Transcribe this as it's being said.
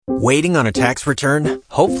Waiting on a tax return?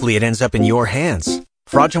 Hopefully it ends up in your hands.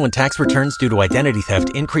 Fraudulent tax returns due to identity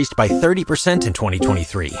theft increased by 30% in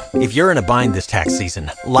 2023. If you're in a bind this tax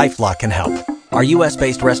season, LifeLock can help. Our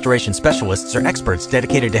U.S.-based restoration specialists are experts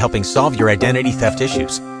dedicated to helping solve your identity theft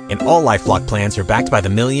issues. And all LifeLock plans are backed by the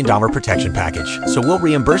 $1 Million Protection Package. So we'll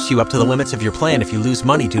reimburse you up to the limits of your plan if you lose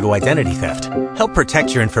money due to identity theft. Help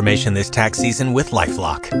protect your information this tax season with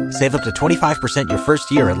LifeLock. Save up to 25% your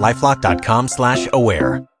first year at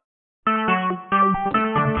LifeLock.com/aware.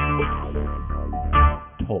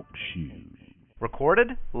 Talk shoes.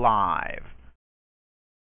 Recorded live.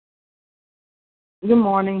 Good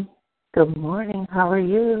morning. Good morning. How are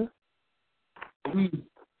you?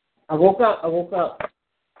 I woke up.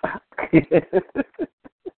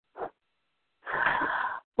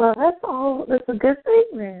 Well, that's all. That's a good thing,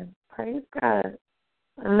 man. Praise God.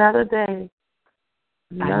 Another day.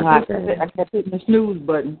 I kept hitting the snooze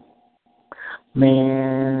button.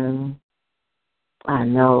 Man, I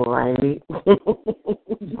know, right?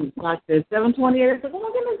 Like the 7:28. I said, oh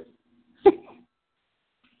my goodness.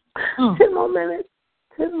 10 more minutes.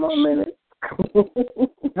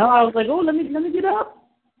 No, I was like, oh, let me get up.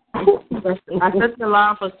 I set the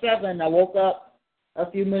alarm for 7. I woke up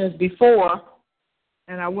a few minutes before,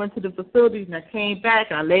 and I went to the facilities, and I came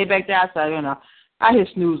back, and I laid back down. So, I hit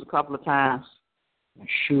snooze a couple of times.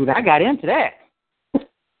 Shoot, I got into that.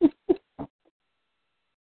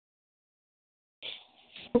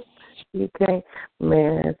 You can't,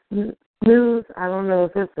 man. Snooze, I don't know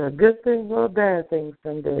if it's a good thing or a bad thing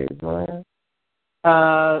some days, man.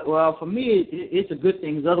 Well, for me, it's a good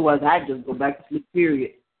thing, because otherwise I'd just go back to sleep,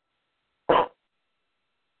 period. So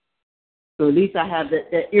at least I have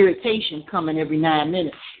that irritation coming every 9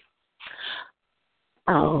 minutes.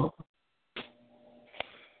 Oh.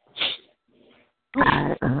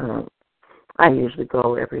 I usually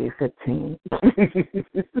go every 15.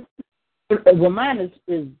 Well, mine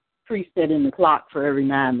is preset in the clock for every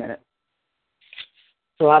 9 minutes.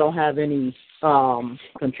 So I don't have any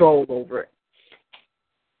control over it.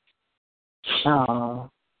 Oh,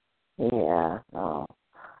 yeah. Oh,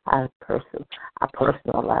 I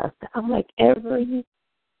personalize it. I'm like every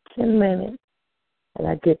 10 minutes, and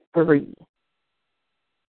I get 3.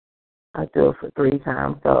 I do it for 3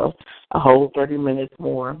 times, so a whole 30 minutes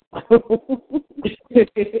more.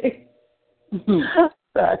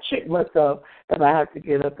 So I trick myself. If I have to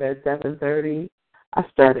get up at 7:30, I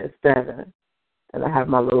start at 7, and I have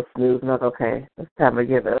my little snooze, and I'm like, okay, it's time to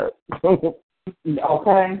get up. Okay.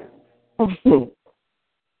 I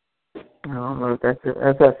don't know if that's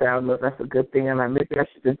as I say, I don't know if that's a good thing, and maybe I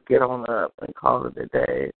should just get on up and call it a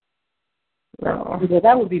day. No. Yeah,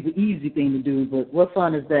 that would be the easy thing to do, but what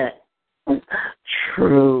fun is that?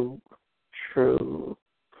 True.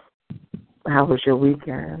 How was your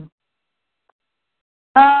weekend?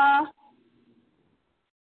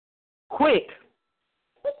 Quick.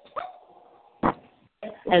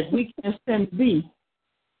 As weekends tend to be.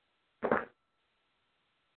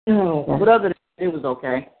 Oh, but other than that, it was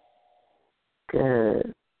okay.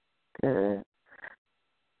 Good.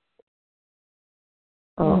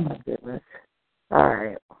 Oh, my goodness. All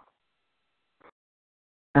right.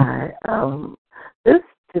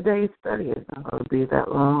 Today's study is not going to be that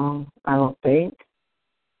long, I don't think.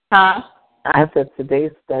 Huh? I said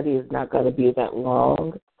today's study is not going to be that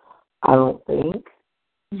long, I don't think.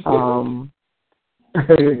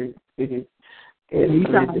 It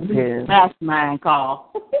depends. Mastermind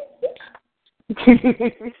call.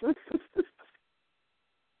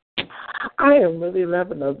 I am really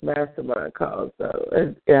loving those mastermind calls,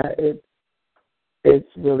 though.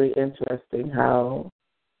 It's really interesting how,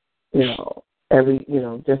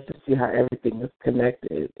 just to see how everything is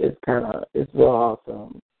connected is real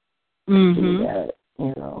awesome. To see that,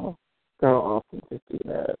 real awesome to see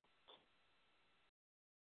that.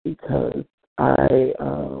 Because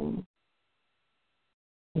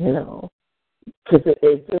because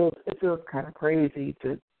it feels kind of crazy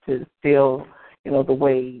to feel, the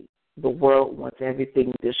way the world wants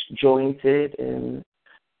everything disjointed and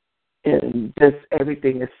just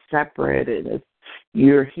everything is separate and it's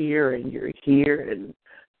you're here and you're here and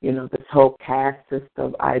this whole caste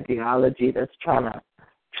system ideology that's trying to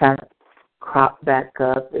crop back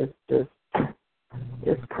up is just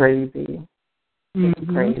it's crazy. It's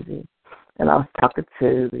crazy. And I was talking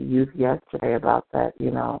to the youth yesterday about that,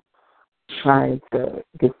 trying to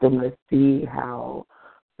get them to see how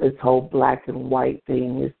this whole black and white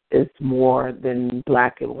thing is more than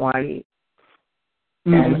black and white.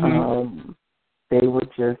 And they were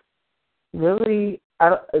just really,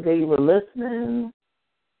 they were listening,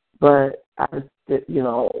 but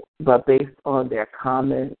but based on their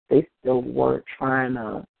comments, they still weren't trying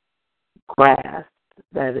to grasp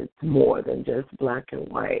that it's more than just black and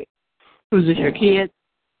white. Who's this, your kids?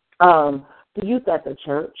 The youth at the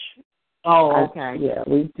church. Oh, okay.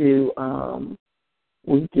 We do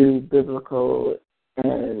biblical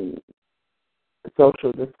and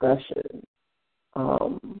social discussion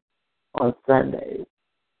on Sundays.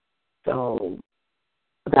 So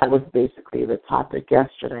that was basically the topic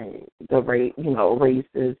yesterday,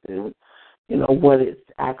 races and, what it's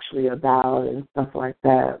actually about and stuff like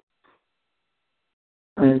that.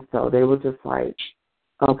 And so they were just like,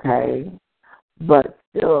 okay, but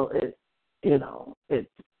still it's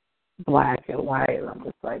black and white. And I'm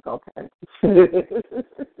just like, okay.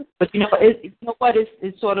 But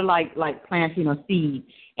it's sort of like planting a seed,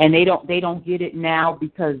 and they don't get it now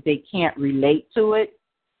because they can't relate to it.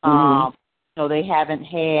 They haven't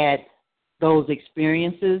had those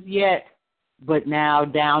experiences yet, but now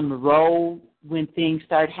down the road when things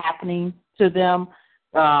start happening to them,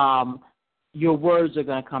 your words are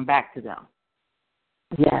going to come back to them.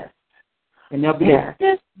 Yes. And they'll be like,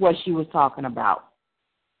 this is what she was talking about.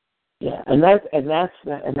 Yeah, and that's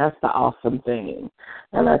the awesome thing,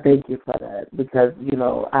 and I thank you for that, because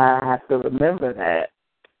I have to remember that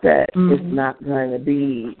it's not going to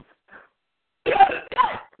be,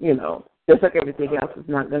 just like everything else, it's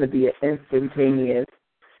not going to be an instantaneous,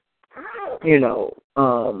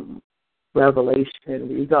 revelation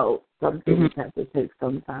result. Some things have to take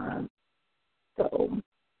some time. So,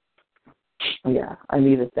 yeah, I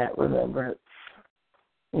needed that remembrance.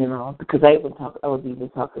 Because I was even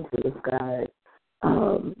talking to this guy.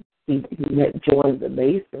 He had joined the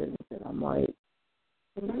Masons, and I'm like,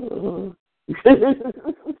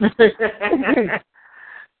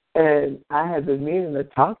 and I had been meaning to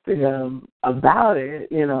talk to him about it,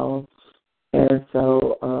 And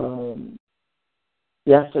so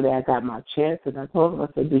yesterday I got my chance, and I told him, I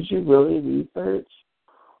said, did you really research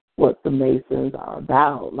what the Masons are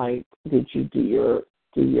about? Like, did you do your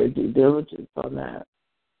due diligence on that?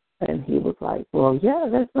 And he was like, well, yeah,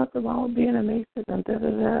 there's nothing wrong with being a Mason, and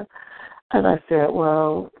da-da-da. And I said,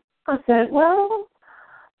 well. I was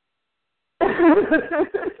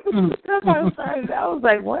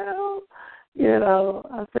like, well,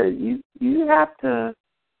 I said, you have to,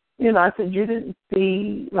 I said, you didn't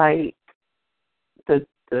see, like, because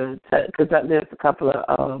there's a couple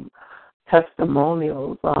of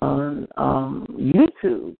testimonials on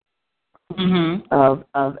YouTube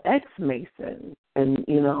of ex-Masons, and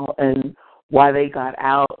and why they got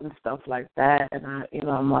out and stuff like that. And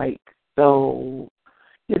I'm like, so,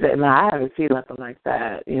 and I haven't seen nothing like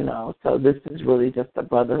that, So this is really just a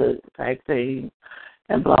brotherhood type thing,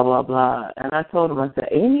 and blah blah blah. And I told him, I said,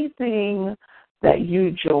 anything that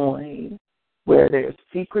you join where there's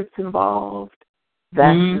secrets involved,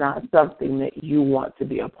 that's not something that you want to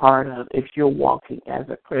be a part of if you're walking as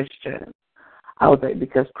a Christian. I was like,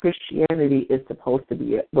 because Christianity is supposed to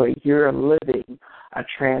be where you're living a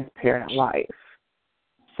transparent life.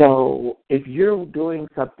 So if you're doing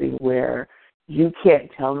something where you can't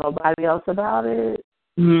tell nobody else about it,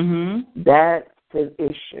 that's an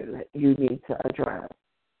issue that you need to address,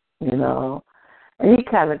 And he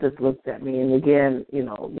kind of just looked at me, and again,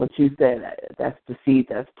 what you said, that's the seed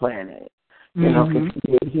that's planted. Because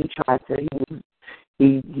he tried to,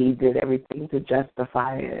 he did everything to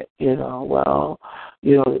justify it.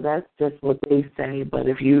 That's just what they say. But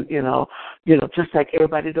if you, just like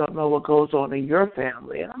everybody don't know what goes on in your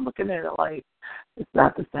family, and I'm looking at it like it's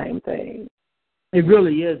not the same thing. It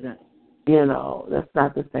really isn't. That's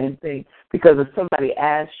not the same thing. Because if somebody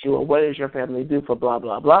asks you, well, what does your family do for blah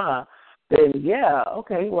blah blah, then yeah,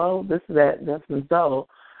 okay, well, this, that, this, and so.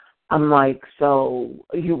 I'm like, so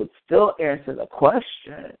you would still answer the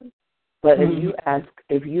question, but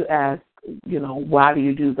if you ask, why do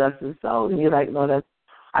you do thus and so, and you're like, no,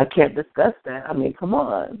 I can't discuss that. I mean, come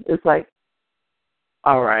on. It's like,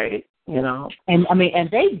 all right, And I mean, and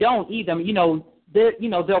they don't either.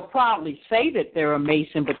 They'll proudly say that they're a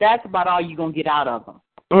Mason, but that's about all you're gonna get out of them.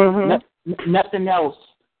 Nothing else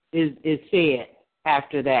is said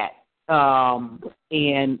after that.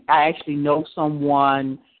 And I actually know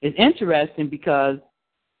someone. It's interesting because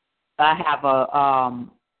I have a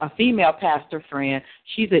female pastor friend.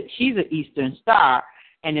 She's an Eastern Star,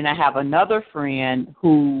 and then I have another friend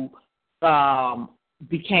who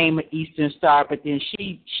became an Eastern Star, but then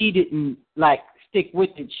she didn't stick with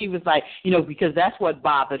it. She was like, because that's what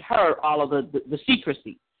bothered her, all of the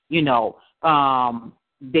secrecy.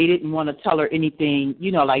 They didn't want to tell her anything,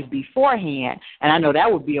 beforehand. And I know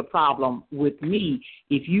that would be a problem with me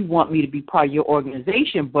if you want me to be part of your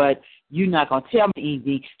organization, but you're not going to tell me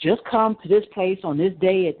anything. Just come to this place on this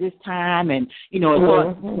day at this time. And, I've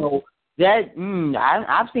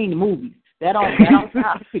seen the movies. That don't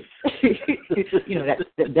sound,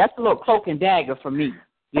 that's a little cloak and dagger for me.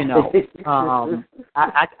 I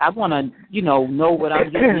want to, know what I'm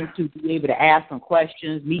getting into, be able to ask some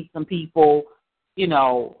questions, meet some people,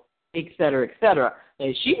 et cetera, et cetera.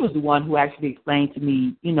 And she was the one who actually explained to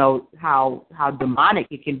me, how demonic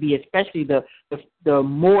it can be, especially the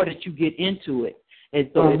more that you get into it. And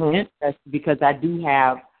so it's interesting because I do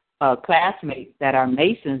have classmates that are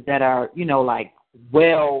Masons that are,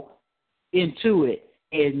 well into it,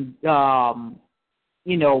 and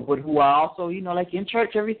but who are also, like in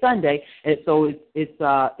church every Sunday, and so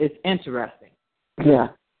it's interesting. Yeah,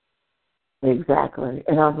 exactly.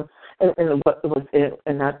 And I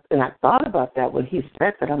thought about that when he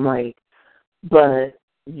said that. I'm like, but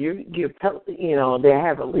you're they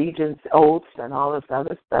have allegiance oaths and all this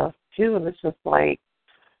other stuff too, and it's just like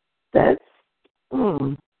that's.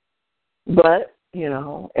 But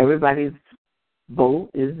everybody's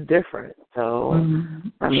vote is different. So,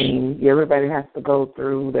 I mean, everybody has to go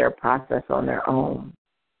through their process on their own.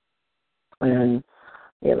 And,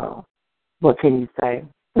 what can you say?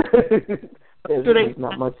 There's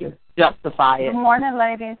not much to justify it. Good morning,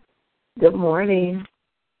 ladies. Good morning.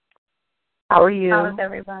 How are you? How is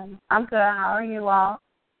everybody? I'm good. How are you all?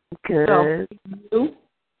 Good. I'm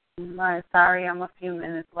sorry I'm a few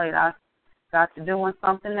minutes late. I got to doing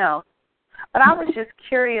something else. But I was just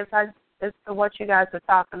curious as to what you guys were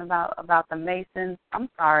talking about the Masons. I'm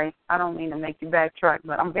sorry. I don't mean to make you backtrack,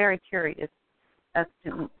 but I'm very curious as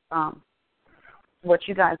to what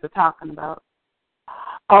you guys are talking about.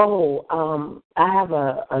 Oh, I have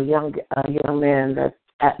a young man that's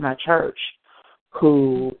at my church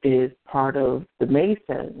who is part of the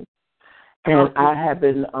Masons, and I have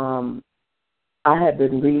been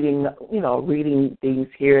reading things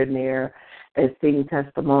here and there and seeing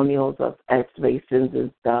testimonials of ex-Masons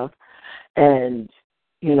and stuff, and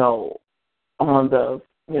on the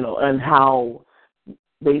and how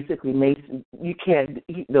basically Mason, you can't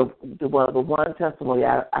the one testimony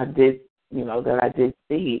I did that I did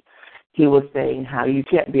see, he was saying how you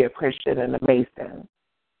can't be a Christian and a Mason.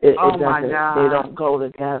 My God. They don't go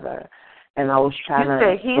together. And I was trying to.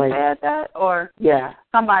 You said he said that, or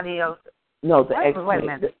somebody else? No, the ex-Mason. Wait a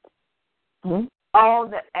minute. Oh,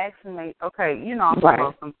 the ex-mate. Okay, I'm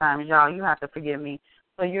slow sometimes, y'all. You have to forgive me.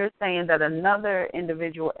 So you're saying that another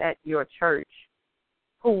individual at your church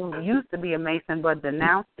who used to be a Mason but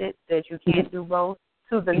denounced it, that you can't do both,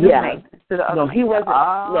 to the new Mason, to the other. No, he wasn't.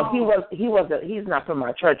 No, he wasn't. He's not from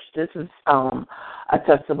our church. This is a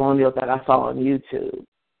testimonial that I saw on YouTube.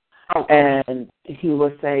 Okay. And he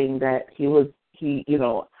was saying that he was a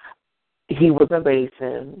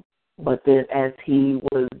Mason, but then as he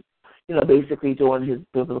was basically doing his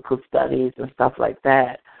biblical studies and stuff like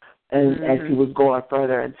that, and as he was going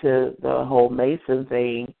further into the whole Mason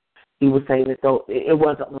thing, he was saying that though it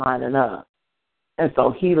wasn't lining up, and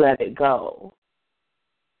so he let it go.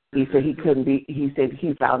 He said he couldn't be. He said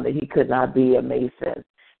he found that he could not be a Mason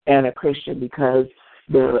and a Christian because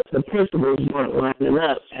the principles weren't lining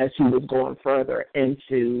up as he was going further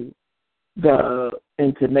into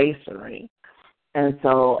Masonry, and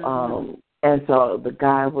so the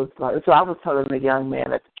guy was like. So I was telling the young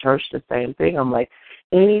man at the church the same thing. I'm like,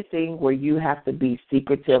 anything where you have to be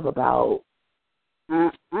secretive about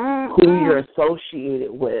who you're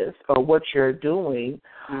associated with or what you're doing,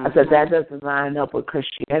 I said that doesn't line up with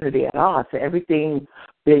Christianity at all. I said everything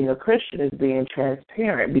being a Christian is being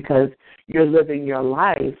transparent because you're living your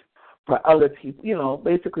life for other people,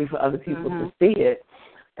 basically for other people to see it.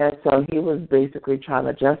 And so he was basically trying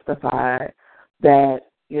to justify that,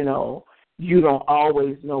 you don't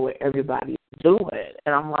always know what everybody's doing.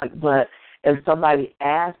 And I'm like, but if somebody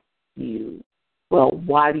asks you, well,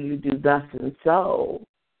 why do you do thus and so?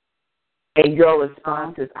 And your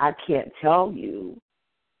response is, I can't tell you.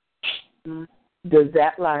 Does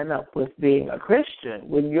that line up with being a Christian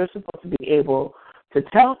when you're supposed to be able to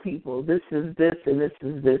tell people this is this and this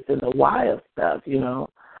is this and the why of stuff, And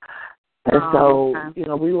so,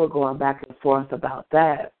 we were going back and forth about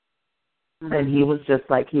that. And he was just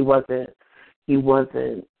like, he wasn't, he's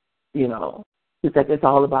like, it's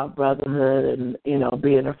all about brotherhood and,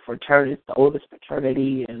 being a fraternity, it's the oldest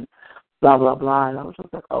fraternity and blah, blah, blah. And I was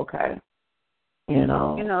just like, okay,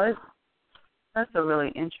 that's a really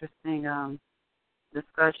interesting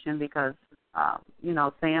discussion because,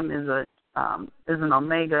 Sam is an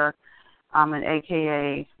Omega. I'm an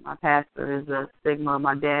AKA. My pastor is a Sigma.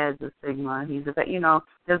 My dad's a Sigma. He's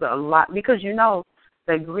there's a lot because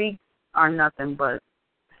the Greeks are nothing but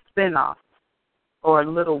spin-offs or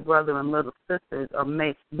little brother and little sisters or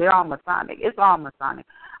mates. They're all Masonic. It's all Masonic.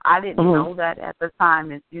 I didn't know that at the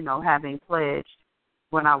time. It's having pledged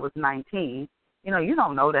when I was 19. You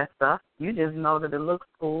don't know that stuff. You just know that it looks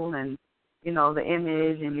cool and, the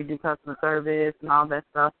image, and you do customer service and all that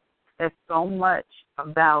stuff. There's so much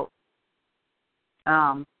about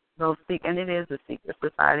those and it is a secret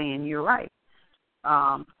society, and you're right.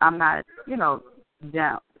 I'm not,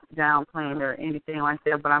 downplaying or anything like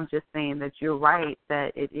that, but I'm just saying that you're right,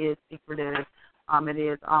 that it is secretive. It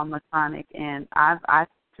is all Masonic, and I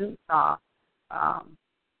too saw.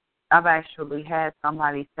 I've actually had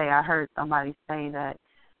somebody say, I heard somebody say that,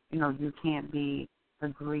 you can't be a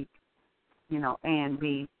Greek, and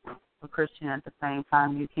be a Christian at the same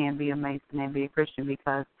time. You can't be a Mason and be a Christian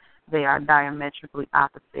because they are diametrically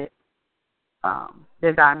opposite.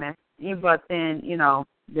 They're diametric, but then,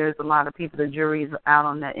 there's a lot of people, the jury's out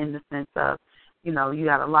on that in the sense of, you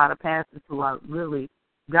got a lot of pastors who are really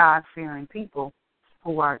God-fearing people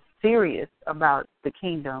who are serious about the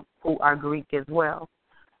kingdom, who are Greek as well.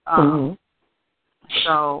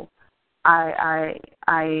 So I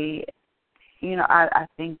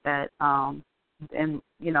think that, and,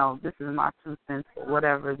 this is my 2 cents,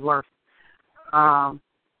 whatever is worth. I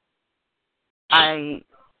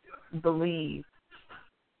believe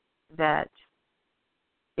that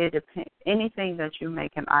it depends. Anything that you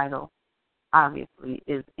make an idol, obviously,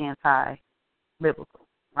 is anti-biblical,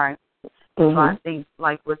 right? So I think,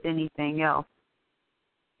 like with anything else,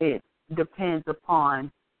 it depends upon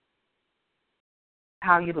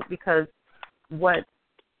how you look. Because I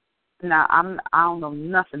don't know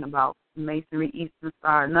nothing about Masonry, Eastern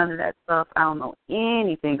Star, none of that stuff. I don't know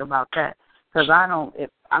anything about that because I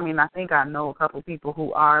think I know a couple people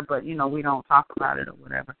who are, but we don't talk about it or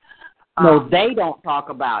whatever. No, they don't talk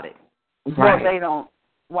about it. Right. Well, they don't.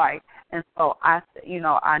 Right. And so I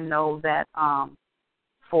know that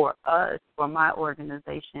for us, for my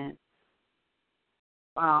organization,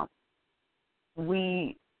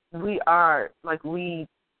 we are like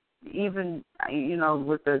even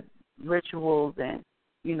with the rituals and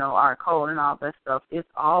our code and all that stuff, it's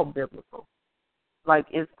all biblical. Like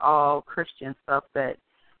it's all Christian stuff that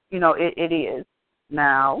it is.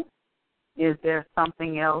 Now, is there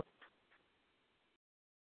something else?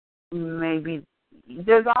 Maybe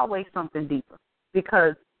there's always something deeper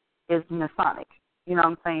because it's Masonic. You know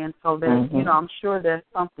what I'm saying? So there's, I'm sure there's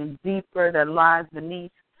something deeper that lies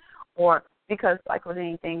beneath, or because like with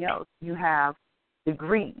anything else, you have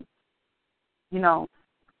degrees.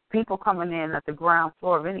 People coming in at the ground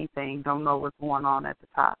floor of anything don't know what's going on at the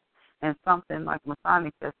top. And something like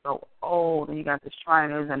Masonic that's so old, and you got the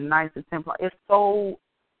Shriners and Knights of Templar. It's so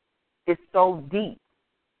deep.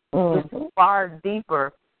 It's far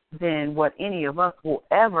deeper than what any of us will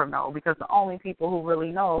ever know, because the only people who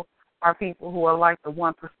really know are people who are like the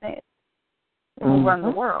 1% who run the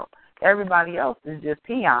world. Everybody else is just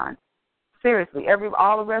peons. Seriously,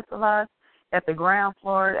 all the rest of us at the ground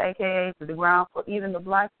floor, AKA to the ground floor, even the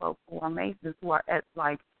black folks who are Masons who are at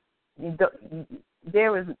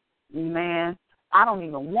there is, man, I don't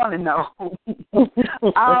even want to know.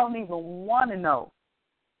 I don't even want to know,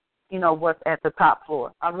 what's at the top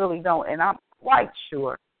floor. I really don't, and I'm quite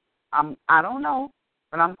sure. I don't know,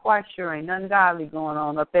 but I'm quite sure ain't nothing godly going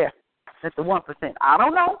on up there. That's the 1%. I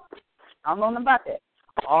don't know. I don't know nothing about that.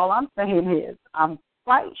 All I'm saying is I'm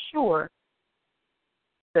quite sure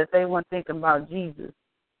that they weren't thinking about Jesus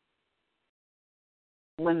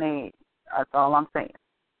that's all I'm saying.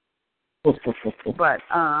 But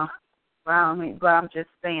I'm just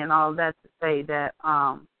saying all that to say that,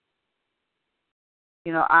 I've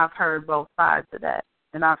heard both sides of that,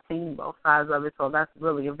 and I've seen both sides of it, so that's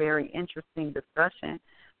really a very interesting discussion,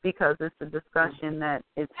 because it's a discussion that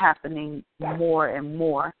is happening more and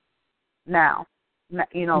more now,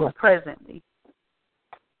 presently.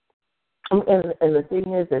 And the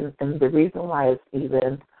thing is, and the reason why it's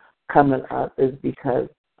even coming up is because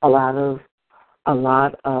a lot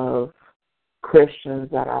of Christians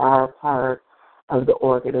that are a part of the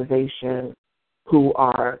organization who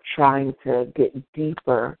are trying to get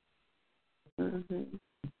deeper,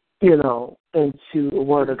 into the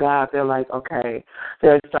Word of God, they're like, okay,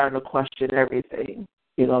 they're starting to question everything,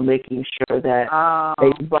 making sure that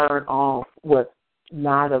they burn off what's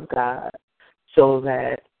not of God, so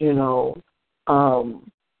that,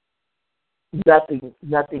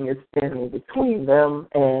 nothing is standing between them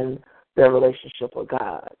and their relationship with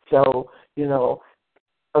God. So,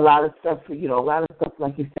 a lot of stuff,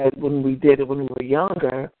 like you said, when we did it when we were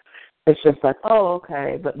younger, it's just like, oh,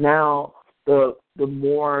 okay. But now the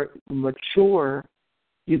more mature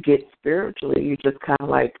you get spiritually, you just kind of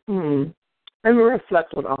like, let me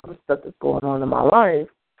reflect on all the stuff that's going on in my life,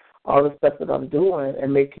 all the stuff that I'm doing,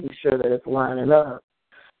 and making sure that it's lining up.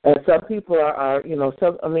 And some people are and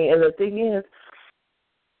the thing is,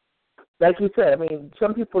 like you said, I mean,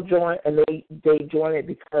 some people join and they join it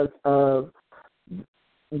because of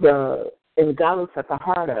and God looks at the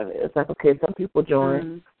heart of it. It's like, okay, some people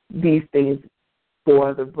join these things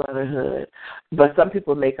for the brotherhood, but some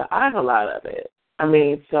people make an idol out of it. I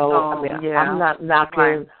mean, I'm not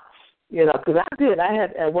knocking, you know, because I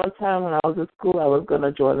had at one time when I was in school, I was going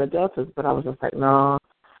to join the Deltas, but I was just like, no,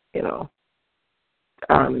 you know,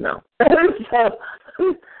 no.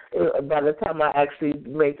 So by the time I actually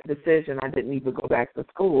made the decision, I didn't even go back to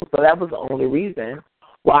school. So that was the only reason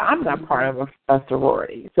why I'm not part of a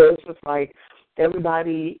sorority. So it's just like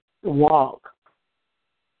everybody's walk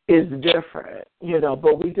is different, you know,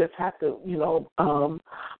 but we just have to, you know,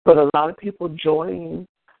 but a lot of people join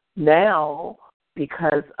now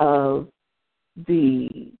because of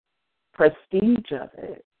the prestige of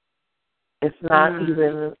it. It's not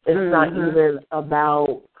even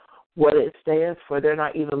about what it stands for. They're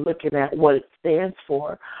not even looking at what it stands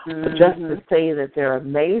for. But just to say that they're a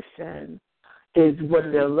Mason is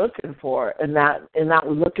what they're looking for, and not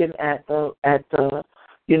looking at the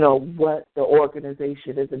you know, what the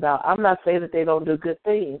organization is about. I'm not saying that they don't do good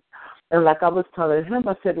things. And like I was telling him,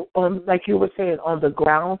 I said, like you were saying, on the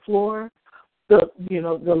ground floor, the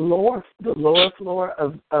lower floor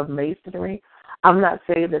of masonry, I'm not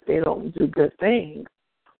saying that they don't do good things,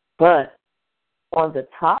 but on the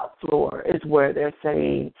top floor is where they're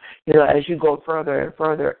saying, you know, as you go further and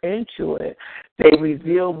further into it, they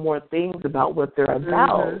reveal more things about what they're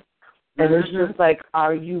about. And it's just like,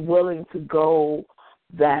 are you willing to go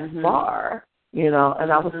that far, you know?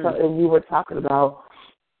 And we were talking about,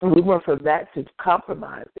 we went from that to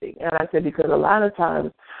compromising. And I said, because a lot of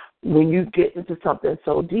times when you get into something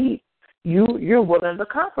so deep, you're willing to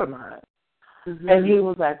compromise. And he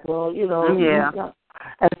was like, well, you know,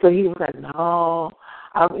 and so he was like, no.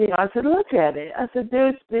 You know, I said, look at it. I said,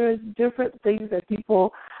 there's different things that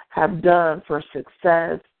people have done for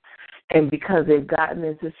success, and because they've gotten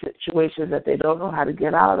into situations that they don't know how to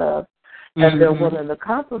get out of, and they're willing to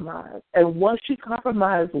compromise. And once you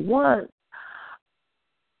compromise once,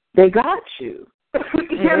 they got you.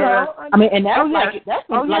 You know? I mean, and that's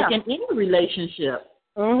like in any relationship.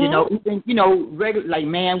 You know, even, you know, regular, like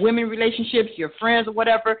man-women relationships, your friends or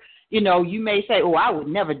whatever, you know, you may say, oh, I would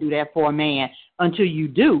never do that for a man, until you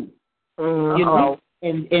do. You know,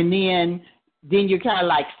 and then you're kind of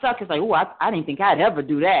like stuck. It's like, oh, I didn't think I'd ever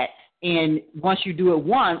do that. And once you do it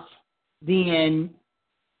once, then,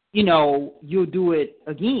 you know, you'll do it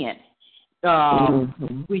again.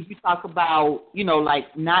 When you talk about, you know,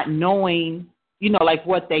 like not knowing, you know, like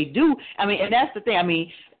what they do. I mean, and that's the thing. I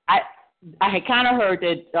mean, I had kind of heard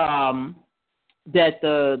that that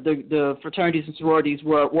the fraternities and sororities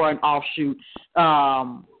were an offshoot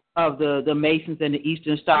of the Masons and the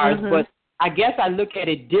Eastern Stars, but I guess I look at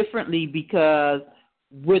it differently, because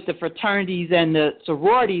with the fraternities and the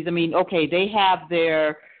sororities, I mean, okay, they have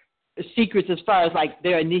their secrets as far as like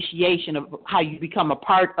their initiation of how you become a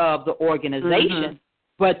part of the organization,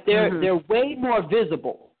 but they're way more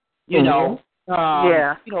visible, you know. You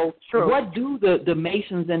know, what do the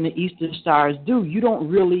Masons and the Eastern Stars do? You don't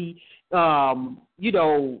really, you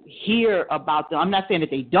know, hear about them. I'm not saying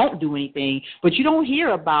that they don't do anything, but you don't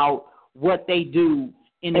hear about what they do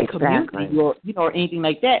in the community, or, you know, or anything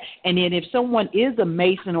like that. And then if someone is a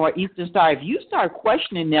Mason or Eastern Star, if you start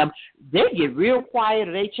questioning them, they get real quiet,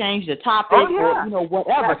 or they change the topic, or, you know,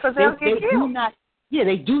 whatever.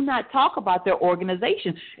 They do not talk about their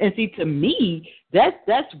organization. And see, to me,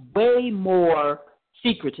 that's way more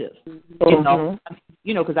secretive, you know.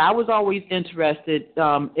 You know, because I was always interested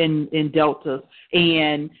in Deltas,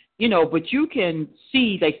 and, you know, but you can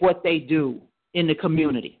see like what they do in the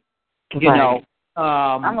community, you know.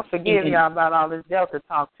 I'm gonna forgive y'all about all this Delta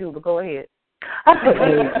talk too, but go ahead.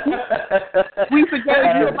 We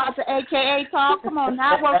forgave you about the AKA talk. Come on,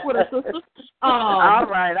 now work with us, sister. All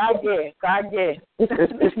right, I guess.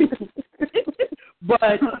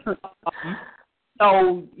 But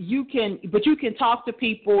so you can talk to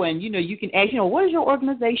people, and, you know, you can ask, you know, what does your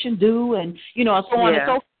organization do, and, you know, and so on and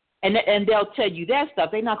so forth, and they'll tell you that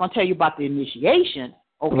stuff. They're not gonna tell you about the initiation,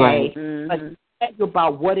 okay? But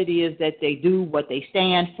about what it is that they do, what they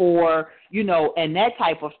stand for, you know, and that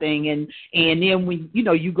type of thing. And then when, you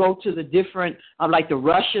know, you go to the different, like the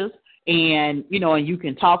rushes, and, you know, and you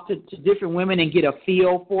can talk to different women and get a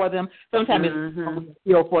feel for them. Sometimes it's a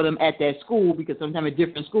feel for them at that school, because sometimes at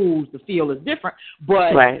different schools the feel is different.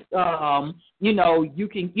 But, you know, you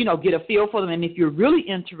can, you know, get a feel for them. And if you're really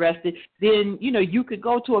interested, then, you know, you could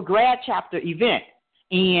go to a grad chapter event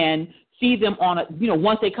and see them on a, you know,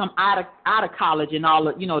 once they come out of college and all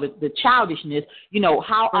the, you know, the childishness, you know,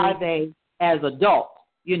 how are they as adults?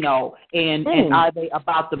 and are they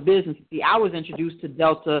about the business? See, I was introduced to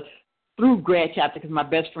Delta through grad chapter because my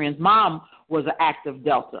best friend's mom was an active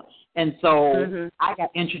Delta. And so I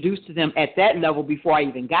got introduced to them at that level before I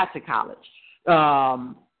even got to college. But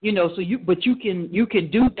you can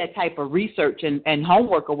do that type of research and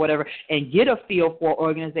homework or whatever and get a feel for an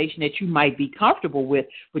organization that you might be comfortable with,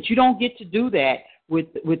 but you don't get to do that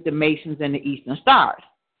with the Masons and the Eastern Stars.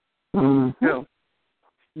 Mm-hmm.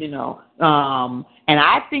 And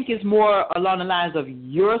I think it's more along the lines of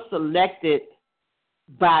you're selected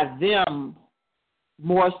by them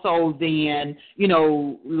more so than,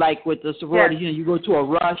 like with the sorority, you go to a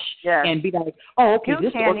rush and be like, oh, okay. You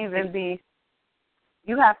can't even be,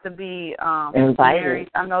 you have to be invited. Married.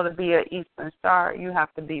 I know to be an Eastern Star, you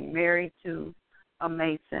have to be married to a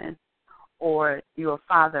Mason, or your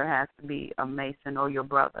father has to be a Mason, or your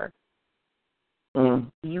brother.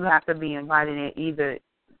 You have to be invited in either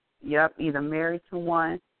married to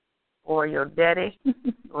one, or your daddy,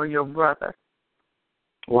 or your brother.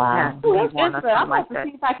 Wow. If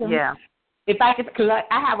I could, because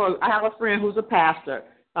I have a friend who's a pastor,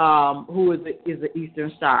 who is an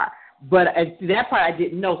Eastern Star. But that part I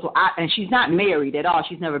didn't know. And she's not married at all.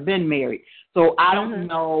 She's never been married. So I don't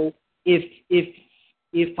know if it's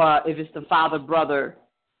the father brother,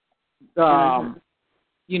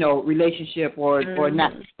 relationship or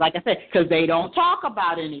not. Like I said, because they don't talk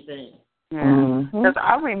about anything. Because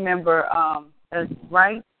I remember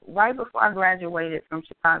right before I graduated from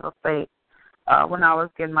Chicago State, when I was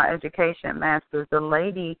getting my education master's, the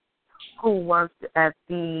lady who worked at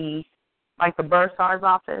the bursar's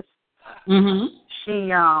office,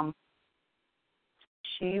 she's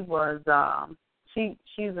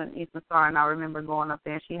an Eastern Star, and I remember going up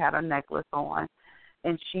there and she had a necklace on,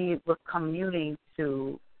 and she was commuting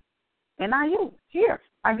to NIU here,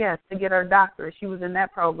 I guess, to get her doctorate. She was in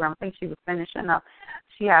that program. I think she was finishing up.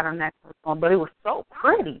 She had her necklace on, but it was so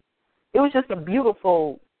pretty. It was just a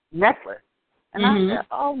beautiful necklace. And I said,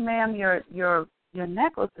 "Oh, ma'am, your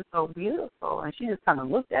necklace is so beautiful." And she just kind of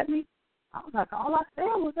looked at me. I was like, all I said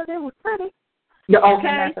was that it was pretty. Yeah, okay.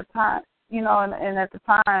 And at the time, and at the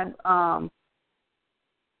time,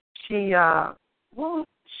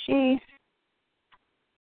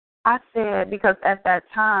 I said, because at that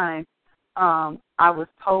time, I was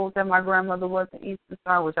told that my grandmother was an Eastern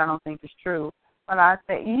Star, which I don't think is true. But I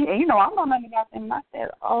said, I don't know nothing about them. I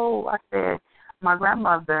said, my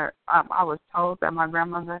grandmother, I was told that my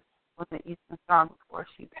grandmother was an Eastern Star before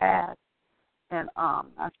she passed. And I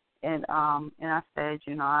said,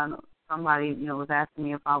 somebody, was asking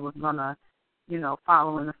me if I was going to,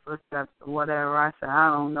 follow in the footsteps or whatever. I said, I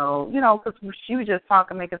don't know, because she was just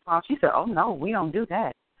talking, making fun. She said, oh, no, we don't do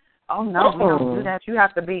that. Oh, no, we don't do that. You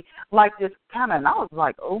have to be like this kind of, and I was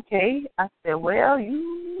like, okay. I said, well,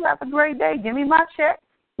 you have a great day. Give me my check.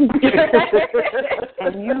 And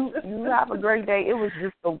you have a great day. It was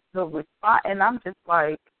just the response, and I'm just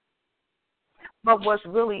like, but what's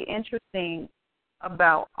really interesting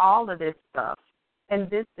about all of this stuff, and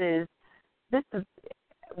this is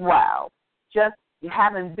wow, just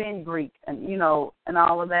having been Greek and and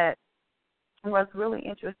all of that, and what's really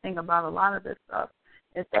interesting about a lot of this stuff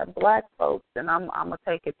is that black folks, and I'm gonna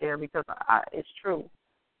take it there because it's true.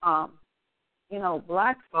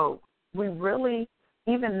 Black folks, we really,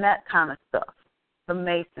 even that kind of stuff, the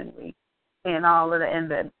masonry and all of that,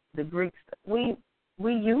 and the Greek stuff, we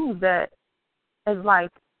use that as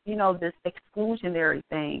like this exclusionary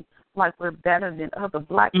thing, like we're better than other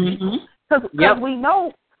black people, because we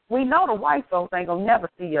know the white folks ain't gonna never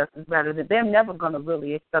see us as better than they're never gonna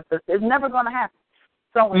really accept us. It's never gonna happen.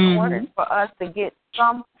 So in order for us to get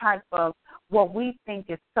some type of what we think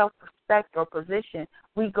is self-respect or position,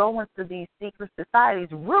 we go into these secret societies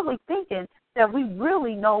really thinking that we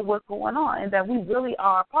really know what's going on and that we really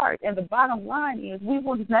are a part. And the bottom line is we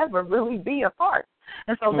will never really be a part.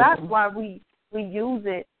 And so that's why we use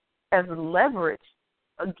it as leverage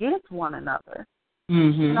against one another.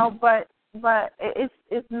 But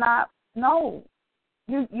it's not, no.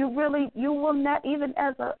 You will not, even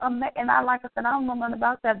as and like I said, I don't know nothing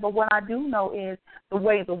about that, but what I do know is the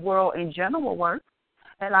way the world in general works,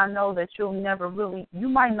 and I know that you'll never really, you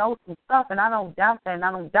might know some stuff, and I don't doubt that, and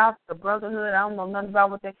I don't doubt the brotherhood, I don't know nothing about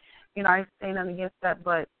what they, I ain't saying nothing against that,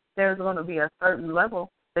 but there's going to be a certain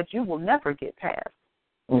level that you will never get past.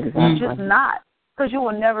 Exactly. Just not, because you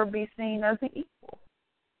will never be seen as an equal.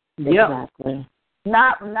 Exactly.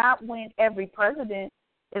 Not when every president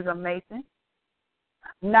is a Mason.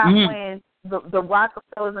 Not when the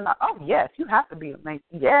Rockefellers and oh yes, you have to be a Mason.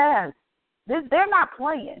 Yes, they're not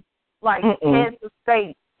playing like heads of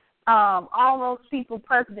state. All those people,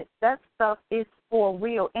 presidents. That stuff is for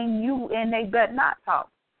real, and they better not talk,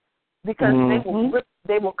 because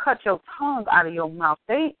they will cut your tongue out of your mouth.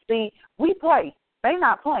 We play. They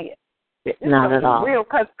not playing. Not at all. Real,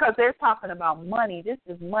 because they're talking about money. This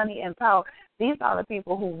is money and power. These are the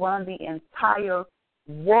people who run the entire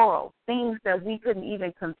world. Things that we couldn't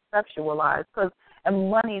even conceptualize,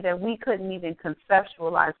 and money that we couldn't even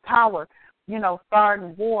conceptualize. Power,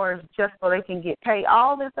 starting wars just so they can get paid.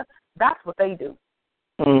 All this stuff, that's what they do.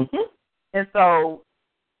 Mm-hmm. And so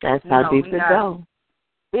that's how deep it goes.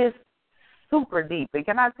 It's super deep. And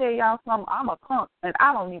can I tell y'all something? I'm a punk, and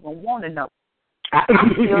I don't even want to know.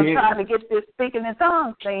 I'm still trying to get this speaking in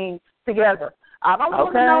tongues thing together. I don't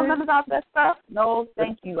want to know nothing about that stuff. No,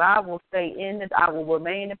 thank you. I will stay in it. I will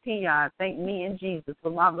remain a peon. Thank me and Jesus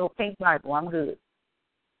for my little pink Bible. I'm good.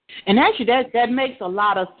 And actually, that makes a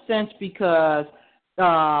lot of sense, because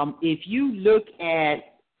if you look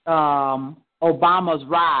at Obama's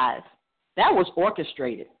rise, that was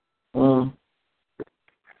orchestrated. Mm.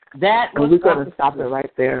 That was. We're going to stop it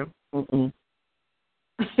right there. Mm-mm.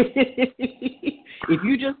 If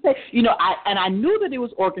you just say, I knew that it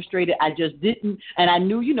was orchestrated. I just didn't, and I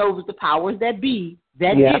knew, it was the powers that be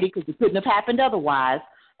that did it, because it couldn't have happened otherwise.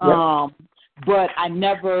 Yep. But I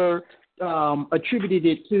never attributed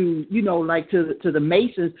it to, to the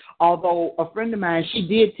Masons. Although a friend of mine, she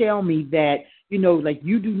did tell me that,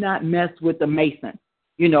 you do not mess with the Mason.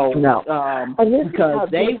 No. Because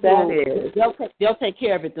they'll take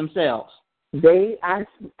care of it themselves. I've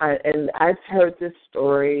heard this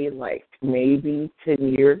story like maybe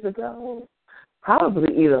 10 years ago,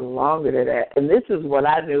 probably even longer than that. And this is what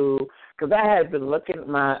I knew, because I had been looking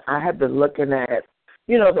at I hadn't been looking at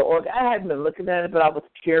it, but I was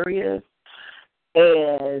curious.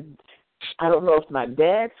 And I don't know if my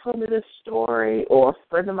dad told me this story or a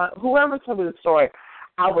friend of mine, whoever told me the story.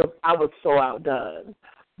 I was so outdone,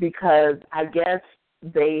 because I guess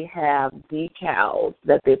they have decals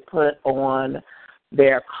that they put on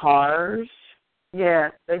their cars. Yeah,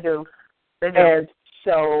 they do. And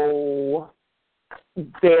so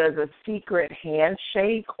there's a secret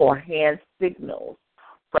handshake or hand signals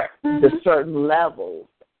for the certain levels.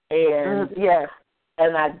 And yes,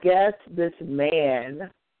 and I guess this man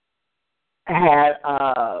had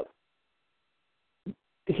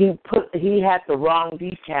he had the wrong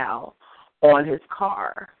decal on his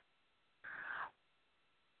car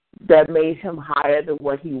that made him higher than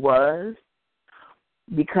what he was,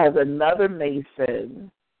 because another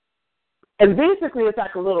Mason, and basically it's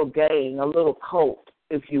like a little gang, a little cult,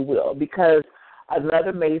 if you will, because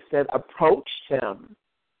another Mason approached him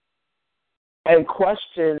and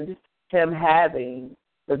questioned him having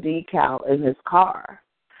the decal in his car.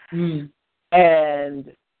 Mm.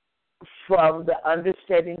 And from the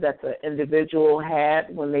understanding that the individual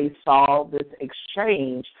had when they saw this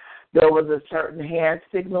exchange, there was a certain hand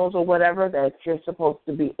signals or whatever that you're supposed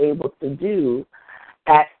to be able to do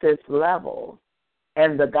at this level.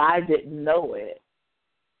 And the guy didn't know it.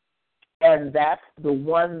 And that's the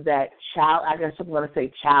one that, I guess I'm going to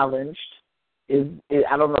say challenged,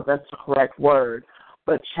 I don't know if that's the correct word,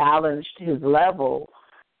 but challenged his level.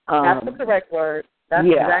 That's the correct word. That's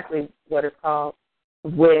exactly what it's called.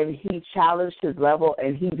 When he challenged his level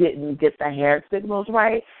and he didn't get the hand signals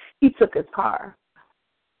right, he took his car.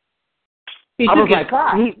 He took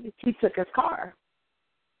his car.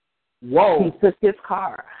 Whoa. He took his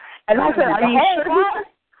car. And I said, are you sure?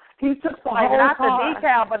 He took the whole car. Not the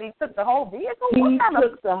decal, but he took the whole vehicle? He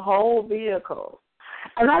took the whole vehicle.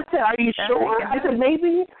 And I said, are you sure? I said,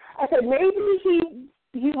 maybe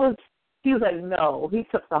he was like, no, he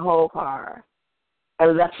took the whole car.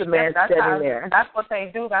 And left the man sitting there. That's what they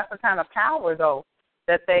do. That's the kind of power, though,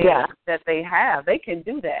 that they have. They can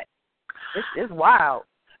do that. It's wild.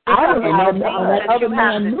 I don't know that other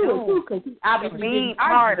man knew it, too, because he obviously be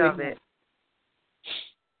part of it.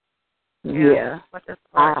 Yeah. What's this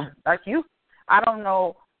rush? Like you, I don't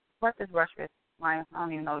know. What's this rush with? I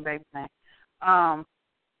don't even know the baby's name.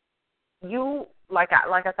 You, like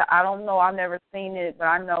I said, I don't know. I've never seen it, but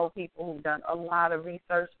I know people who've done a lot of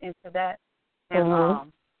research into that.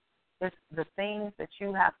 And it's the things that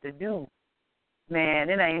you have to do, man.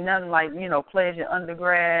 It ain't nothing like, pledge your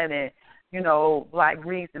undergrad and, Black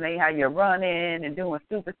Greeks and they how you're running and doing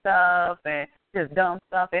stupid stuff and just dumb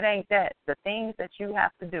stuff. It ain't that. The things that you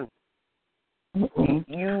have to do,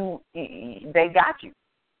 they got you.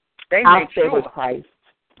 I'll stay with Christ.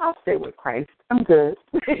 I'll stay with Christ. I'm good.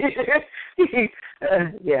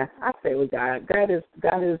 I'll stay with God. God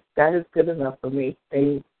is good enough for me.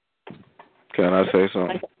 Can I say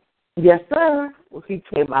something? Yes, sir. he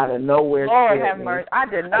came out of nowhere. Lord have mercy. I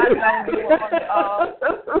did not know you were on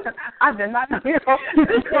the, I did not know you were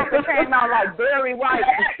this nigga came out like Barry White.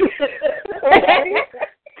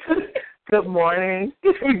 Good morning.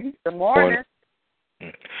 Good morning.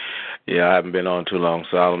 Yeah, I haven't been on too long,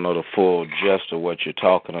 so I don't know the full gist of what you're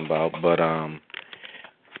talking about. But I'm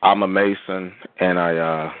a Mason, and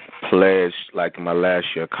I pledged like in my last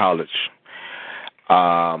year of college.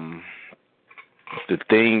 The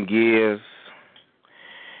thing is,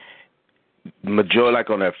 majority, like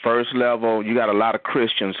on that first level, you got a lot of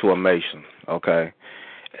Christians who are Masons, okay?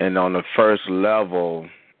 And on the first level,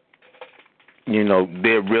 you know,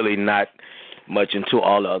 they're really not much into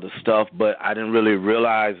all the other stuff, but I didn't really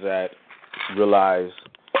realize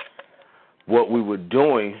what we were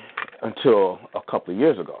doing until a couple of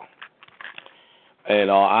years ago. In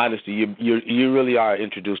all honesty, you really are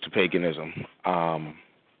introduced to paganism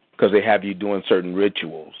because they have you doing certain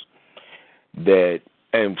rituals that,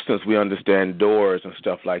 and since we understand doors and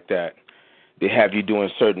stuff like that, they have you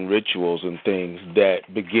doing certain rituals and things that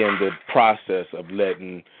begin the process of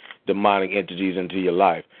letting demonic entities into your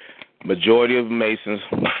life. Majority of Masons,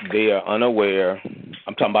 they are unaware.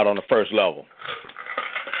 I'm talking about on the first level.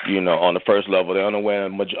 You know, on the first level, they're unaware.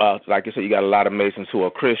 Like I said, you got a lot of Masons who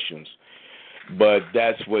are Christians. But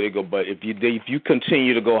that's where they go. But if you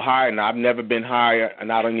continue to go higher, and I've never been higher,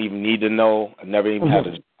 and I don't even need to know. I never even had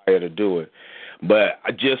the desire to do it. But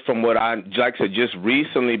just from what like I said, just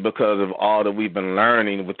recently, because of all that we've been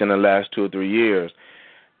learning within the last 2 or 3 years,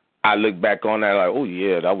 I look back on that like, oh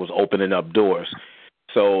yeah, that was opening up doors.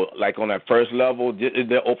 So like on that first level,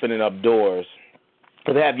 they're opening up doors.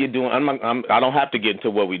 So they have you doing. I don't have to get into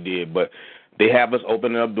what we did, but they have us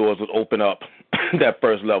opening up doors that open up that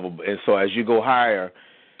first level. And so as you go higher,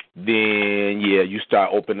 then yeah, you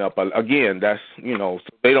start opening up again. That's, you know,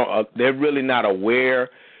 they're really not aware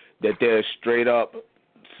that they're straight up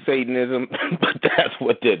Satanism, but that's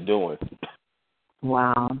what they're doing.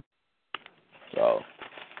 Wow. So.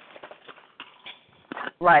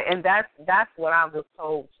 Right, and that's what I was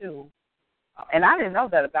told too. And I didn't know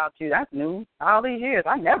that about you. That's new. All these years,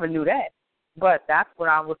 I never knew that. But that's what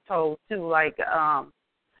I was told too. Like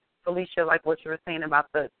Felicia, like what you were saying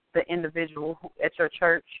about the individual at your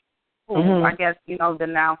church who I guess, you know,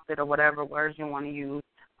 denounced it or whatever words you want to use.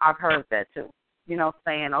 I've heard that too. You know,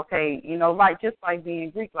 saying, okay, you know, like just like being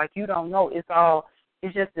Greek, like you don't know,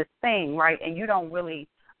 it's just this thing, right? And you don't really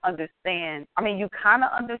understand. I mean, you kind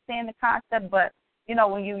of understand the concept, but you know,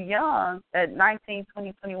 when you're young, at 19,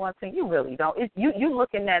 20, 21, so you really don't. You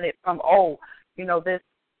looking at it from, you know, this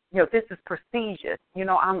is prestigious. You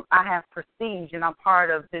know, I have prestige and I'm part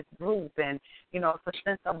of this group, and you know, it's a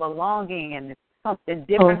sense of belonging and it's something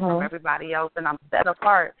different from everybody else, and I'm set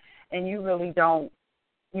apart. And you really don't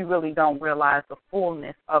realize the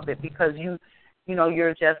fullness of it because you know,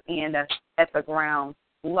 you're just at the ground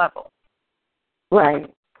level. Right.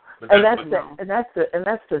 And that's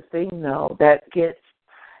the thing though that gets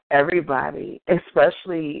everybody,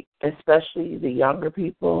 especially the younger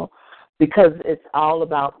people, because it's all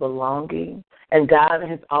about belonging. And God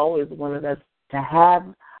has always wanted us to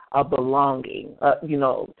have a belonging, you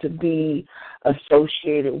know, to be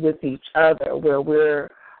associated with each other, where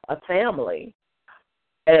we're a family.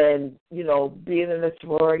 And, you know, being in a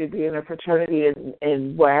sorority, being in a fraternity,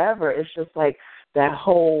 and wherever, it's just like that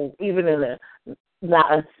whole, even in a,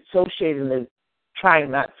 not associating it,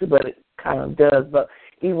 trying not to, but it kind of does. But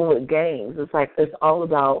even with games, it's like it's all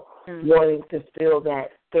about wanting to feel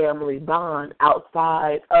that family bond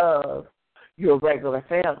outside of your regular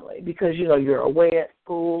family, because you know you're away at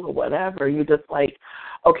school or whatever. You're just like,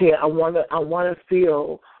 okay, I want to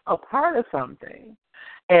feel a part of something,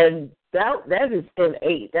 and that is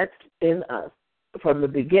innate. That's in us from the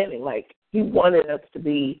beginning. Like He wanted us to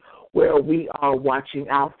be where we are watching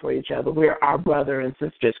out for each other. We're our brother and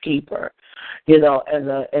sister's keeper, you know, and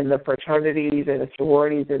the fraternities and the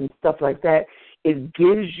sororities and stuff like that. It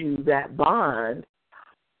gives you that bond,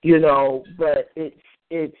 you know, but it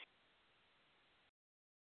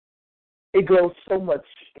goes so much,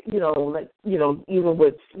 you know, like, you know, even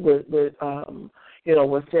with you know,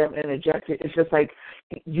 when Sam interjected, it's just like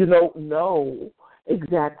you don't know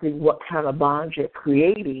exactly what kind of bond you're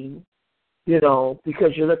creating, you know,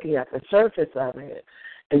 because you're looking at the surface of it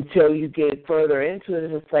until you get further into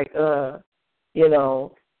it. It's like, you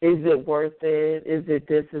know, is it worth it? Is it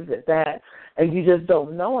this? Is it that? And you just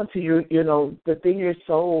don't know until you know, the thing you've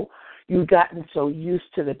gotten so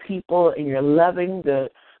used to the people and you're loving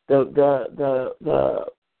the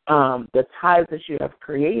ties that you have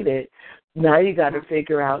created. Now you got to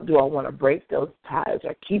figure out, do I want to break those ties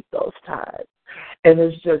or keep those ties? And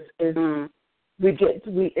it's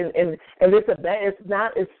and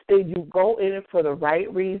you go in it for the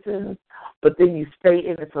right reasons, but then you stay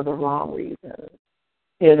in it for the wrong reasons.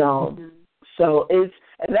 You know, so and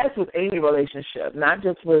that's with any relationship, not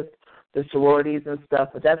just with the sororities and stuff,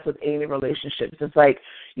 but that's with any relationships. It's like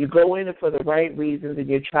you go in it for the right reasons and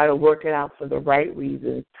you try to work it out for the right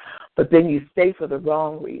reasons, but then you stay for the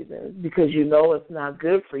wrong reasons because you know it's not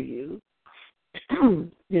good for you.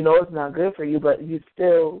 You know it's not good for you, but you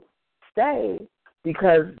still stay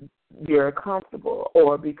because you're comfortable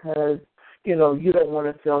or because, you know, you don't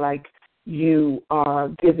want to feel like you are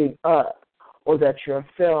giving up or that you're a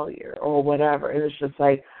failure or whatever. And it's just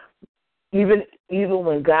like, even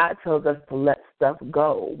when God tells us to let stuff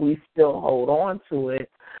go, we still hold on to it,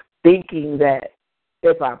 thinking that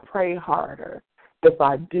if I pray harder, if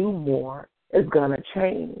I do more, it's going to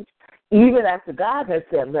change. Even after God has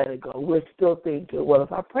said let it go, we're still thinking, well,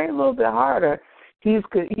 if I pray a little bit harder, He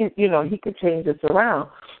could change this around.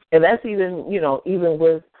 And that's even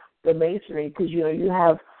with the masonry, because you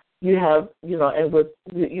have and with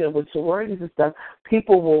sororities and stuff,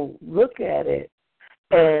 people will look at it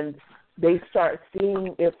and they start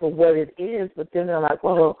seeing it for what it is, but then they're like,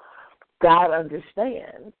 well, God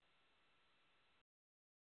understands.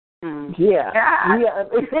 Yeah.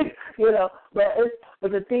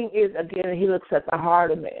 But the thing is, again, He looks at the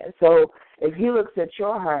heart of man. So if He looks at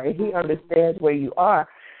your heart and He understands where you are,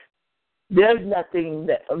 there's nothing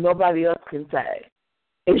that nobody else can say.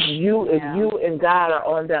 If you and God are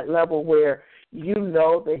on that level where you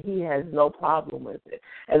know that He has no problem with it,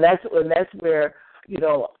 and that's where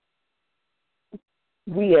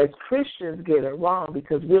we as Christians get it wrong,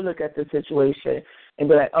 because we look at the situation and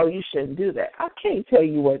be like, oh, you shouldn't do that. I can't tell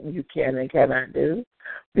you what you can and cannot do,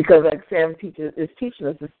 because like Sam is teaching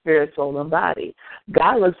us the spirit, soul, and body.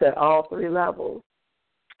 God looks at all three levels,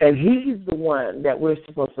 and He's the one that we're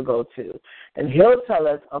supposed to go to. And He'll tell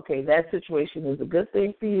us, okay, that situation is a good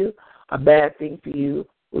thing for you, a bad thing for you.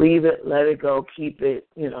 Leave it, let it go, keep it,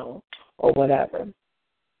 or whatever.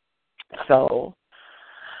 So...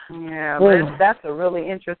 yeah, but that's a really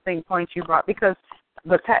interesting point you brought, because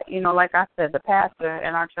like I said, the pastor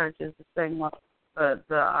in our church is the same one. The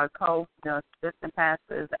assistant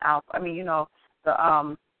pastor is the alpha. I mean, the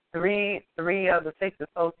three of the 6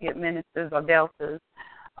 associate ministers or deltas,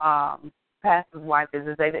 pastor's wife is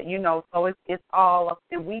a Zeta. So it's all up.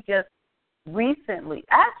 And we just recently,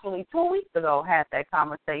 actually 2 weeks ago, had that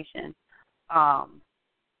conversation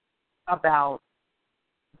about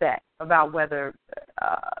that, about whether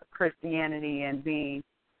Christianity and being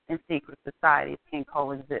in secret societies can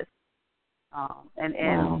coexist.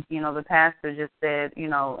 And the pastor just said,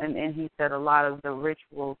 and he said a lot of the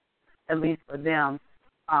rituals, at least for them,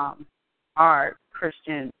 are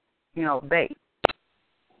Christian, based.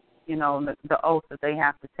 The oaths that they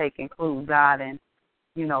have to take include God and,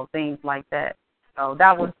 things like that. So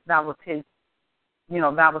that was his,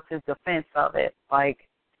 that was his defense of it. Like,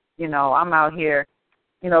 I'm out here.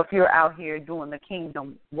 If you're out here doing the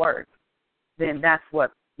kingdom work, then that's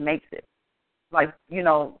what makes it. Like,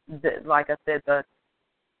 like I said,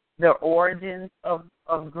 the origins of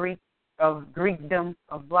Greekdom, of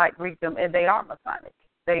Black Greekdom, and they are Masonic.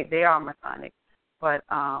 They are Masonic. But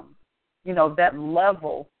that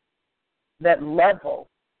level,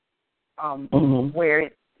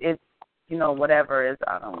 where it's whatever is,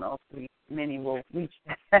 I don't know if many will reach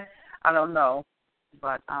that. I don't know,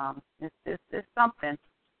 but it's something.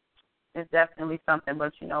 It's definitely something.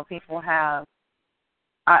 But people have.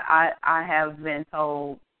 I have been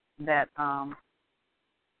told that that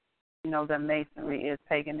Masonry is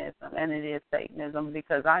paganism and it is Satanism,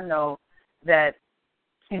 because I know that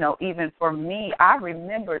even for me, I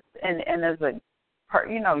remember, and as a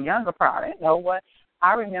younger part, I didn't know what.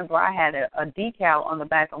 I remember I had a decal on the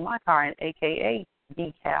back of my car, an AKA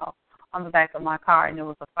decal on the back of my car, and it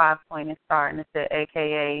was a 5-pointed star, and it said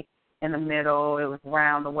AKA in the middle. It was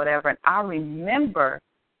round or whatever. And I remember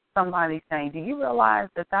somebody saying, "Do you realize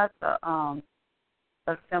that that's a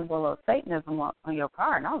symbol of Satanism on your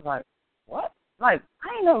car?" And I was like, "What?" Like,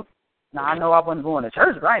 I ain't know. Now, I know I wasn't going to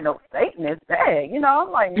church, but I ain't know Satanist. Dang,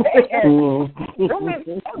 I'm like, man, do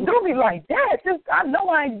me like that. Just, I know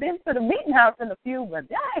I ain't been to the meeting house in a few, but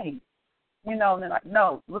dang. And they're like,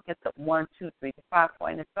 no, look at the 1, 2, 3, the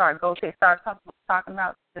 5-pointed star. Go to start talking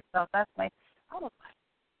about this stuff. That's me. I was like,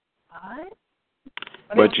 what?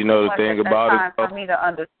 But the thing about it, for me to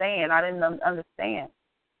understand, I didn't understand.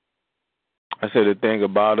 I said the thing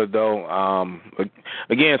about it, though,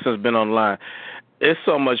 again, since I've been online, it's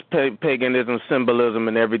so much paganism, symbolism,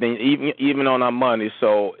 and everything, even on our money.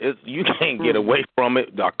 So you can't get away from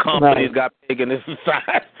it. Our companies got paganism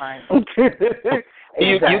side. Right.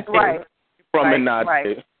 You can't get from it not.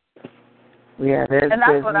 Right. Yeah, there's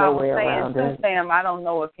what no I was way saying around too, it. Sam. I don't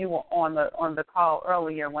know if you were on the call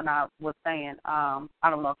earlier when I was saying, I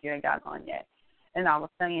don't know if you ain't got on yet. And I was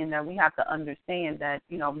saying that we have to understand that,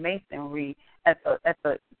 masonry at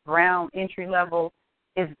the ground entry level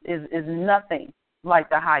is nothing like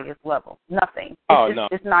the highest level. Nothing.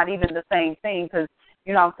 It's not even the same thing because,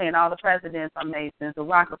 I'm saying all the presidents are masons, the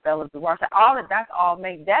Rockefellers, all of that's all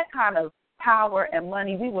made. That kind of power and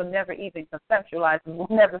money we will never even conceptualize. We will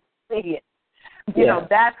never see it.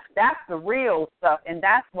 That's the real stuff, and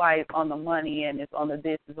that's why it's on the money and it's on the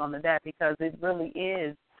this, it's on the that, because it really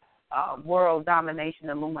is world domination,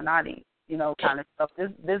 Illuminati, kind of stuff.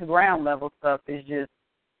 This ground level stuff is just,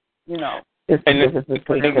 It's the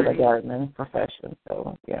kindergarten profession.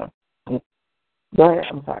 So go ahead.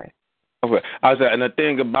 I'm sorry. Okay. And the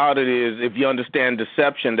thing about it is, if you understand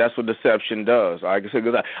deception, that's what deception does. Like I said,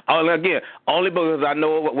 only because I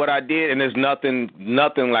know what I did, and there's nothing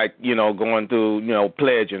like going through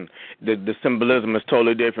pledge, and the symbolism is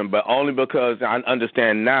totally different. But only because I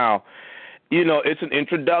understand now, it's an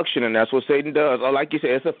introduction, and that's what Satan does. Or like you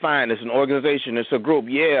said, it's it's an organization, it's a group.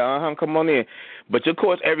 Yeah, come on in. But of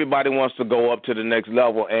course, everybody wants to go up to the next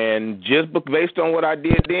level, and just based on what I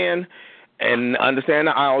did then. And understand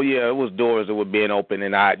that, it was doors that were being open,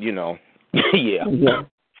 and Yeah.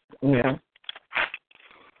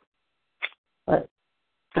 But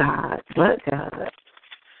God.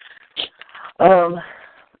 All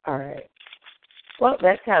right. Well,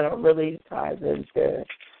 that kind of really ties into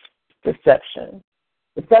deception.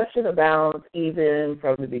 Deception abounds even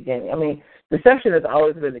from the beginning. I mean, deception has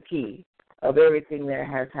always been the key of everything that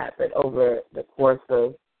has happened over the course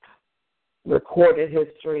of recorded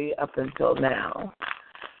history up until now.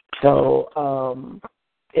 So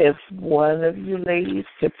if one of you ladies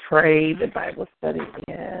could pray the Bible study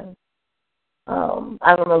again.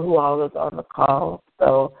 I don't know who all is on the call,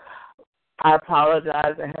 so I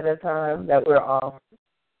apologize ahead of time that we're off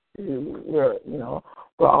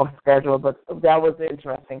schedule, but that was an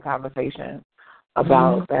interesting conversation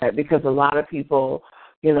about that, because a lot of people,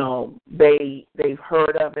 they've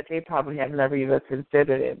heard of it, they probably have never even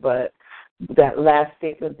considered it, but that last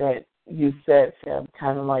statement that you said, Sam,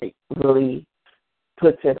 kind of like really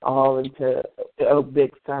puts it all into a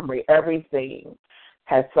big summary. Everything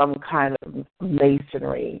has some kind of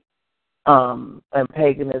masonry and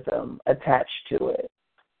paganism attached to it.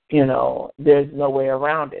 There's no way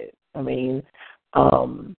around it. I mean,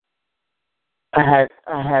 I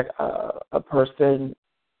had a person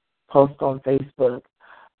post on Facebook,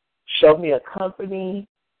 show me a company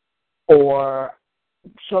or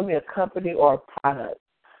a product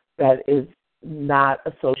that is not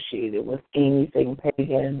associated with anything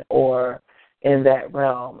pagan or in that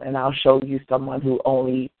realm, and I'll show you someone who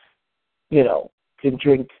only, can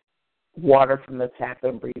drink water from the tap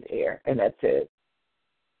and breathe air, and that's it.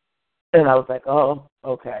 And I was like, oh,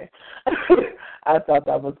 okay. I thought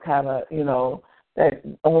that was kind of, that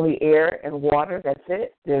only air and water, that's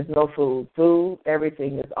it. There's no food. Food,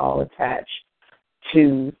 everything is all attached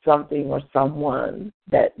to something or someone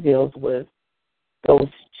that deals with those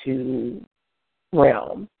two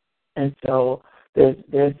realms, and so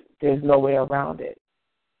there's no way around it.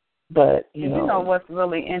 But you know what's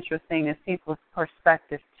really interesting is people's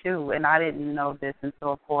perspective too, and I didn't know this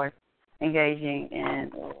until, of course, engaging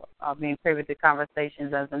in being privy to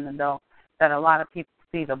conversations as an adult, that a lot of people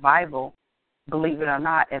see the Bible, believe it or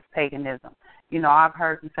not, as paganism. I've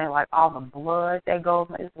heard them say, like, all the blood that goes,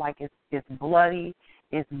 it's like it's bloody,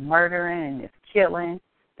 it's murdering, and it's killing,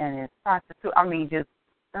 and it's prostitute. I mean, just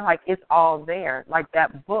like it's all there. Like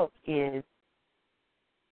that book is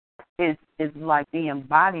like the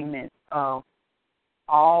embodiment of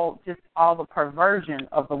all the perversion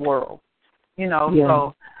of the world.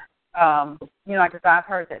 So like I said, I've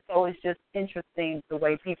heard that. So it's just interesting the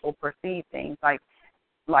way people perceive things.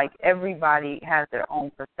 Like everybody has their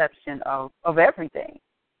own perception of everything,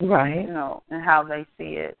 right? And how they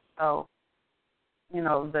see it. So,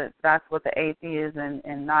 that's what the atheists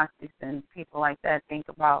and Gnostics and people like that think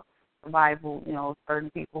about the Bible. Certain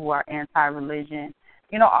people who are anti-religion.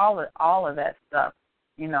 All of that stuff.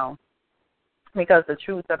 Because the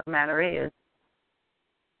truth of the matter is,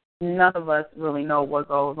 none of us really know what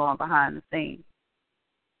goes on behind the scenes.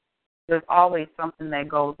 There's always something that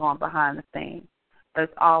goes on behind the scenes. There's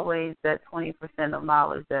always that 20% of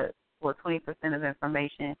knowledge 20% of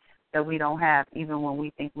information that we don't have, even when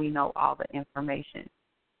we think we know all the information.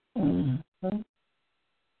 Mm-hmm.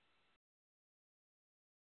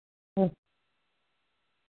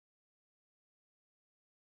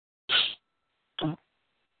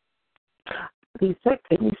 Lisa,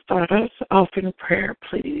 can you start us off in prayer,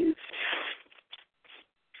 please?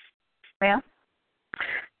 Ma'am?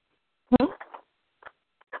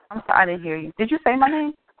 I'm sorry, I didn't hear you. Did you say my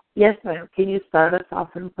name? Yes, ma'am. Can you start us off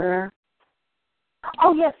in prayer?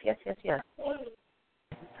 Oh, yes.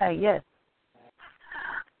 Hey, yes.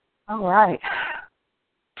 All right.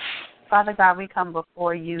 Father God, we come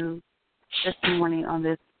before you this morning on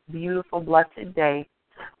this beautiful, blessed day.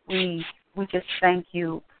 We just thank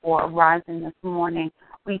you for rising this morning.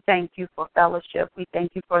 We thank you for fellowship. We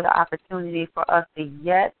thank you for the opportunity for us to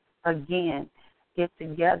yet again get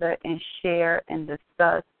together and share and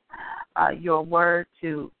discuss your word,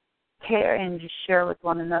 to care and just share with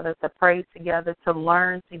one another, to pray together, to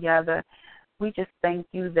learn together. We just thank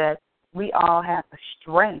you that we all have the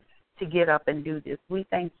strength to get up and do this. We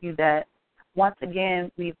thank you that once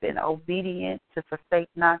again we've been obedient to forsake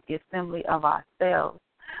not the assembly of ourselves.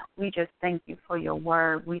 We just thank you for your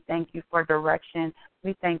word. We thank you for direction.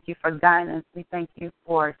 We thank you for guidance. We thank you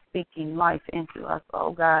for speaking life into us,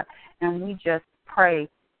 oh God. And we just pray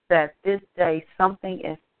that this day something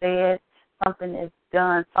is said, something is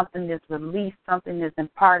done, something is released, something is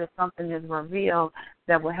imparted, something is revealed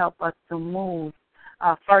that will help us to move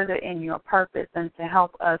further in your purpose and to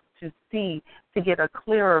help us to see, to get a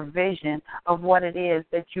clearer vision of what it is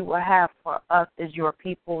that you will have for us as your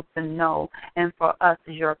people to know and for us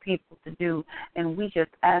as your people to do. And we just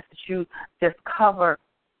ask that you just cover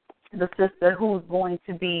the sister who's going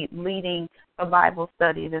to be leading the Bible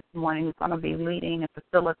study this morning, who's going to be leading and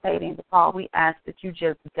facilitating the call. We ask that you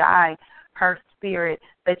just guide her spirit,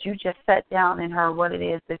 that you just set down in her what it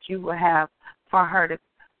is that you will have for her to,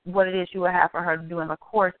 what it is you will have for her to do, and the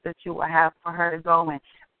course that you will have for her to go in.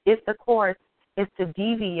 If the course is to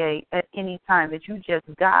deviate at any time, that you just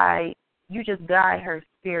guide her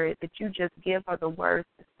spirit, that you just give her the words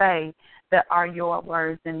to say that are your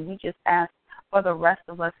words. And we just ask for the rest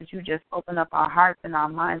of us that you just open up our hearts and our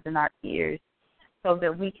minds and our ears so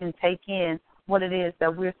that we can take in what it is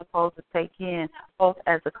that we're supposed to take in, both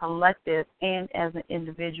as a collective and as an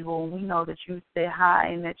individual. We know that you sit high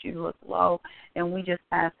and that you look low, and we just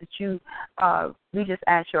ask that you, we just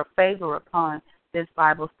ask your favor upon this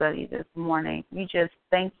Bible study this morning. We just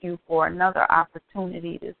thank you for another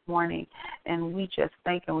opportunity this morning, and we just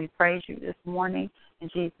thank and we praise you this morning. In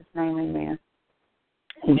Jesus' name, amen.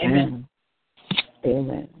 Amen.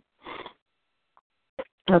 Amen.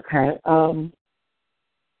 Okay.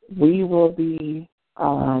 We will be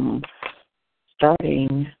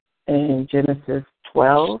starting in Genesis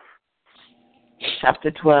 12,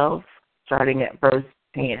 chapter 12, starting at verse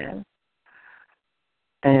 10.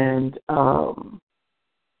 And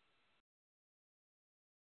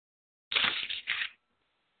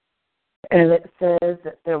it says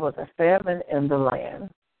that there was a famine in the land,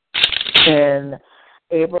 and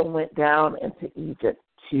Abram went down into Egypt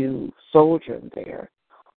to sojourn there,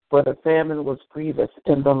 for the famine was grievous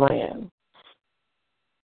in the land.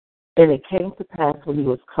 And it came to pass when he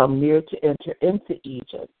was come near to enter into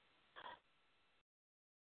Egypt,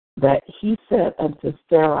 that he said unto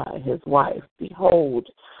Sarai his wife, Behold,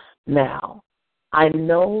 now I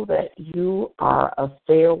know that you are a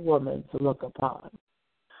fair woman to look upon.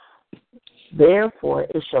 Therefore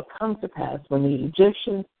it shall come to pass, when the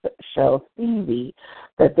Egyptians shall see thee,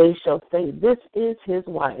 that they shall say, This is his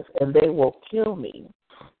wife, and they will kill me,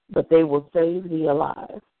 but they will save thee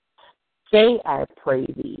alive. Say, I pray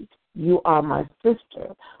thee, you are my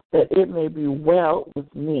sister, that it may be well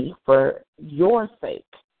with me for your sake,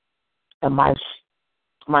 and my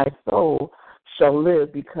soul shall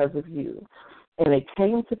live because of you. And it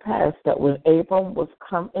came to pass that when Abram was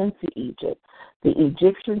come into Egypt, the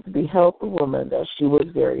Egyptians beheld the woman, that she was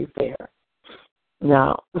very fair.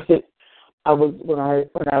 Now, when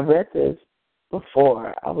I read this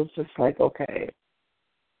before, I was just like, okay.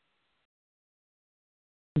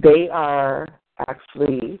 They are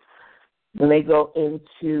actually, when they go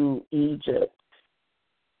into Egypt,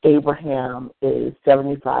 Abraham is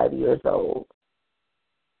 75 years old.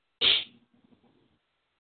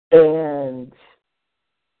 And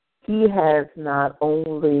he has not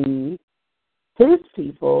only his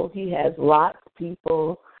people, he has Lot's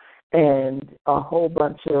people and a whole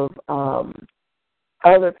bunch of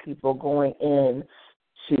other people going in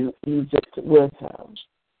to Egypt with him.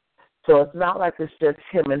 So it's not like it's just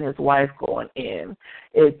him and his wife going in.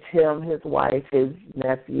 It's him, his wife, his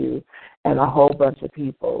nephew, and a whole bunch of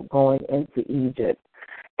people going into Egypt.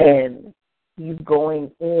 And he's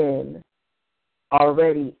going in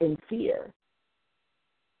already in fear.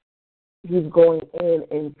 He's going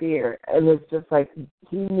in fear. And it's just like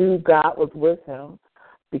he knew God was with him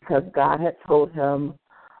because God had told him,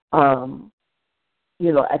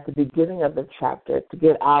 at the beginning of the chapter, to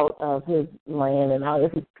get out of his land and out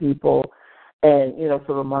of his people and,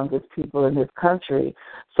 from among his people in his country.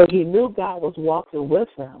 So he knew God was walking with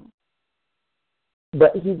him.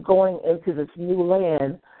 But he's going into this new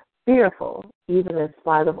land fearful, even in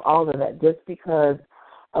spite of all of that, just because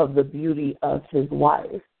of the beauty of his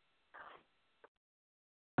wife.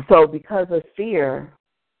 So because of fear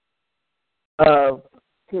of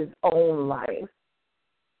his own life,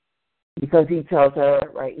 because he tells her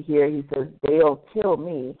right here, he says, they'll kill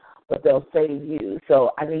me, but they'll save you.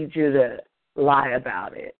 So I need you to lie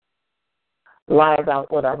about it. Lie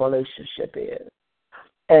about what our relationship is.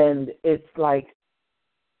 And it's like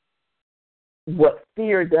what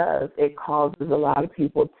fear does, it causes a lot of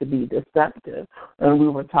people to be deceptive. And we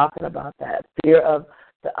were talking about that. Fear of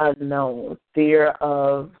the unknown, fear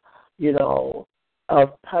of,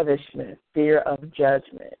 of punishment, fear of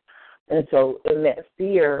judgment. And so in that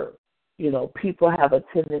fear, people have a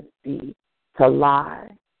tendency to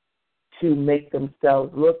lie, to make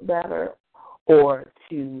themselves look better, or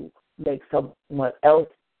to make someone else,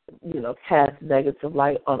 cast negative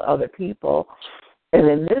light on other people. And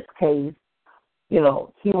in this case, he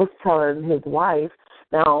was telling his wife,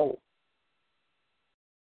 now,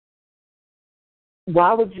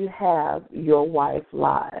 why would you have your wife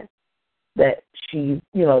lie that she,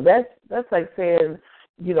 that's like saying,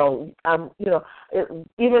 even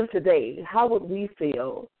today, how would we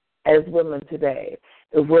feel as women today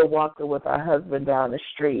if we're walking with our husband down the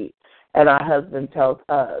street and our husband tells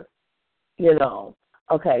us,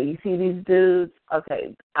 okay, you see these dudes?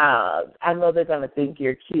 Okay, I know they're going to think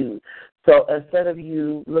you're cute. So instead of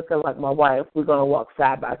you looking like my wife, we're going to walk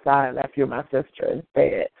side by side like you're my sister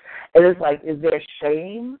instead. And it's like, is there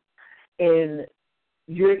shame in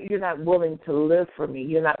you're not willing to live for me?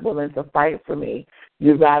 You're not willing to fight for me.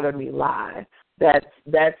 You'd rather me lie. That's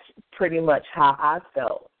pretty much how I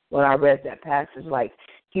felt when I read that passage. Like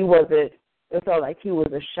it felt like he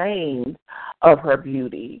was ashamed of her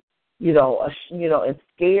beauty, and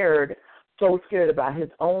scared, so scared about his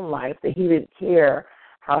own life that he didn't care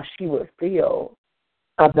how she would feel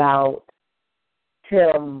about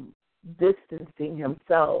him distancing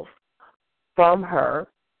himself from her,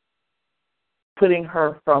 putting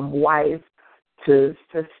her from wife to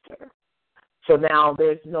sister. So now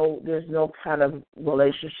there's no kind of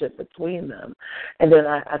relationship between them. And then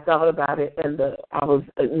I thought about it, and I was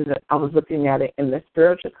looking at it in the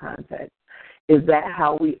spiritual context. Is that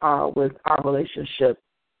how we are with our relationship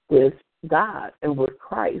with God and with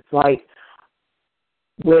Christ? Like,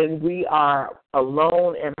 when we are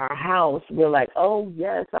alone in our house, we're like, oh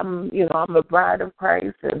yes, I'm a bride of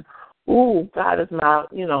Christ, and God is my,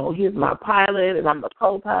 He's my pilot, and I'm the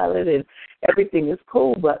co-pilot, and everything is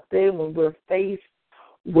cool. But then when we're faced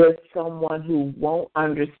with someone who won't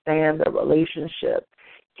understand the relationship,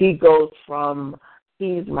 he goes from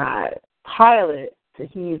he's my pilot to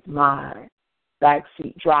he's my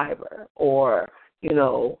backseat driver, or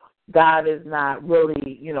God is not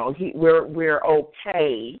really, we're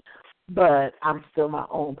okay, but I'm still my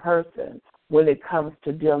own person when it comes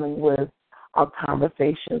to dealing with our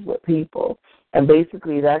conversations with people. And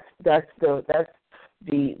basically that's the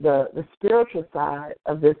spiritual side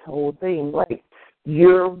of this whole thing. Like,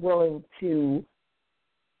 you're willing to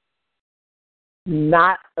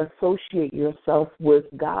not associate yourself with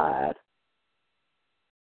God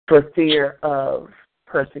for fear of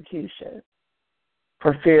persecution,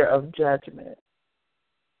 for fear of judgment.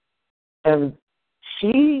 And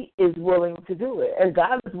she is willing to do it, and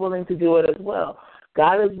God is willing to do it as well.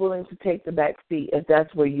 God is willing to take the back seat if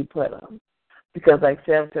that's where you put him. Because like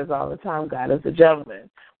Sam says all the time, God is a gentleman.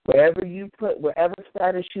 Wherever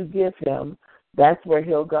status you give him, that's where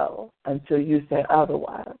he'll go until you say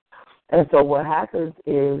otherwise. And so what happens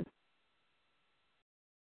is,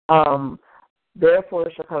 therefore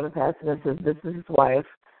it shall come to pass, and it says, this is his wife,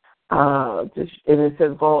 and it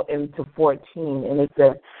says, go into 14, and it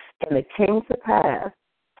says, and it came to pass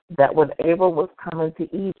that when Abel was coming to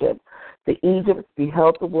Egypt, the Egypts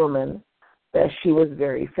beheld the woman, that she was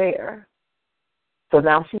very fair. So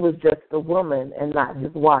now she was just a woman and not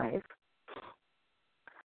his wife.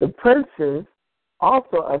 The princes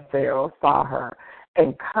also of Pharaoh saw her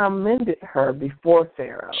and commended her before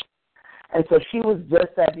Pharaoh. And so she was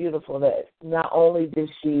just that beautiful that not only did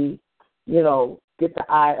she, get the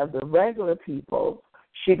eye of the regular people,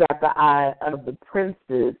 she got the eye of the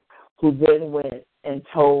princes, who then went and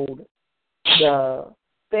told the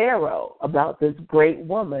Pharaoh about this great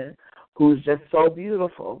woman who's just so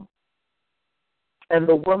beautiful. And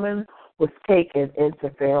the woman was taken into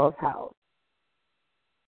Pharaoh's house.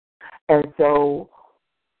 And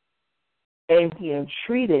he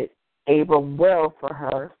entreated Abram well for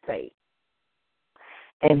her sake.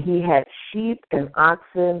 And he had sheep and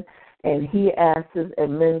oxen and he asses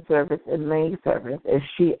and men servants and maid servants, and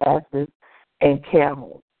she asses and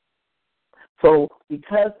camels. So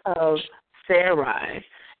because of Sarai,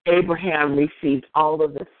 Abraham received all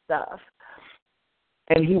of this stuff.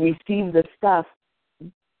 And he received the stuff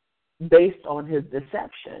based on his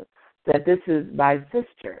deception, that this is my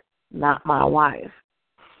sister, not my wife.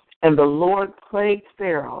 And the Lord plagued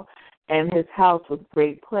Pharaoh and his house with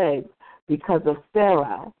great plagues because of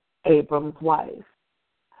Sarai, Abram's wife.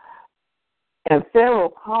 And Pharaoh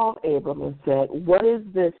called Abram and said, What is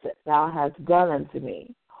this that thou hast done unto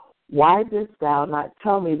me? Why didst thou not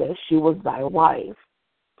tell me that she was thy wife?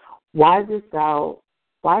 Why saidst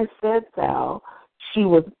thou,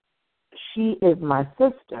 she is my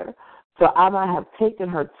sister, so I might have taken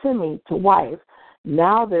her to me to wife.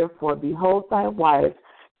 Now therefore, behold thy wife,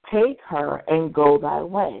 take her and go thy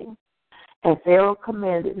way. And Pharaoh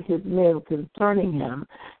commanded his men concerning him,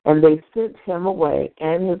 and they sent him away,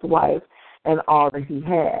 and his wife, and all that he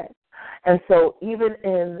had. And so even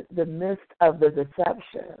in the midst of the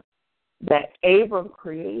deception that Abram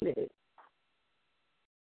created,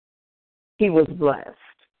 he was blessed.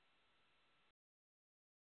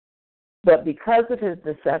 But because of his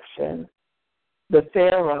deception, the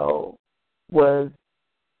Pharaoh was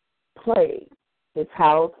plagued. His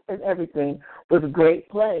house and everything was great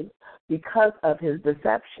plague because of his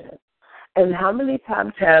deception. And how many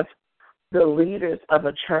times have the leaders of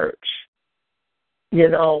a church,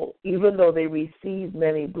 even though they receive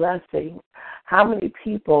many blessings, how many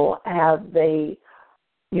people have they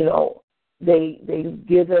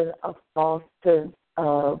given a false sense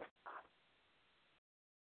of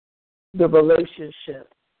the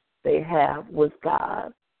relationship they have with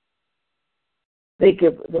God? They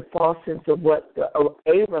give the false sense of what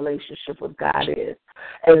a relationship with God is.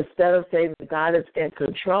 And instead of saying that God is in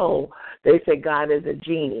control, they say God is a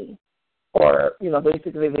genie. Or,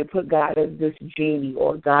 basically they put God as this genie,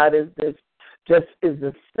 or God is this, just is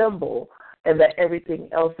a symbol, and that everything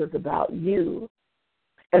else is about you.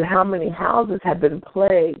 And how many houses have been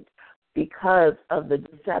plagued because of the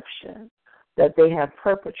deception that they have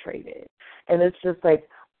perpetrated. And it's just like,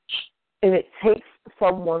 and it takes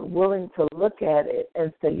someone willing to look at it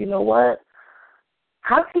and say, you know what?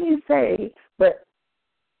 How can you say, but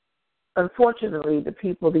unfortunately the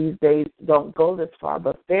people these days don't go this far,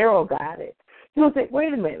 but Pharaoh got it. He was like,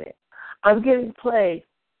 wait a minute, I'm getting plagued.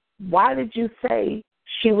 Why did you say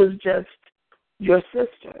she was just your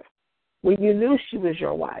sister when you knew she was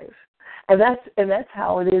your wife? And that's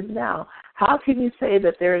how it is now. How can you say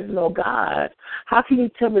that there is no God? How can you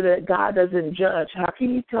tell me that God doesn't judge? How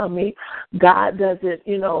can you tell me God doesn't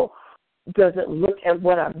look at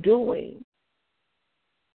what I'm doing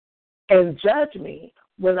and judge me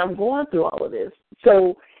when I'm going through all of this?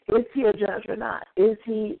 So is he a judge or not? Is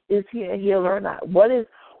he a healer or not? What is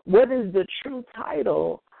the true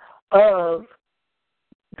title of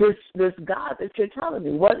this God that you're telling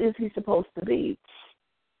me? What is he supposed to be?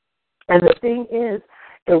 And the thing is,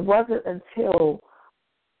 it wasn't until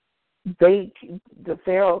the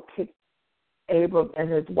Pharaoh kicked Abram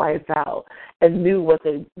and his wife out and knew what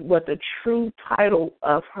the true title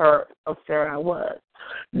of Sarah was,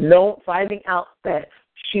 finding out that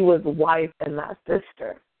she was wife and not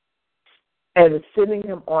sister, and sending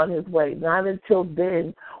him on his way. Not until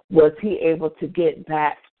then was he able to get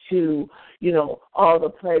back to all the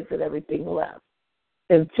plagues and everything left.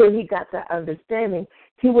 Until he got that understanding,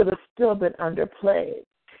 he would have still been under plague.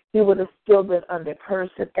 He would have still been under curse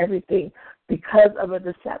and everything because of a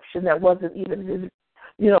deception that wasn't even his,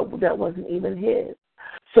 that wasn't even his.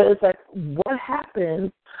 So it's like, what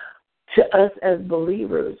happens to us as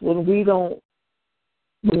believers when we don't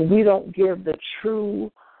give the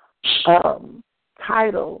true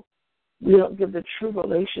title, we don't give the true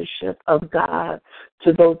relationship of God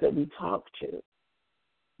to those that we talk to?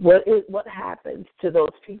 What happens to those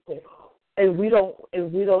people? And we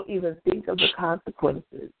don't even think of the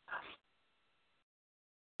consequences.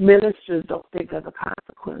 Ministers don't think of the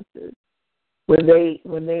consequences when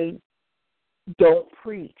they don't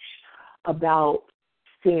preach about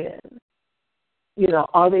sin.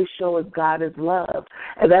 All they show is God is love,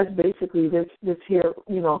 and that's basically this here.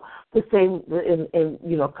 The same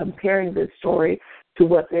in comparing this story to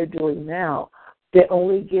what they're doing now. They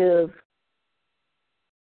only give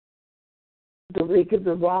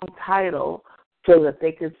the wrong title so that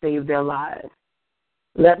they can save their lives.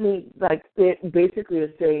 They basically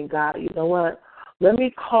are saying, God, you know what? Let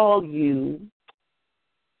me call you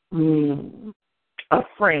a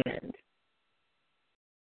friend,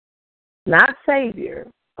 not Savior.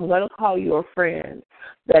 I'm going to call you a friend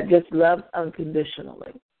that just loves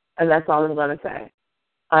unconditionally. And that's all I'm going to say.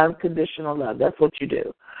 Unconditional love. That's what you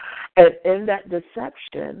do. And in that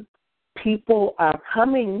deception, people are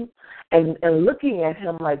coming and looking at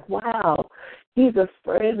him like, wow, he's a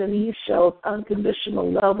friend and he shows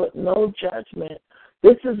unconditional love with no judgment.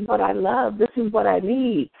 This is what I love. This is what I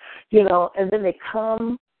need, And then they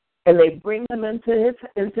come and they bring him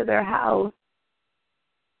into their house,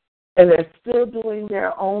 and they're still doing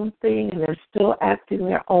their own thing, and they're still acting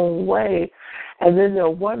their own way. And then they're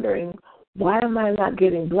wondering, why am I not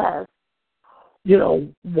getting blessed?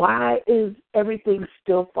 Why is everything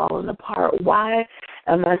still falling apart? Why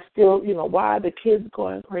am I still, why are the kids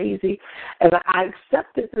going crazy? And I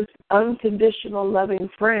accepted this unconditional loving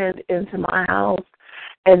friend into my house,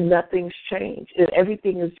 and nothing's changed. And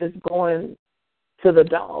everything is just going to the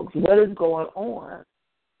dogs. What is going on?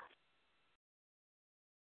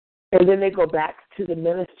 And then they go back to the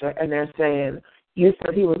minister, and they're saying, you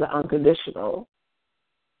said he was an unconditional.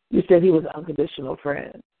 You said he was an unconditional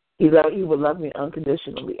friend. He would love me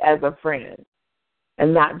unconditionally as a friend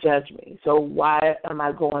and not judge me. So why am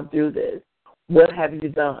I going through this? What have you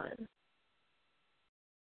done?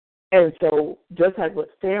 And so just like with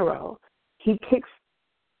Pharaoh, he kicks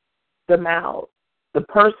them out. The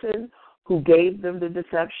person who gave them the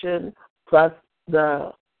deception plus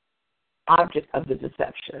the object of the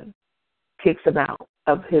deception kicks them out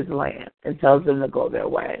of his land and tells them to go their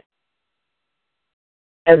way.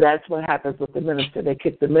 And that's what happens with the minister. They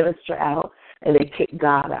kick the minister out and they kick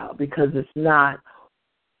God out because it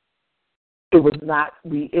was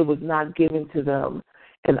not given to them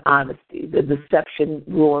in honesty. The deception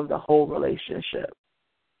ruined the whole relationship.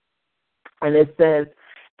 And it says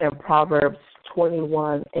in Proverbs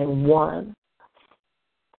 21:1,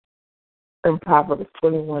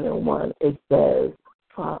 it says,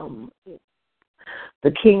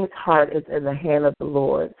 the king's heart is in the hand of the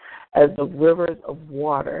Lord. As the rivers of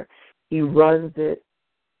water, he runs it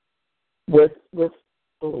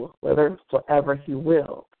whithersoever he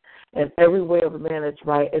will. And every way of a man is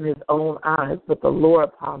right in his own eyes, but the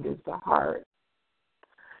Lord ponders the heart.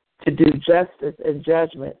 To do justice and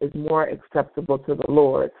judgment is more acceptable to the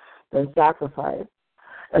Lord than sacrifice.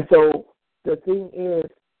 And so the thing is,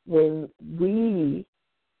 when the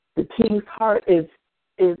king's heart is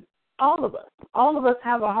all of us. All of us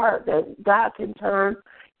have a heart that God can turn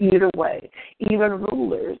either way, even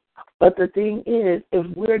rulers. But the thing is, if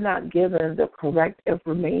we're not given the correct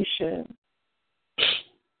information,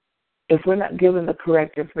 if we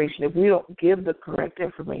don't give the correct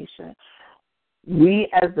information, we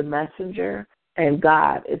as the messenger and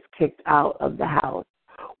God is kicked out of the house.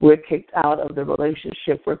 We're kicked out of the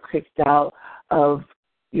relationship. We're kicked out of,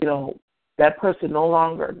 that person no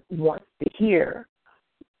longer wants to hear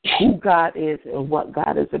who God is and what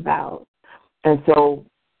God is about. And so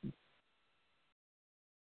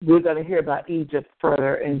we're going to hear about Egypt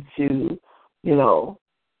further into Genesis.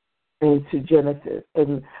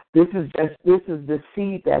 And this is the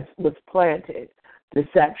seed that was planted,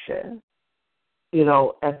 deception,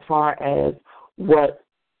 as far as what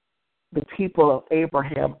the people of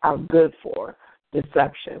Abraham are good for,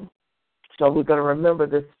 deception. So we're going to remember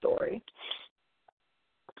this story.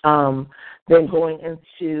 Then going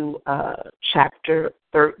into chapter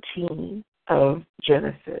 13 of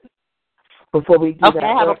Genesis. Before we do that,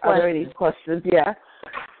 I have a question. Are there any questions? Yeah.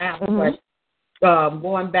 I have a question.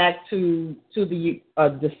 Going back to the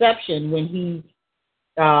deception, when he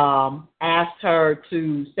asked her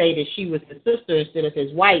to say that she was his sister instead of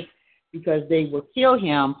his wife because they would kill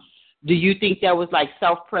him, do you think that was like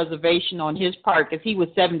self-preservation on his part? Because he was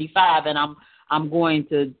 75, and I'm going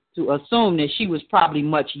to assume that she was probably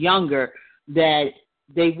much younger, that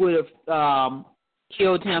they would have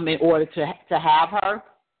killed him in order to have her?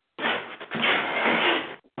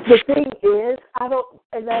 The thing is,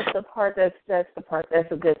 that's the part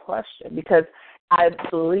that's a good question, because I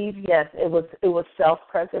believe, yes, it was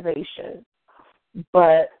self-preservation.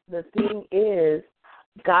 But the thing is,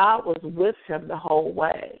 God was with him the whole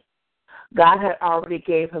way. God had already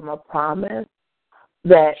gave him a promise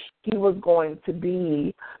that he was going to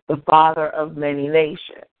be the father of many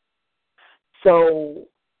nations. So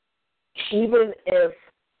even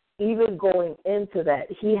going into that,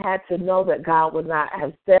 he had to know that God would not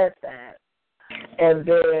have said that and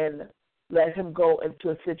then let him go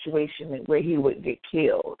into a situation where he would get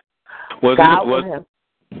killed. Was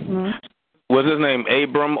his name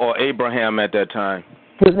Abram or Abraham at that time?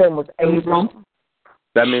 His name was Abram.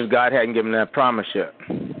 That means God hadn't given that promise yet.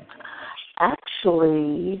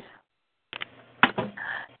 Actually,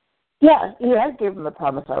 yeah, he has given the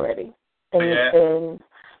promise already. And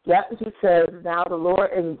he says, now the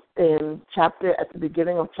Lord at the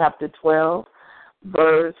beginning of chapter 12,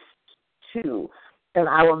 verse 2, and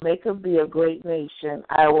I will make of thee a great nation.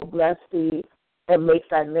 I will bless thee and make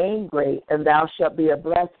thy name great, and thou shalt be a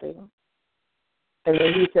blessing. And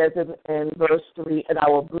then he says in verse 3, and I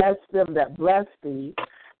will bless them that bless thee,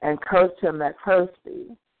 and curse him that curse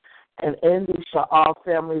thee. And in thee shall all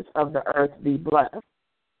families of the earth be blessed.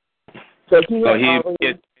 So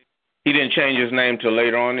he didn't change his name till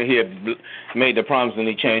later on. He had made the promise and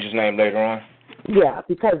he changed his name later on. Yeah,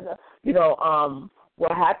 because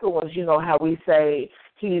what happened was, how we say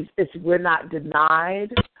we're not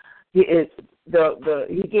denied. He gives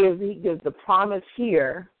the promise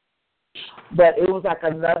here, but it was like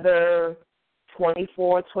another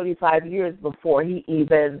 24, 25 years before he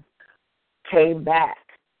even came back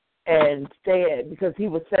and said, because he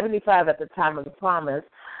was 75 at the time of the promise,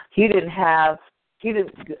 God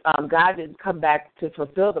didn't come back to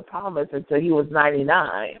fulfill the promise until he was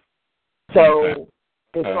 99. So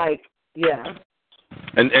it's like, yeah.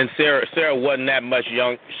 And Sarah wasn't that much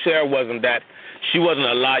young. She wasn't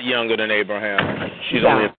a lot younger than Abraham. She's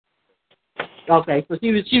only. Okay, so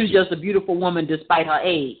she was just a beautiful woman despite her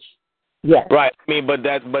age. Yes. Right. I mean, but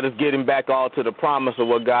it's getting back all to the promise of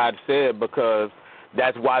what God said, because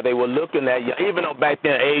that's why they were looking at you. Even though back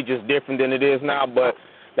then age is different than it is now, but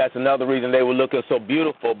that's another reason they were looking so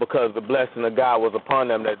beautiful, because the blessing of God was upon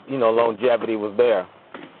them, that, longevity was there.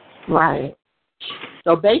 Right.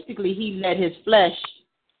 So basically he let his flesh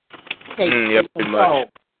take control.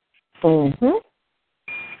 Mm-hmm.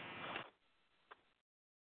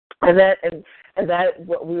 And that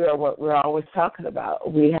what we're always talking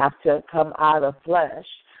about. We have to come out of flesh.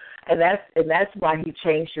 And that's why he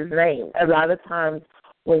changed his name. A lot of times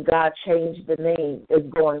when God changed the name, it's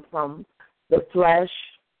going from the flesh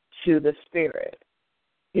to the spirit.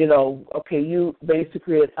 You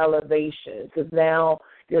basically an elevation, because now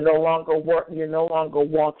you're no longer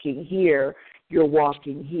walking here, you're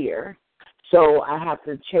walking here. So I have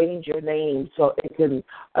to change your name so it can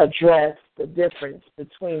address the difference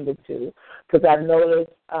between the two. Because I've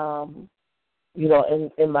noticed,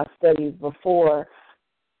 in my studies before,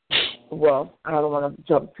 well, I don't want to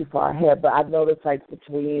jump too far ahead, but I've noticed like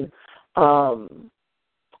between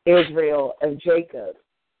Israel and Jacob,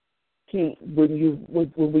 when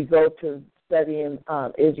we go to studying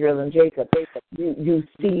Israel and Jacob, you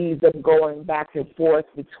see them going back and forth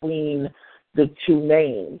between the two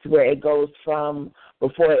names, where it goes from,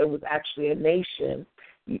 before it was actually a nation,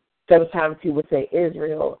 sometimes he would say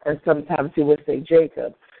Israel and sometimes he would say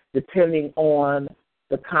Jacob, depending on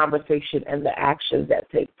the conversation and the actions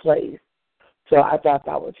that take place. So I thought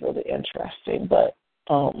that was really interesting, but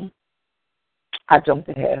I jumped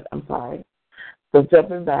ahead. I'm sorry. So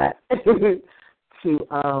jumping back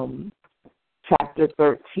to chapter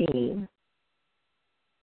 13.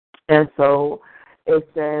 And so it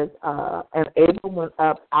says, and Abram went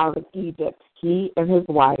up out of Egypt, he and his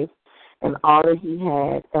wife, and all that he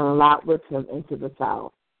had, and Lot with him into the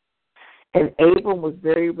south. And Abram was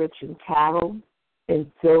very rich in cattle,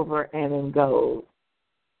 in silver, and in gold.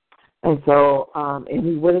 And so, and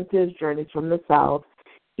he went into his journey from the south,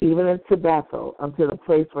 even into Bethel, unto the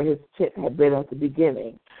place where his tent had been at the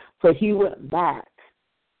beginning. So he went back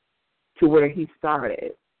to where he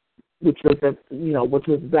started, which was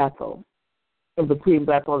Bethel, in between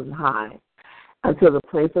Bethel and Hai, until the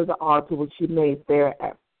place of the altar which he made there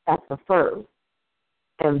at the first.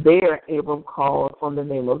 And there Abram called on the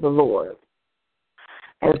name of the Lord.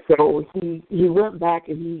 And so he went back,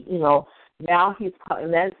 and he, now he's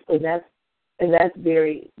calling, and that's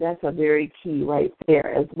a very key right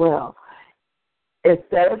there as well.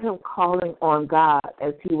 Instead of him calling on God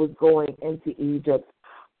as he was going into Egypt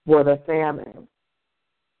for the famine,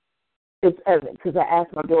 it's because I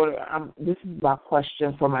asked my daughter, this is my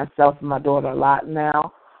question for myself and my daughter a lot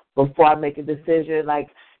now, before I make a decision, like,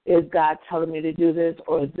 is God telling me to do this,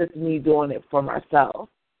 or is this me doing it for myself?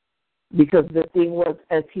 Because the thing was,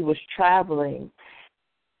 as he was traveling,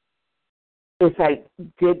 it's like,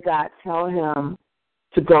 did God tell him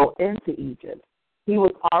to go into Egypt? He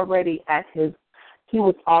was already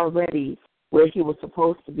where he was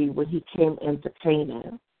supposed to be when he came into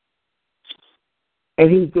Canaan. And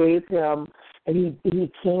he gave him, and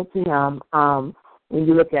he came to him, when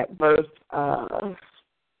you look at verse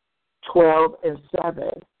 12 and 7,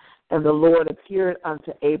 and the Lord appeared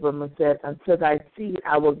unto Abram and said, unto thy seed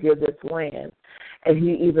I will give this land. And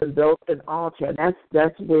he even built an altar. And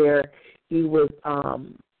that's where he was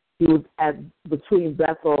at between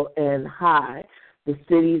Bethel and Hai, the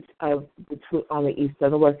cities on the east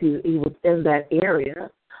and the west. He was in that area.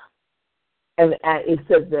 And it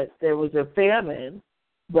says that there was a famine,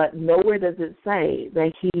 but nowhere does it say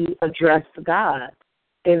that he addressed God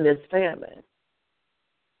in this famine.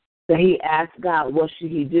 that he asked God, what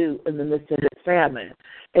should he do in the midst of this famine?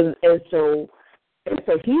 And so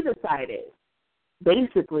he decided,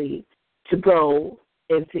 basically, to go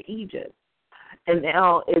into Egypt. And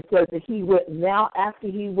now it says that after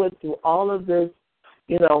he went through all of this,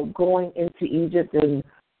 going into Egypt and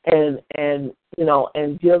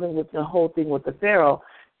dealing with the whole thing with the Pharaoh,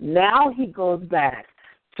 now he goes back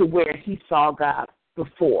to where he saw God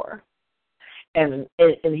before. And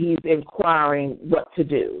he's inquiring what to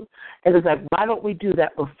do. And it's like, why don't we do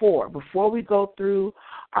that before? Before we go through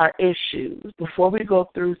our issues, before we go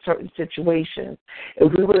through certain situations, if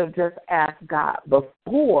we would have just asked God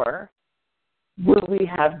before, would we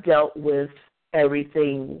have dealt with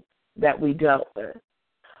everything that we dealt with?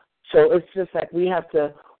 So it's just like we have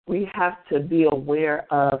to be aware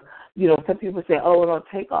of, some people say, oh, it don't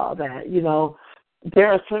take all that. There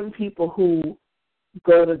are certain people who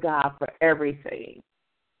go to God for everything.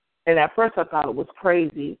 And at first I thought it was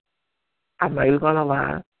crazy. I'm not even going to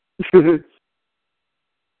lie.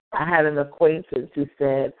 I had an acquaintance who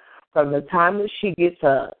said from the time that she gets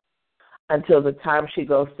up until the time she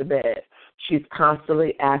goes to bed, she's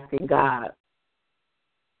constantly asking God,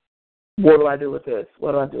 what do I do with this?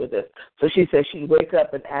 What do I do with this? So she said she'd wake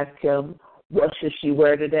up and ask him, what should she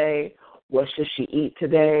wear today? What should she eat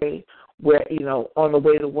today? Where, on the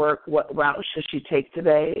way to work, what route should she take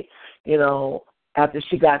today? After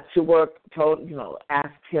she got to work,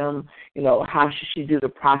 asked him, how should she do the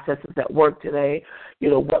processes at work today?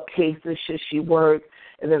 What cases should she work?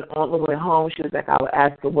 And then on the way home, she was like, I would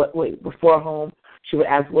ask her before home, she would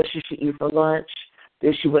ask what should she eat for lunch?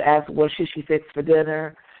 Then she would ask what should she fix for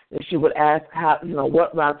dinner? Then she would ask how,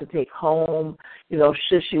 what route to take home,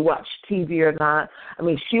 should she watch TV or not? I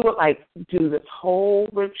mean, she would do this whole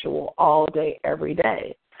ritual all day, every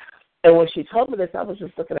day. And when she told me this, I was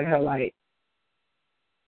just looking at her like,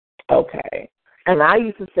 okay. And I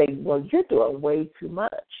used to say, well, you're doing way too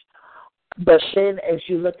much. But then as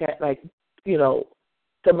you look at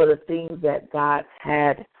some of the things that God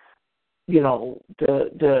had,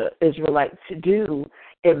 the Israelites to do,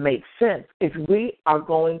 it makes sense. If we are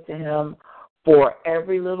going to him for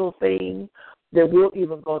every little thing, then we'll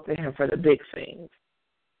even go to him for the big things.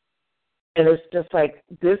 And it's just like,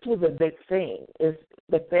 this was a big thing.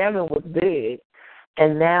 The famine was big.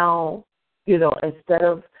 And now, instead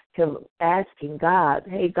of him asking God,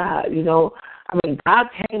 hey, God, God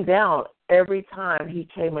came down every time he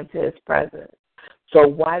came into his presence. So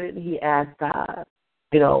why didn't he ask God,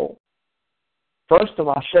 first of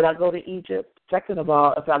all, should I go to Egypt? Second of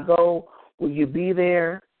all, if I go, will you be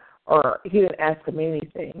there? Or he didn't ask him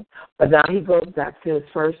anything. But now he goes back to his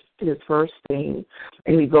first thing,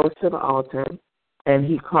 and he goes to the altar, and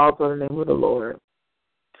he calls on the name of the Lord.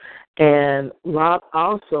 And Lot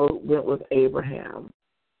also went with Abraham.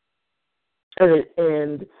 And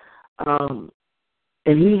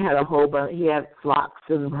he had a whole bunch. He had flocks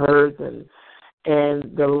and herds, and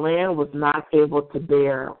the land was not able to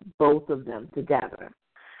bear both of them together.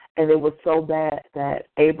 And it was so bad that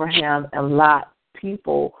Abraham and Lot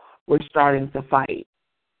people were starting to fight.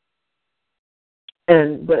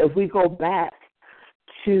 But if we go back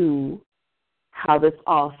to how this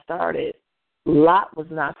all started, Lot was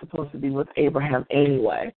not supposed to be with Abraham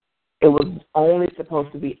anyway. It was only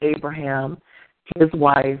supposed to be Abraham, his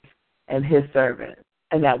wife, and his servant,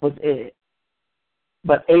 and that was it.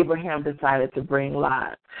 But Abraham decided to bring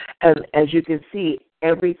Lot. And as you can see,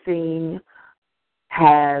 everything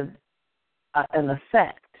has an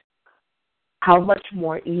effect. How much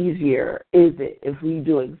more easier is it if we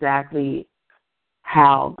do exactly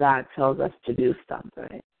how God tells us to do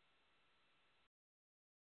something?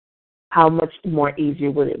 How much more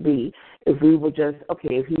easier would it be if we were just,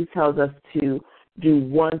 if he tells us to do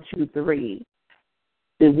 1, 2, 3,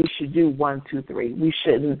 then we should do 1, 2, 3. We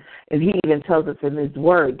shouldn't, and he even tells us in his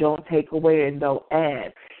word, don't take away and don't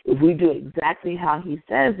add. If we do exactly how he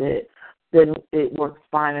says it, then it works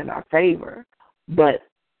fine in our favor. But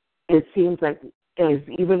it seems like, as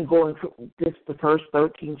even going through the first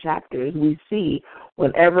 13 chapters, we see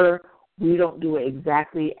whenever we don't do it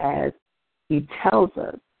exactly as he tells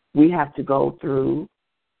us, we have to go through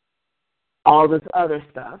all this other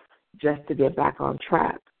stuff just to get back on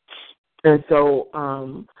track. And so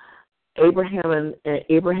Abraham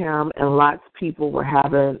and Lot's people were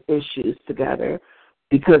having issues together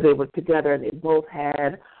because they were together and they both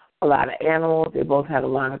had a lot of animals, they both had a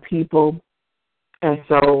lot of people. And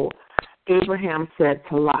so Abraham said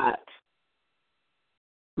to Lot,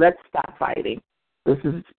 let's stop fighting. This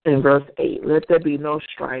is in verse 8. Let there be no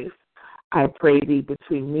strife, I pray thee,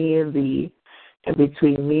 between me and thee, and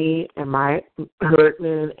between me and my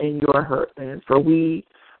herdmen and your herdmen, for we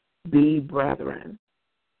be brethren.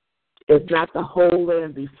 Is not the whole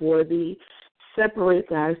land before thee? Separate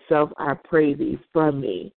thyself, I pray thee, from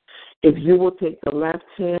me. If you will take the left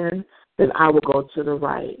hand, then I will go to the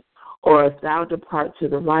right. Or if thou depart to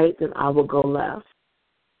the right, then I will go left.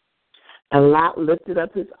 And Lot lifted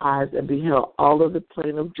up his eyes and beheld all of the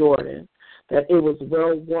plain of Jordan, that it was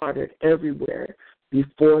well watered everywhere,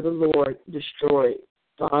 before the Lord destroyed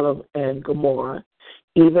Sodom and Gomorrah,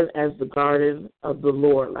 even as the garden of the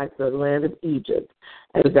Lord, like the land of Egypt,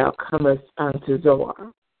 as thou comest unto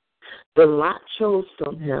Zoar. Then Lot chose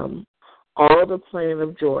from him all the plain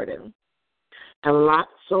of Jordan, and Lot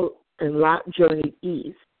journeyed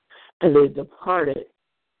east, and they departed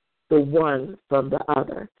the one from the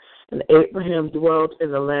other. And Abraham dwelt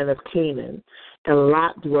in the land of Canaan, and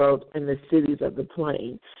Lot dwelt in the cities of the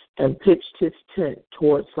plain, and pitched his tent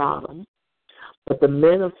toward Sodom. But the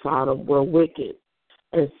men of Sodom were wicked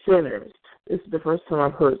and sinners. This is the first time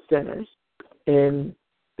I've heard sinners in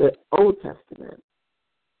the Old Testament.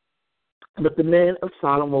 But the men of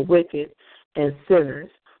Sodom were wicked and sinners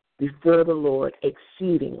before the Lord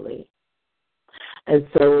exceedingly. And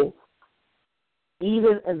so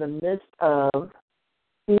even in the midst of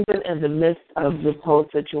this whole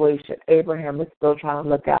situation, Abraham is still trying to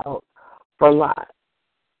look out for Lot,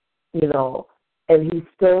 and he's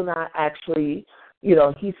still not actually,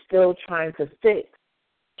 he's still trying to fix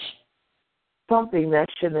something that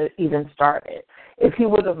shouldn't have even started. If he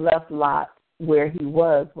would have left Lot where he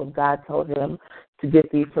was when God told him to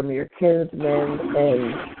get thee from your kinsmen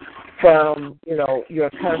and from, your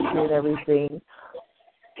country and everything,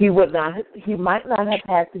 he might not have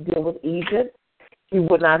had to deal with Egypt. He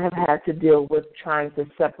would not have had to deal with trying to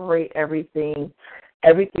separate everything.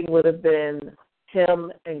 Everything would have been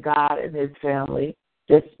him and God and his family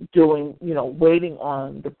just doing, waiting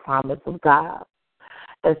on the promise of God.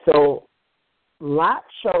 And so Lot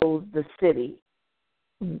chose the city,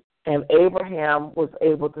 and Abraham was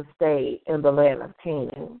able to stay in the land of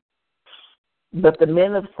Canaan. But the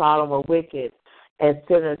men of Sodom were wicked and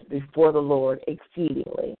sinners before the Lord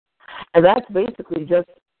exceedingly. And that's basically just,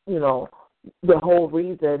 the whole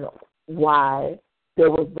reason why there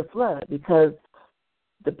was the flood, because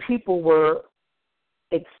the people were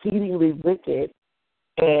exceedingly wicked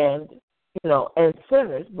and, and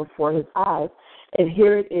sinners before his eyes. And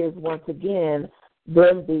here it is once again,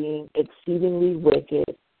 them being exceedingly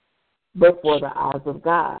wicked before the eyes of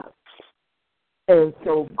God. And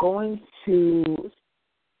so going to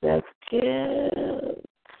make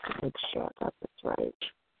sure I got this right.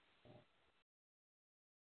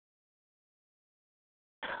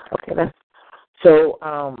 Okay, that's so.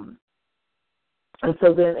 And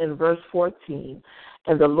so then in verse 14,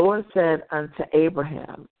 and the Lord said unto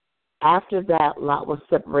Abraham, after that Lot was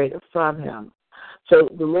separated from him. So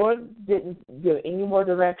the Lord didn't give any more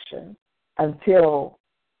direction until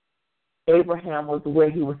Abraham was where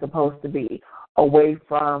he was supposed to be, away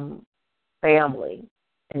from family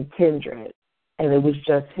and kindred, and it was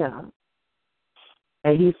just him.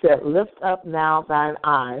 And he said, lift up now thine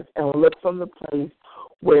eyes and look from the place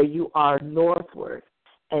where you are northward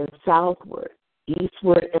and southward,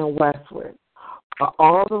 eastward and westward. For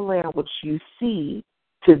all the land which you see,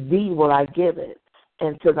 to thee will I give it,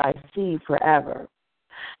 and to thy seed forever.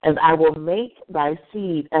 And I will make thy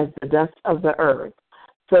seed as the dust of the earth,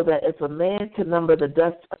 so that if a man can number the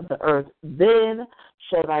dust of the earth, then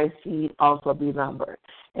shall thy seed also be numbered.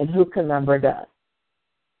 And who can number dust?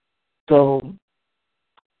 So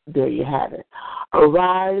there you have it.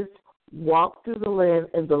 Arise, walk through the land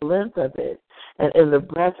in the length of it, and in the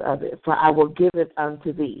breadth of it, for I will give it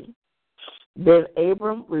unto thee. Then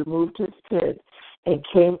Abram removed his tent and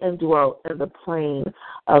came and dwelt in the plain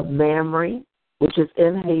of Mamre, which is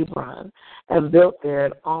in Hebron, and built there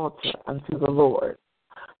an altar unto the Lord.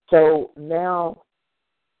 So now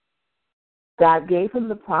God gave him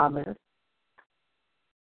the promise,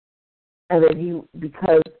 and then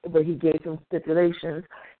he gave him stipulations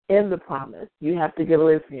in the promise. You have to get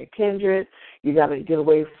away from your kindred, you got to get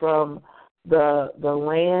away from the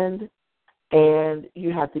land, and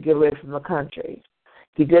you have to get away from the country.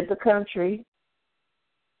 He did the country.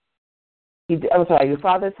 Your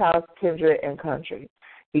father's house, kindred, and country.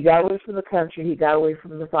 He got away from the country. He got away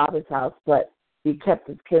from the father's house, but he kept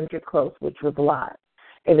his kindred close, which was Lot.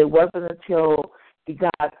 And it wasn't until he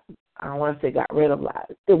got rid of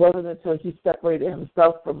Lot. It wasn't until he separated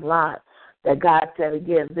himself from Lot that God said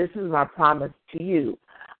again, this is my promise to you.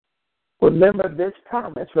 Remember this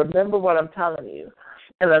promise. Remember what I'm telling you.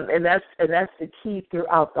 And that's the key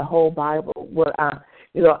throughout the whole Bible. What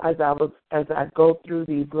as I go through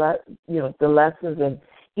these the lessons and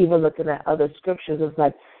even looking at other scriptures, it's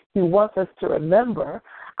like He wants us to remember.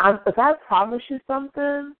 If I promise you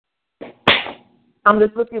something, I'm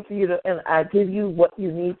just looking for you to, and I give you what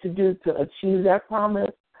you need to do to achieve that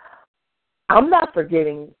promise. I'm not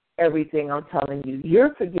forgetting everything I'm telling you.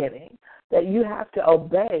 You're forgetting that you have to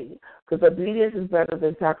obey, because obedience is better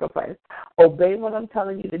than sacrifice. Obey what I'm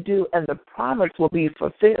telling you to do, and the promise will be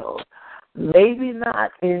fulfilled. Maybe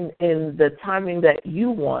not in the timing that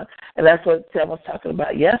you want, and that's what Sam was talking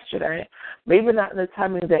about yesterday. Maybe not in the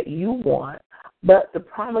timing that you want, but the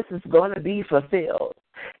promise is going to be fulfilled.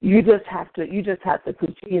 You just have to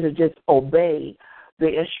continue to just obey the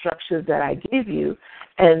instructions that I give you,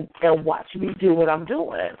 and watch me do what I'm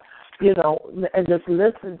doing, and just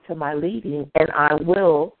listen to my leading, and I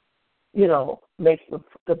will, make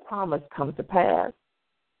the promise come to pass.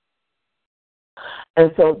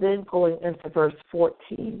 And so then going into verse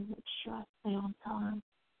 14, make sure I stay on time.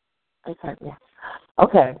 Okay, yeah.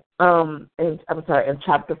 Okay, in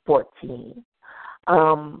chapter 14,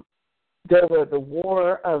 there were the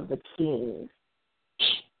war of the kings.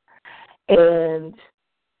 And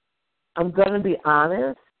I'm going to be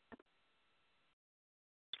honest,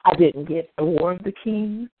 I didn't get the war of the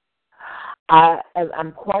kings. And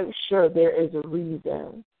I'm quite sure there is a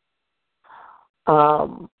reason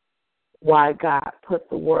why God put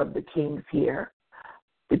the war of the kings here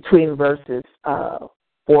between verses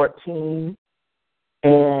 14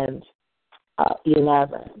 and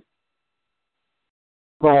 11.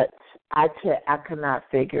 But I could not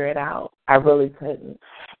figure it out. I really couldn't.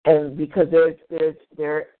 And because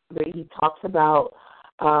he talks about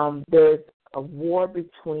there's a war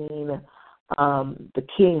between the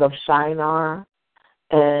king of Shinar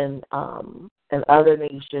and other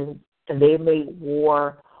nations, and they made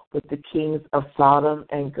war with the kings of Sodom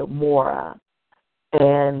and Gomorrah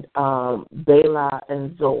and Bela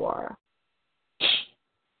and Zor.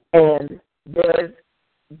 And there's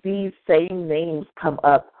these same names come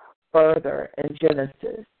up further in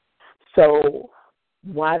Genesis. So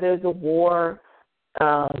why there's a war,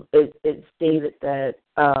 it stated that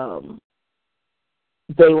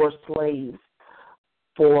they were slaves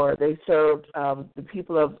they served the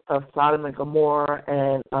people of Sodom and Gomorrah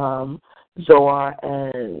and Zor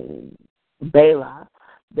and Bela.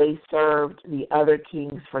 They served the other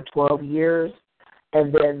kings for 12 years,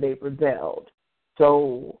 and then they rebelled.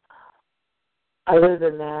 So other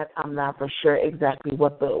than that, I'm not for sure exactly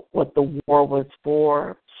what the war was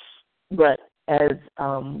for. But as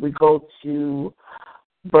we go to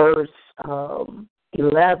verse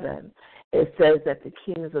 11, it says that the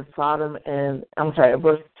kings of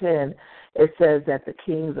verse 10, it says that the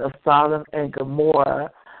kings of Sodom and Gomorrah,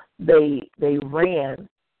 they ran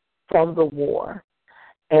from the war,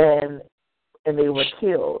 and they were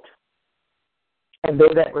killed. And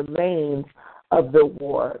they that remained of the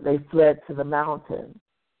war, they fled to the mountains.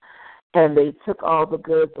 And they took all the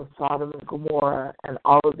goods of Sodom and Gomorrah and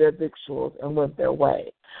all of their victuals and went their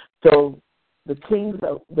way. So the kings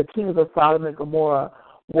of Sodom and Gomorrah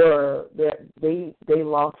they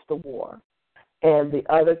lost the war, and the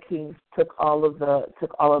other kings took all of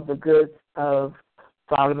the goods of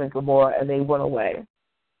Sodom and Gomorrah, and they went away.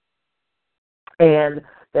 And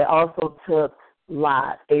they also took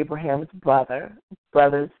Lot, Abraham's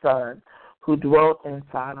brother's son, who dwelt in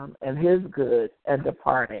Sodom, and his goods, and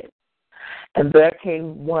departed. And there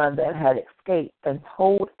came one that had escaped and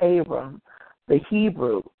told Abram, the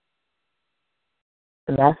Hebrew,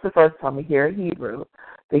 and that's the first time we hear Hebrew,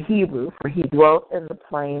 for he dwelt in the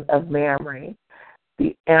plain of Mamre,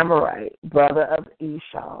 the Amorite, brother of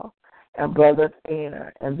Esau, and brother of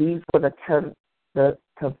Aner, and these were the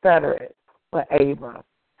confederates for Abram.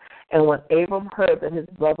 And when Abram heard that his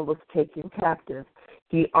brother was taken captive,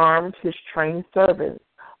 he armed his trained servants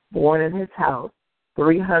born in his house,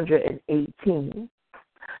 318.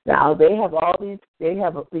 Now they have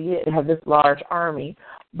this large army,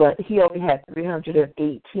 but he only had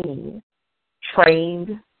 318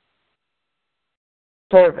 trained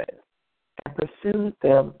servants, and pursued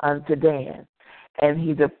them unto Dan. And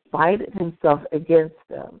he divided himself against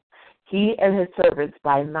them, he and his servants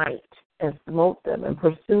by night, and smote them, and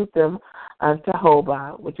pursued them unto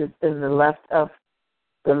Hobah, which is in the left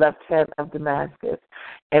hand of Damascus.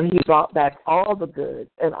 And he brought back all the goods,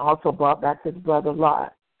 and also brought back his brother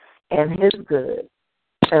Lot, and his goods,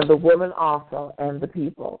 and the women also, and the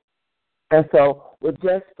people. And so with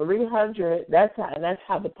just 300, that's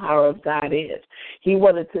how the power of God is. He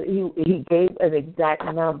gave an exact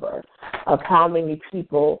number of how many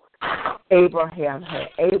people Abram had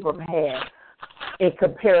in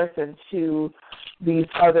comparison to these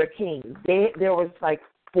other kings. There was like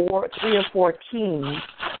 3 or 4 kings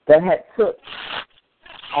that had took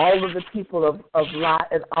all of the people of Lot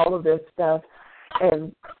and all of their stuff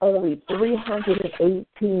and only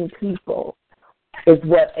 318 people is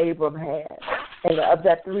what Abram had. And of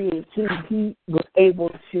that 318, he was able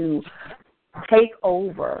to take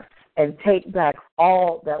over and take back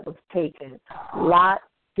all that was taken. Lot,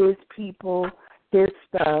 his people, his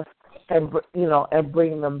stuff, and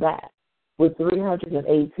bring them back with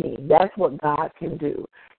 318. That's what God can do.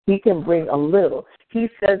 He can bring a little. He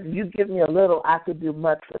says, "You give me a little, I could do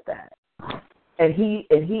much with that." And he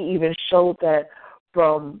even showed that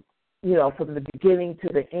from the beginning to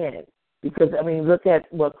the end. Because look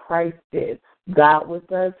at what Christ did. God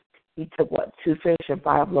with us. He took 2 fish and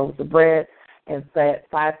 5 loaves of bread and fed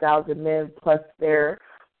 5,000 men plus their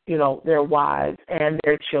wives and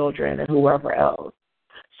their children and whoever else.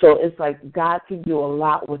 So it's like God can do a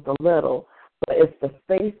lot with a little, but it's the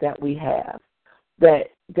faith that we have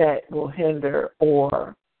that will hinder,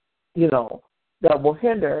 or that will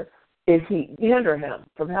hinder him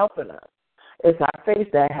from helping us. It's our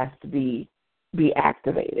faith that has to be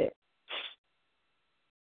activated.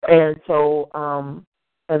 And so,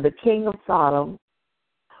 and the king of Sodom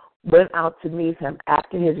went out to meet him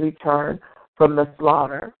after his return from the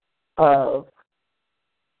slaughter of,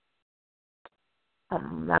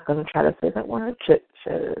 I'm not going to try to say that word,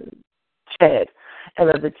 Ched, and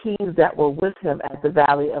of the kings that were with him at the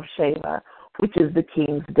valley of Sheba, which is the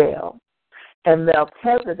king's dale. And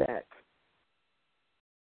Melchizedek,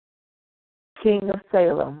 king of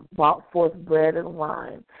Salem, brought forth bread and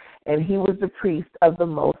wine, and he was the priest of the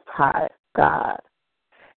Most High God.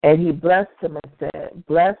 And he blessed him and said,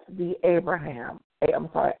 "Blessed be Abram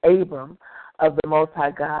of the Most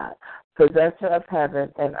High God, possessor of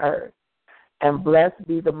heaven and earth. And blessed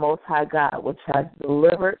be the Most High God, which has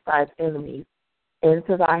delivered thy enemies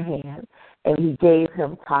into thy hand." And he gave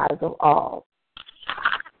him tithes of all.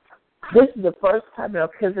 This is the first time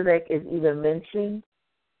Melchizedek is even mentioned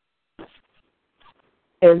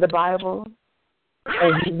in the Bible,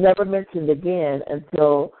 and he's never mentioned again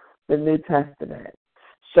until the New Testament.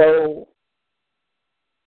 So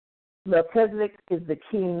Melchizedek is the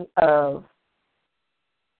king of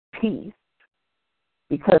peace,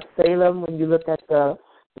 because Salem, when you look at the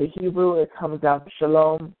Hebrew, it comes out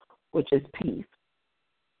Shalom, which is peace.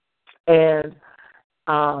 And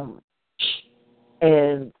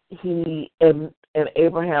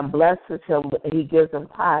Abraham blesses him, and he gives him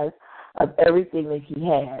tithes of everything that he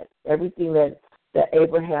had, everything that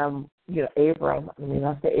Abraham,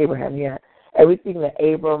 everything that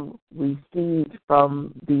Abram received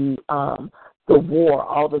from the war,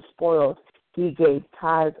 all the spoils, he gave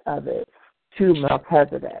tithes of it to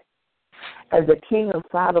Melchizedek. And the king of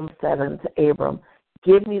Sodom said unto Abram,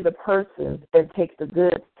 "Give me the persons and take the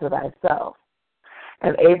goods to thyself."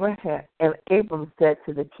 And Abram said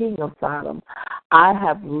to the king of Sodom, "I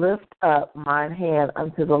have lifted up mine hand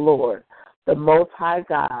unto the Lord, the Most High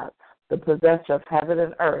God, the possessor of heaven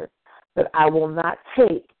and earth, that I will not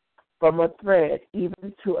take from a thread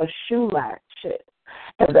even to a shoe latchet,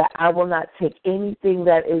 and that I will not take anything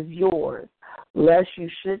that is yours, lest you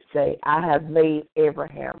should say, I have made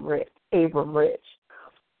Abram rich."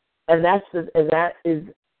 And that is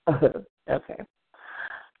okay.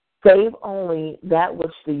 "Save only that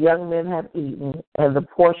which the young men have eaten, and the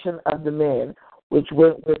portion of the men which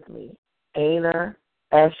went with me, Aner,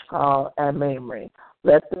 Eshcol, and Mamre.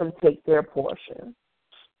 Let them take their portion."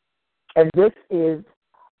 And this is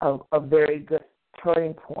a very good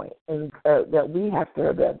turning point that we have to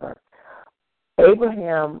remember.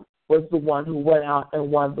 Abraham was the one who went out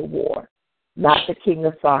and won the war, not the king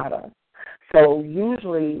of Sodom. So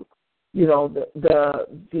usually,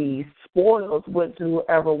 the spoils went to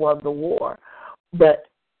whoever won the war. But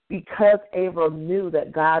because Abram knew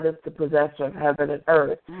that God is the possessor of heaven and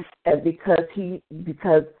earth, and because he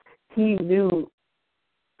knew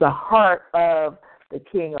the heart of the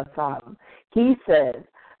king of Sodom, he says,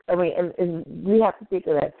 and we have to think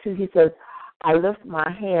of that too. He says, "I lift my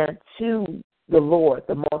hand to the Lord,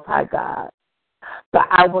 the Most High God, but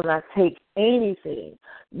I will not take anything,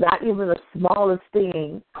 not even the smallest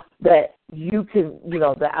thing that you can,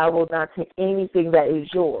 that I will not take anything that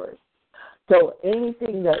is yours." So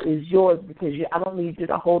anything that is yours, because I don't need you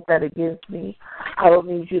to hold that against me. I don't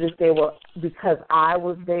need you to say, well, because I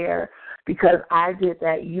was there, because I did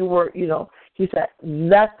that, you were, he said,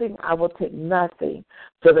 nothing, I will take nothing,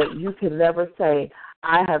 so that you can never say,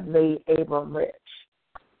 I have made Abram rich.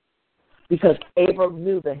 Because Abram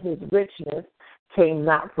knew that his richness came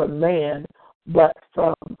not from man, but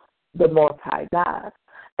from the Most High God.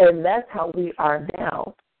 And that's how we are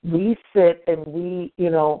now. We sit and we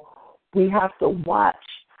have to watch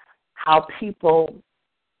how people,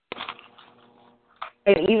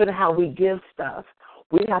 and even how we give stuff,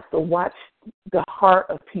 we have to watch the heart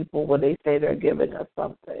of people when they say they're giving us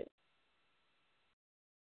something.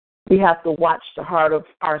 We have to watch the heart of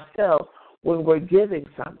ourselves when we're giving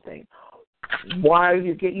something. Why are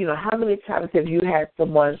you getting, how many times have you had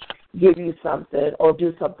someone give you something or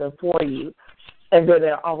do something for you, and then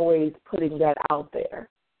they're always putting that out there?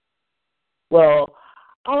 Well,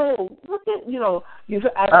 look at, you've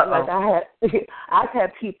like I've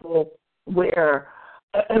had people where,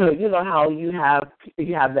 how you have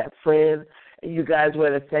that friend and you guys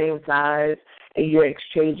wear the same size and you're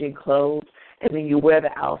exchanging clothes and then you wear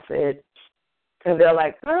the outfit and they're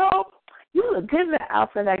like, girl, you look good in the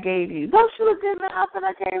outfit I gave you. Don't you look good in the outfit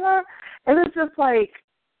I gave her? And it's just like,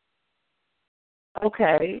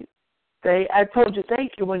 okay, I told you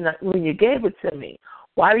thank you when you gave it to me.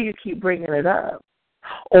 Why do you keep bringing it up?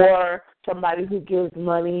 Or somebody who gives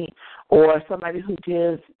money, or somebody who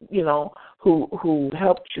gives, who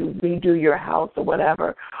helped you redo your house or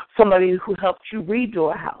whatever. Somebody who helped you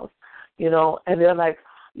redo a house, and they're like,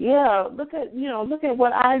 yeah, look at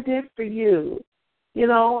what I did for you,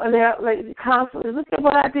 and they're like constantly, look at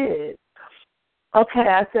what I did. Okay,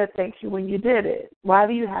 I said thank you when you did it. Why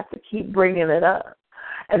do you have to keep bringing it up?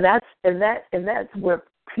 And that's where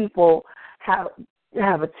people have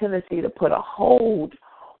a tendency to put a hold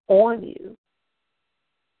on you.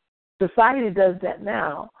 Society does that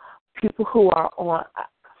now. People who are on,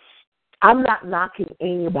 I'm not knocking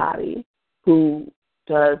anybody who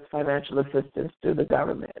does financial assistance through the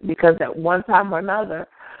government, because at one time or another,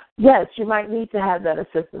 yes, you might need to have that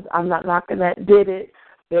assistance. I'm not knocking that. Did it,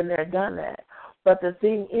 been there, done that. But the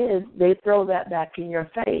thing is, they throw that back in your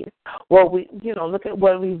face. Well, look at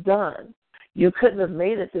what we've done. You couldn't have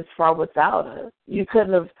made it this far without us. You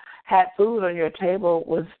couldn't have had food on your table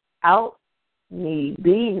without me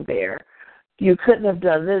being there. You couldn't have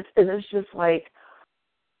done this. And it's just like,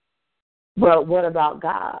 well, what about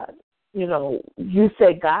God? You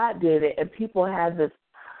say God did it, and people are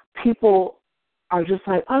just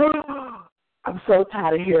like, oh, I'm so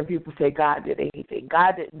tired of hearing people say God did anything.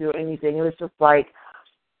 God didn't do anything. And it's just like,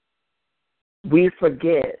 we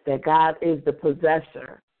forget that God is the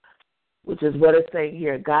possessor, which is what it's saying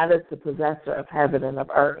here. God is the possessor of heaven and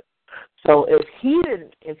of earth. So if he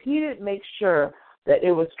didn't make sure that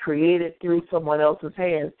it was created through someone else's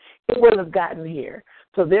hands, it wouldn't have gotten here.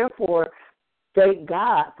 So therefore, thank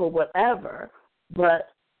God for whatever. But,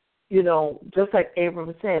 just like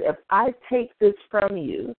Abram said, if I take this from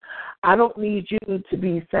you, I don't need you to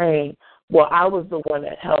be saying, well, I was the one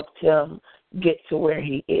that helped him get to where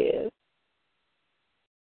he is.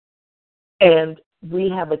 And we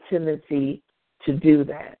have a tendency to do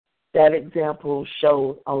that. That example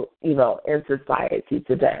shows,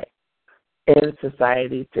 in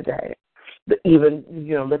society today. Even,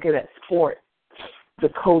 looking at sports, the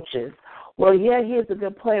coaches. Well, yeah, he's a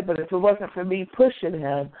good player, but if it wasn't for me pushing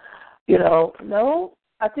him, no,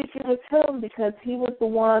 I think it was him, because he was the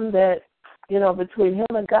one that, between him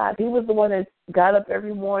and God, he was the one that got up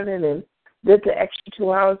every morning and did the extra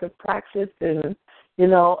 2 hours of practice and,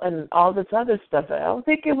 and all this other stuff. I don't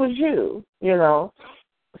think it was you,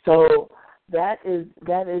 So that is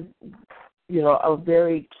a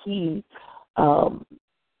very key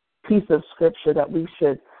piece of scripture that we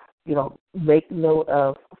should, make note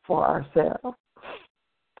of for ourselves.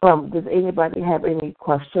 Does anybody have any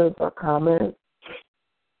questions or comments?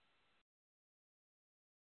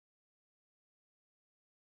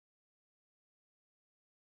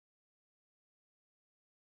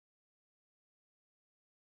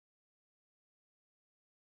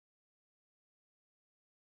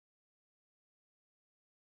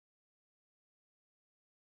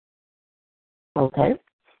 Okay.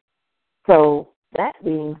 So that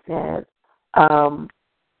being said,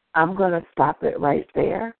 I'm going to stop it right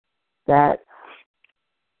there. That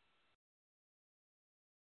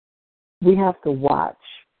we have to watch.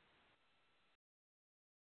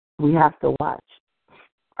 We have to watch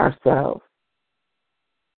ourselves.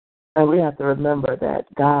 And we have to remember that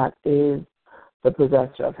God is the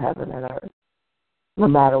possessor of heaven and earth, no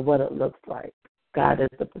matter what it looks like. God is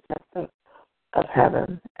the possessor of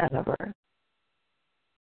heaven and of earth,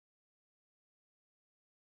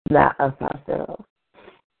 not us ourselves.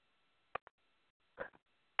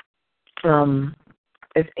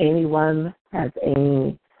 If anyone has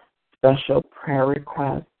any special prayer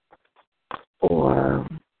requests or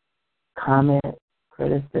comment,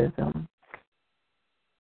 criticism,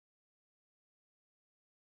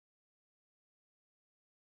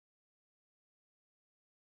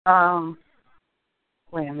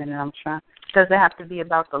 wait a minute, I'm trying. Does it have to be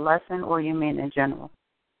about the lesson, or you mean in general?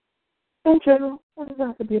 In general, it doesn't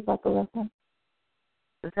have to be about the lesson.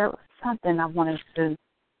 Because that was something I wanted to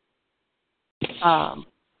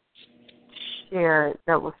share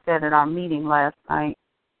that was said at our meeting last night.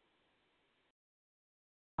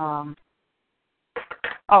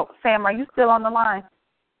 Sam, are you still on the line?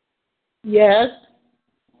 Yes.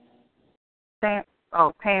 Sam,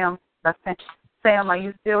 Pam, that's Pam. Sam, are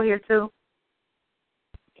you still here too?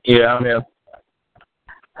 Yeah, I'm here.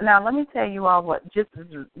 Now, let me tell you all what, just is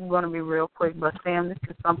going to be real quick, but Sam, this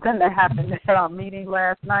is something that happened at our meeting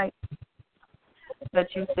last night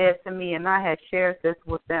that you said to me, and I had shared this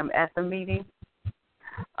with them at the meeting.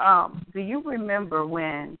 Do you remember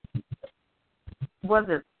when, was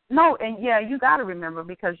it, no, and yeah, you got to remember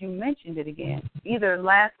because you mentioned it again, either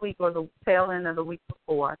last week or the tail end of the week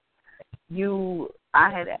before. You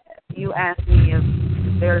asked me if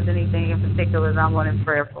there's anything in particular that I wanted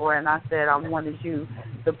prayer for, and I said I wanted you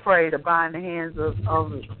to pray to bind the hands of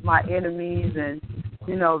my enemies and,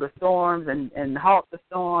 the storms and halt the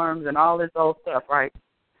storms and all this old stuff, right?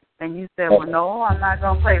 And you said, well, no, I'm not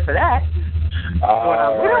going to pray for that. What I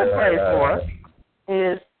will pray for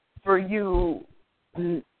is for you,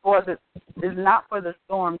 is not for the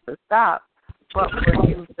storm to stop, but for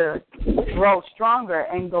you to grow stronger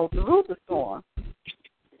and go through the storm.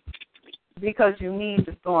 Because you need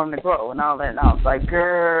the storm to grow and all that. And I was like,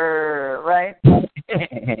 grrr, right?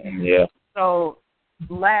 Yeah. So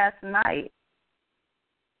last night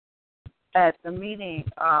at the meeting,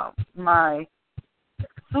 I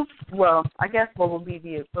guess what will be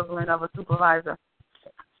the equivalent of a supervisor,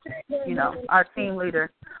 our team leader,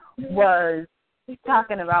 was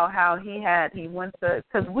talking about how he went to,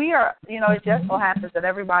 because we are, it just so happens that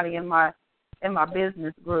everybody in my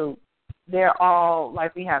business group, they're all,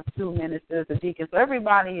 like we have 2 ministers, a deacon, so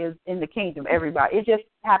everybody is in the kingdom, everybody. It just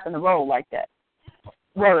happened to roll like that.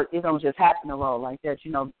 Well, it don't just happen to roll like that,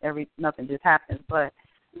 nothing just happens. But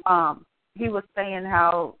he was saying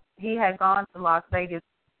how he had gone to Las Vegas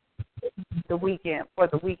for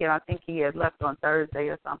the weekend. I think he had left on Thursday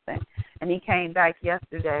or something. And he came back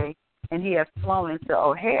yesterday, and he had flown into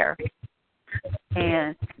O'Hare.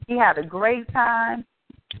 And he had a great time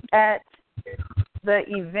at the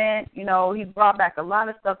event. He brought back a lot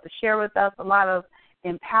of stuff to share with us, a lot of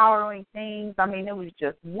empowering things. I mean, it was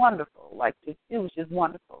just wonderful. It was just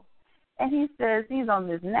wonderful. And he says he's on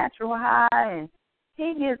this natural high, and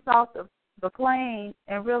he gets off the plane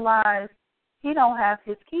and realizes he don't have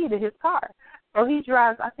his key to his car. So he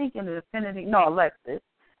drives, I think, in the Lexus,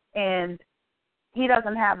 and he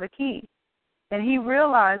doesn't have the key. And he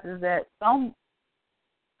realizes that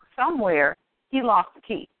somewhere he lost the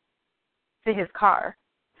key to his car.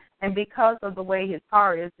 And because of the way his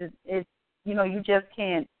car is, it's you just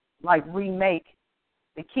can't remake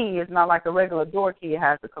the key. It's not like a regular door key. It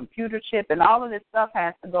has a computer chip, and all of this stuff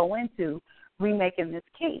has to go into remaking this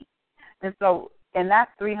key. And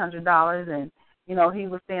that's $300. And he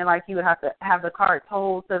was saying he would have to have the car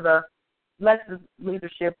towed to the Lexus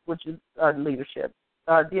leadership, which is dealership,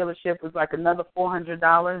 was another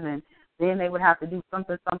 $400, and then they would have to do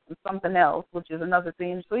something else, which is another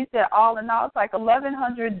thing. So he said, all in all, it's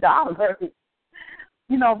 $1,100,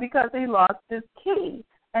 because he lost his key.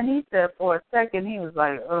 And he said for a second, he was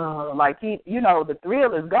the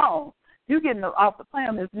thrill is gone. You getting off the plane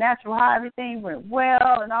on this natural high, everything went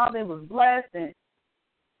well, and all they was blessed, and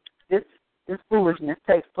this foolishness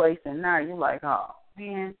takes place, and now you're like, oh,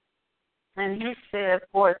 man. And he said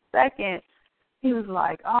for a second, he was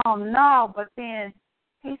like, oh, no, but then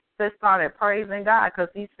he just started praising God because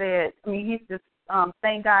he said, he's just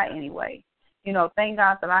thank God anyway. Thank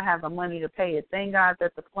God that I have the money to pay it. Thank God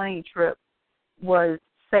that the plane trip was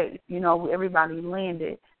safe. Everybody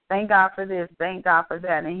landed. Thank God for this. Thank God for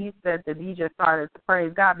that. And he said that he just started to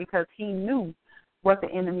praise God because he knew what the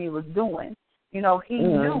enemy was doing. He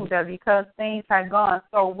knew that because things had gone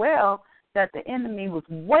so well that the enemy was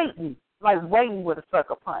waiting with a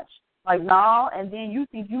sucker punch. No, and then you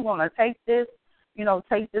think you're going to take this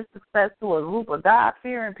success to a group of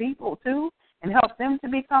God-fearing people, too, and help them to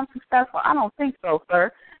become successful? I don't think so,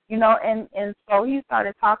 sir. And so he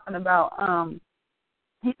started talking about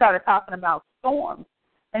storms.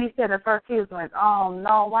 And he said at first he was like, oh,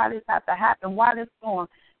 no, why does this have to happen? Why this storm?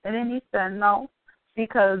 And then he said, no,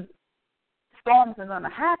 because storms are going to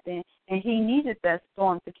happen, and he needed that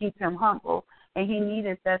storm to keep him humble, and he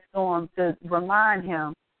needed that storm to remind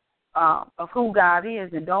him of who God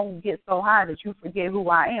is, and don't get so high that you forget who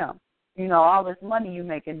I am. All this money you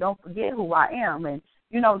make, and don't forget who I am, and,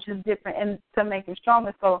 just different, and to make him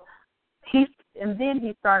stronger. So and then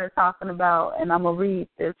he started talking about, and I'm going to read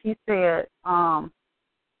this. He said,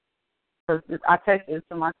 because I texted it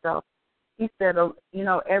to myself, he said,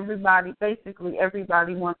 everybody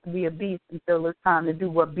wants to be a beast until it's time to do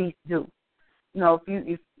what beasts do.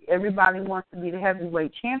 If everybody wants to be the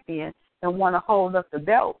heavyweight champion and want to hold up the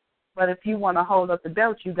belt. But if you want to hold up the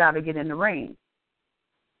belt, you got to get in the ring.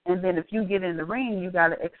 And then if you get in the ring, you got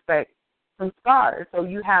to expect some scars. So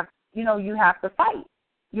you have to fight.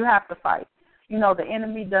 You have to fight. The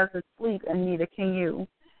enemy doesn't sleep, and neither can you.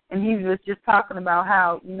 And he was just talking about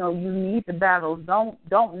how, you need the battles. Don't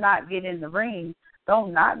not get in the ring.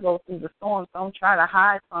 Don't not go through the storms. Don't try to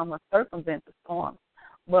hide from or circumvent the storm,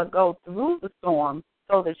 but go through the storm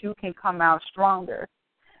so that you can come out stronger.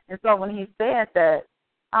 And so when he said that,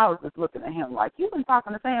 I was just looking at him like, you've been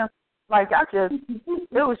talking to Sam? Like, it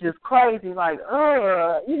was just crazy. Like,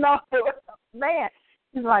 man.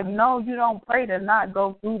 He's like, no, you don't pray to not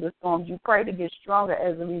go through the storms. You pray to get stronger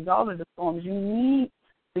as a result of the storms. You need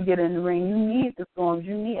to get in the ring. You need the storms.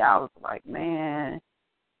 I was like, man.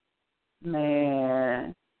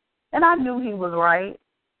 And I knew he was right,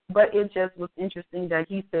 but it just was interesting that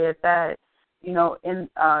he said that, in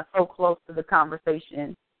so close to the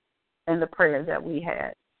conversation and the prayer that we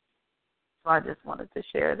had. So I just wanted to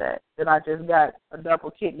share that I just got a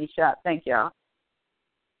double kidney shot. Thank y'all.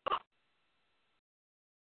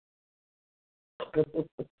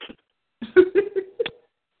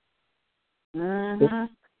 Mm-hmm.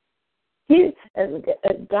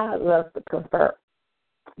 God loves to confirm.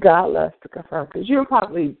 Because you're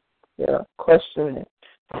probably questioning,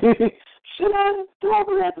 do I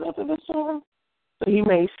really have to go through the storm? So he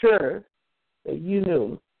made sure that you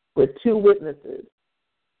knew with two witnesses.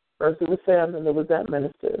 First it was Sam, and there was that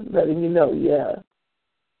minister, letting you know,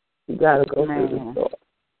 you got to go through the storm.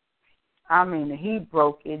 I mean, he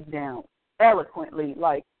broke it down eloquently,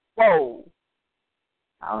 like, whoa.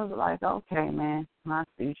 I was like, okay, man, I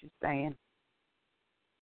see what you're saying.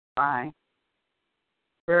 Fine.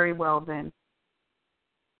 Very well, then.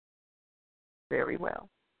 Very well.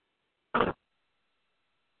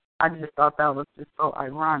 I just thought that was just so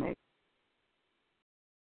ironic.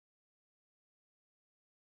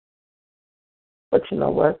 But you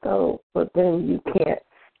know what, though? But then you can't.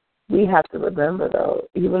 We have to remember, though,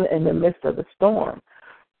 even in the midst of the storm,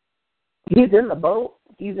 he's in the boat,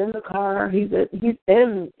 he's in the car, he's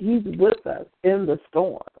with us in the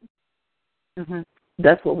storm. Mm-hmm.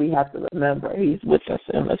 That's what we have to remember. He's with us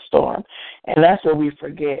in the storm. And that's what we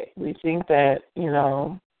forget. We think that,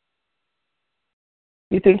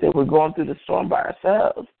 we're going through the storm by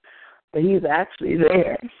ourselves, but he's actually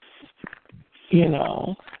there.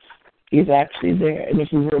 He's actually there. And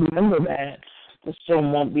if you remember that, the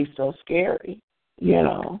storm won't be so scary.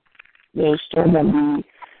 The storm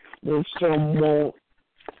won't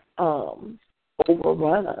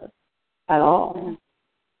overrun us at all.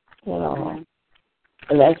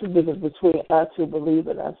 And that's the difference between us who believe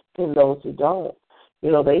in us and those who don't.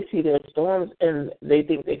 They see their storms and they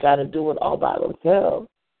think they got to do it all by themselves.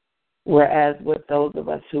 Whereas with those of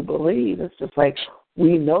us who believe, it's just like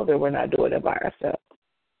we know that we're not doing it by ourselves.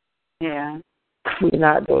 Yeah. We're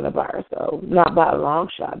not doing it by ourselves, not by a long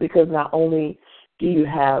shot, because not only do you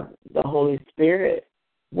have the Holy Spirit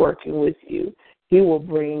working with you, He will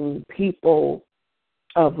bring people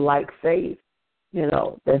of like faith,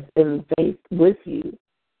 that's in faith with you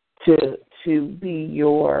to be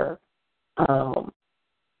your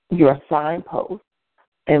signpost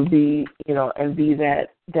and be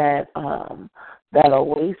that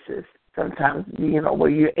oasis sometimes, where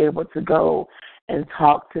you're able to go and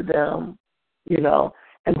talk to them,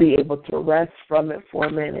 and be able to rest from it for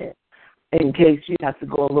a minute in case you have to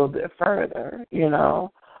go a little bit further,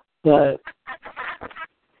 But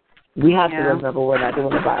we have to remember we're not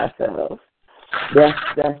doing it by ourselves.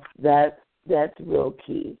 That's real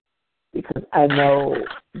key, because I know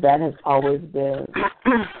that has always been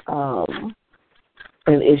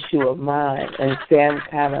an issue of mine. And Sam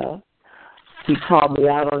he called me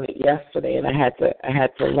out on it yesterday, and I had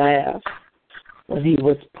to laugh when he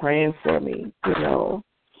was praying for me,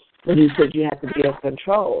 when he said you have to be in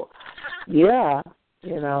control. Yeah,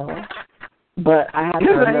 but I have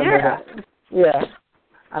to remember that. Yeah.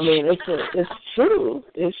 I mean, it's true.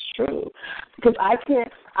 It's true. Because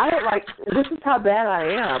this is how bad I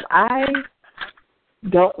am. I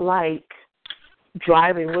don't like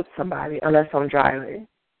driving with somebody unless I'm driving.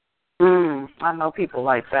 I know people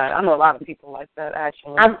like that. I know a lot of people like that,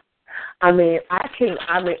 actually.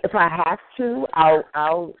 If I have to,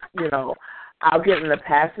 I'll get in the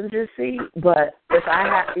passenger seat. But if I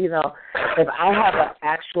have an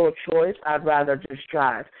actual choice, I'd rather just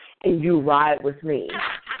drive and you ride with me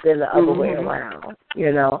than the other way around.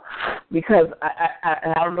 Because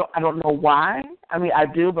I don't know why. I mean, I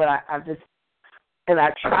do, but I just, and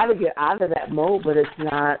I try to get out of that mode, but it's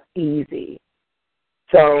not easy.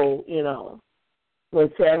 So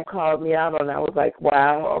when Sam called me out on it, I was like,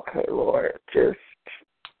 wow, okay, Lord, just,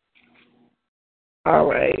 all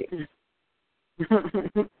right.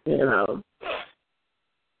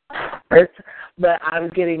 But I'm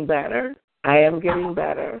getting better. I am getting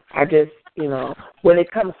better. I just, when it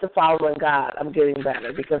comes to following God, I'm getting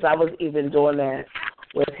better because I was even doing that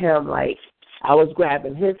with him. Like, I was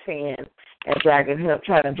grabbing his hand and trying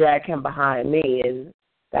to drag him behind me, and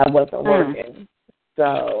that wasn't working.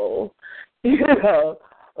 So,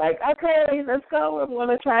 like, okay, let's go. I'm going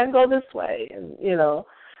to try and go this way. And, and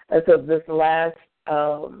so this last,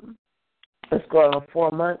 let's go on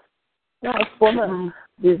 4 months. No, 4 months.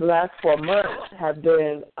 These last 4 months have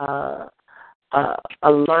been a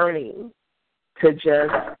learning to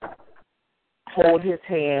just hold his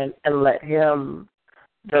hand and let him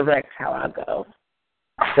direct how I go.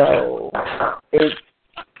 So it's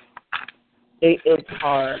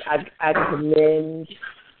hard. I commend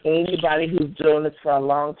anybody who's doing this for a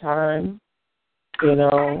long time.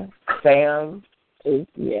 Sam is,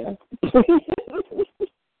 yeah.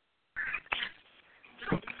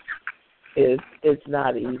 It's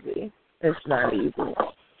not easy. It's not easy.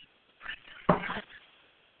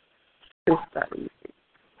 It's not easy.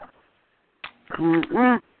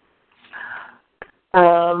 I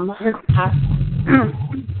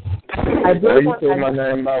did what did you say my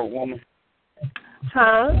name about, woman?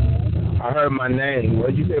 Huh? I heard my name.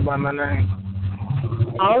 What did you say about my name?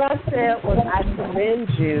 All I said was I commend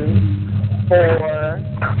you for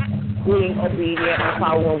being obedient and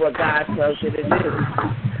following what God tells you to do.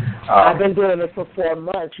 I've been doing it for 4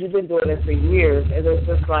 months. You've been doing it for years. And it's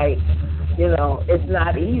just like, it's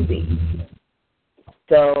not easy.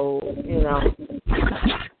 So,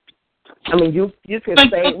 I mean, you could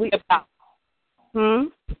say we.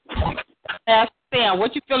 Ask Sam,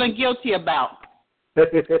 what you feeling guilty about? I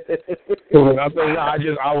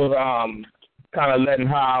was kind of letting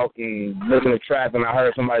her out and looking at track, and I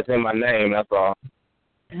heard somebody say my name. That's all.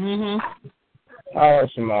 All right,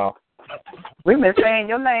 Shamal. We've been saying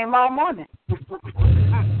your name all morning.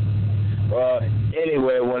 Well,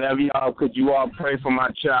 anyway, whenever could you all pray for my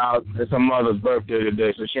child? It's her mother's birthday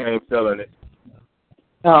today, so she ain't feeling it.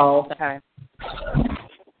 Oh, okay.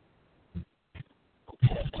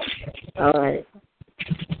 All right.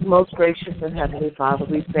 Most gracious and Heavenly Father,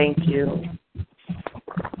 we thank you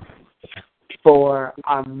for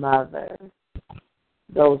our mother,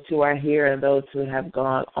 those who are here and those who have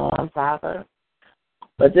gone on, Father.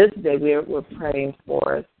 But this day we're praying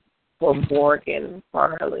for Morgan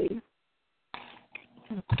Farley,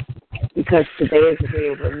 because today is a day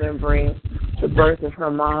of remembering the birth of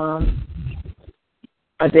her mom,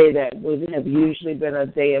 a day that would have usually been a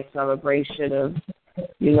day of celebration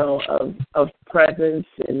of presence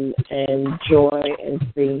and joy and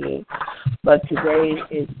singing. But today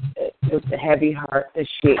is with a heavy heart that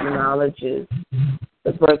she acknowledges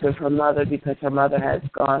the birth of her mother because her mother has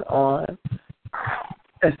gone on.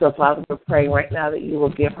 And so, Father, we're praying right now that you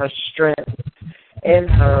will give her strength in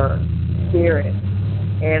her spirit,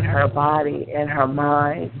 in her body, in her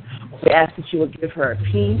mind. We ask that you will give her a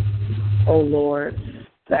peace, oh Lord,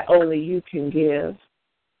 that only you can give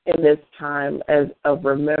in this time of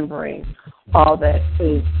remembering all that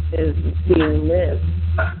is being lived.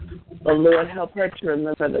 But Lord, help her to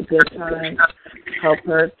remember the good times. Help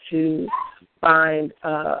her to find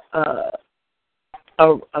a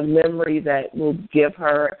memory that will give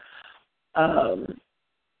her a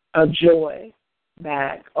joy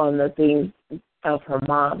back on the things of her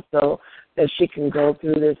mom, so that she can go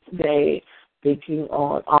through this day thinking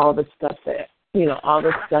on all the stuff that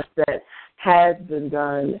has been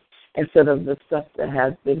done instead of the stuff that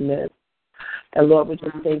has been missed. And Lord, we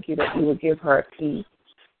just thank you that you will give her a peace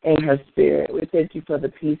in her spirit. We thank you for the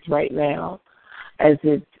peace right now as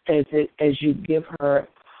you give her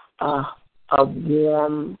a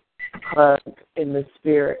warm hug in the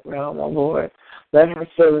spirit realm, oh Lord. Let her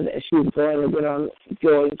feel that she's going to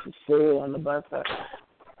school on the bus.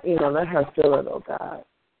 Let her feel it, oh God.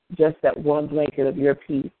 Just that one blanket of your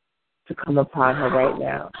peace to come upon her right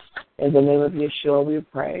now. In the name of Yeshua, we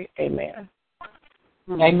pray. Amen.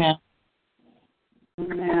 Amen.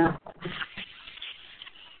 Amen.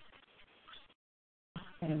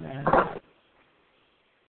 Amen.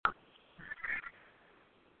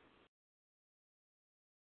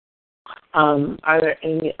 Are there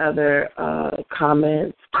any other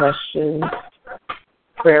comments, questions,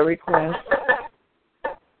 prayer requests?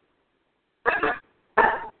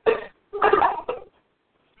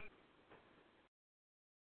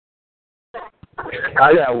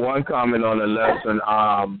 I got one comment on the lesson.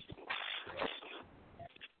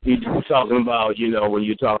 He was talking about, when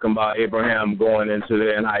you're talking about Abraham going into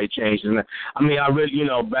there and how he changed. And I mean, I really,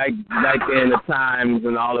 back in the times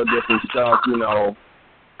and all the different stuff,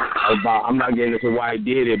 about, I'm not getting into why he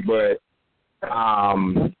did it, but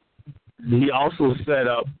he also set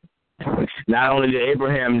up, not only did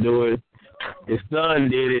Abraham do it, his son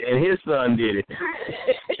did it, and his son did it.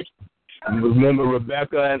 Remember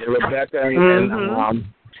Rebecca and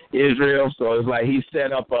Israel? So it's like he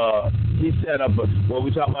set up a well,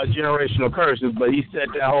 we talk about generational curses, but he set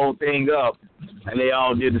that whole thing up, and they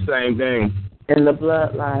all did the same thing. In the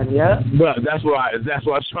bloodline, yeah. But that's why I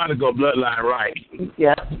was trying to go bloodline right.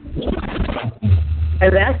 Yeah.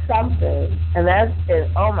 And that's something. And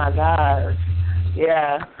oh my gosh.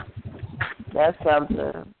 Yeah. That's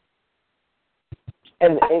something.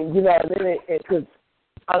 And then because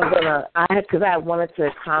I wanted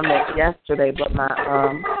to comment yesterday, but my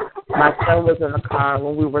son was in the car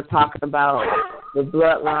when we were talking about the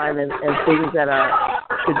bloodline and things that are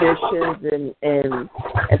traditions and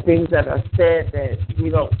things that are said that we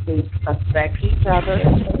don't think affect each other.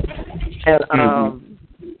 And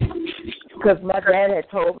because my dad had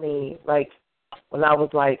told me, like, when I was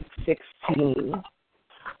like 16,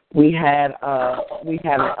 we had an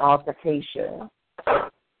altercation,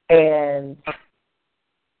 and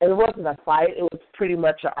it wasn't a fight. It was pretty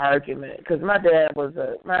much an argument because my dad was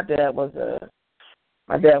a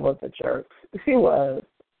jerk. He was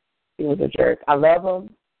a jerk. I love him,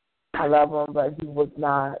 but he was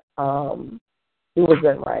not. He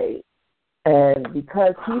wasn't right, and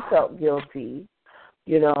because he felt guilty,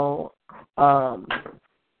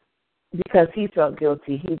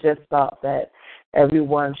 he just thought that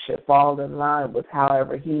everyone should fall in line with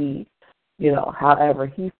however he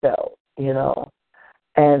felt,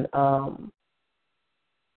 And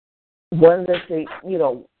one of the things,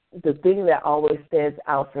 the thing that always stands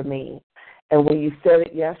out for me, and when you said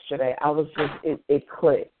it yesterday, I was just, it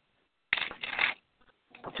clicked.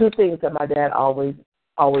 Two things that my dad always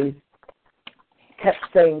kept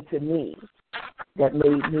saying to me that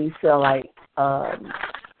made me feel like I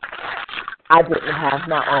didn't have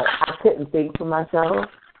my own, I couldn't think for myself,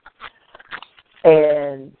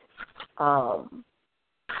 and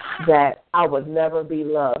that I would never be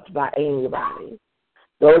loved by anybody.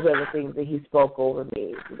 Those are the things that he spoke over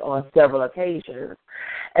me on several occasions.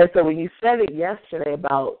 And so when you said it yesterday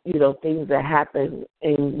about, things that happen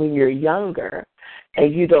when you're younger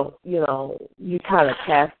and you don't, you kind of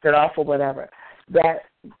cast it off or whatever, that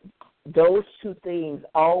those two things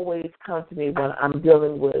always come to me when I'm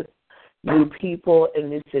dealing with new people and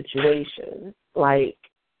new situations. Like,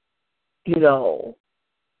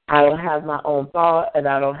 I don't have my own thought, and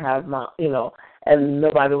I don't have my, and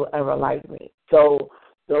nobody will ever like me. So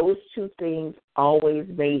those two things always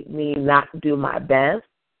made me not do my best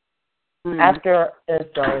after, and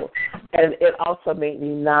it also made me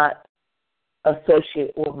not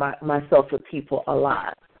associate with myself with people a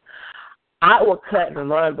lot. I would cut and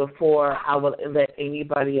run before I would let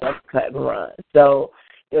anybody else cut and run. So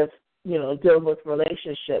if, dealing with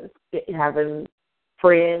relationships, having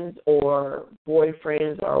friends or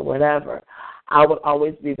boyfriends or whatever, I would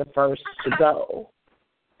always be the first to go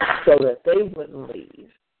so that they wouldn't leave.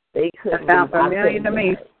 They couldn't leave. That sounds familiar to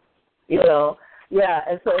me. Yeah,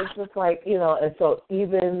 and so it's just like, and so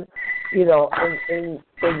even, in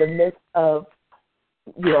the midst of,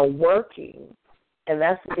 working, and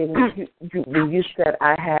that's when you said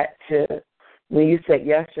when you said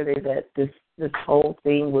yesterday that this whole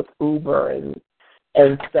thing with Uber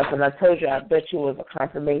and stuff, and I told you, I bet you it was a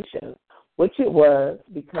confirmation, which it was,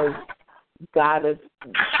 because God is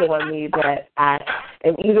showing me that I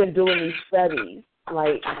am even doing these studies,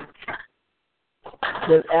 like,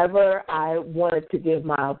 whenever I wanted to give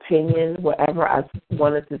my opinion, wherever I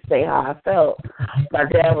wanted to say how I felt, my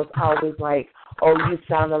dad was always like, oh, you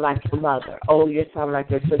sounded like your mother. Oh, you sound like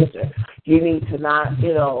your sister. You need to not,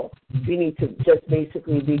 you need to just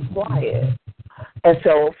basically be quiet. And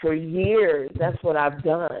so for years, that's what I've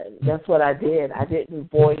done. That's what I did. I didn't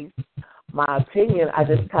voice my opinion. I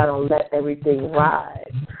just kind of let everything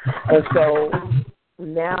ride. And so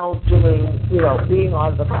now doing, being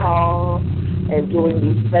on the call and doing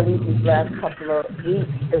these studies these last couple of weeks,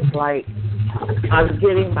 it's like I'm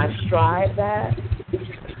getting my stride back,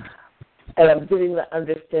 and I'm getting the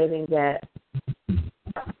understanding that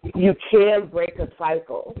you can break a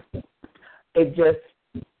cycle. It just,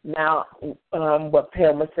 now, what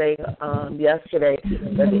Pam was saying yesterday,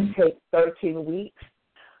 that it takes 13 weeks.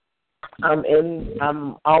 I'm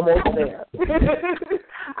almost there.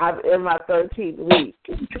 I'm in my 13th week.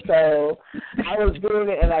 So I was doing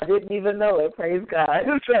it and I didn't even know it, praise God.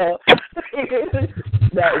 So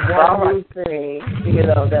new thing,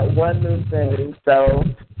 that one new thing. So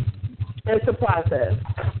it's a process.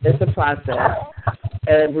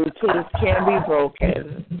 And routines can be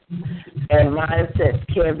broken, and mindsets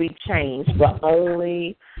can be changed, but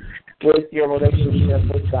only with your relationship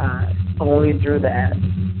with God. Only through that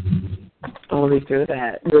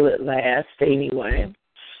will it last anyway.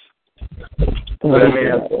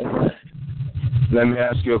 Let me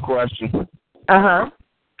ask you a question.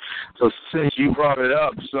 So since you brought it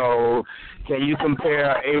up, so can you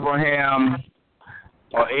compare Abram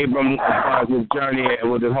as far as his journey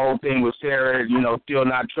with the whole thing with Sarah, still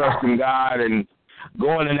not trusting God and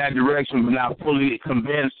going in that direction but not fully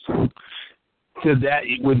convinced, to that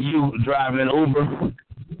with you driving an Uber?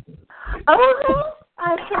 Oh,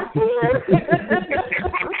 I can't hear.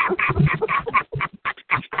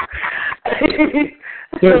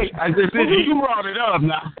 I just said you brought it up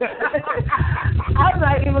now. I'm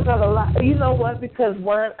not even gonna lie. You know what? Because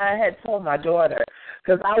one, I had told my daughter,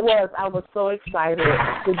 because I was so excited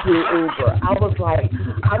to do Uber. I was like,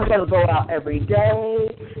 I'm gonna go out every day,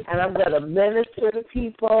 and I'm gonna minister to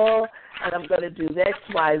people, and I'm gonna do X,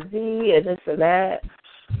 Y, Z, and this and that.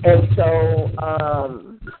 And so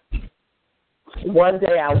one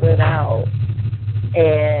day I went out,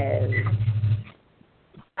 and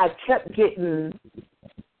I kept getting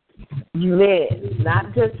men,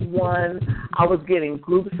 not just one. I was getting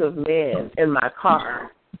groups of men in my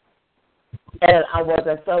car, and I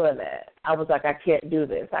wasn't feeling that. I was like, I can't do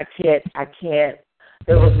this. I can't.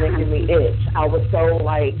 It was making me itch. I was so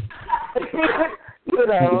like,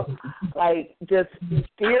 just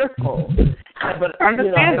fearful. But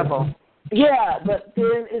understandable. But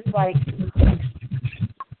then it's like,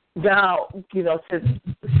 now, since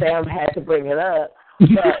Sam had to bring it up,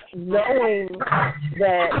 but knowing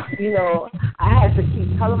that, I had to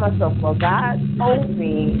keep telling myself, well, God told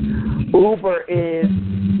me Uber is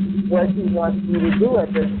what he wants me to do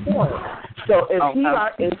at this point. So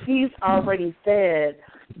if he's already said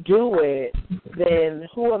do it, then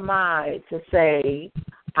who am I to say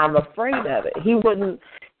I'm afraid of it?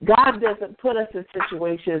 God doesn't put us in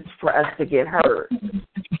situations for us to get hurt.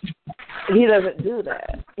 He doesn't do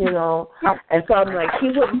that, And so I'm like, he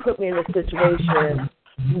wouldn't put me in a situation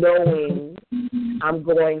knowing I'm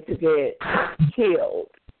going to get killed,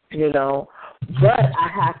 But I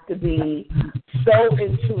have to be so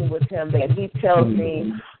in tune with him that he tells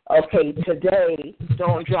me, okay, today,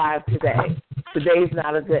 don't drive today. Today's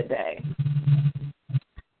not a good day.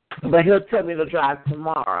 But he'll tell me to drive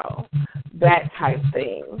tomorrow, that type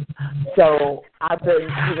thing. So I've been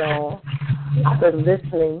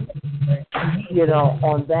listening,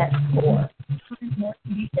 on that score.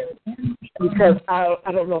 Because I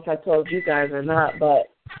don't know if I told you guys or not, but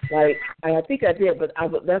I think I did. But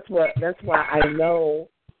that's why I know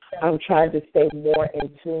I'm trying to stay more in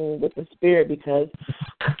tune with the Spirit, because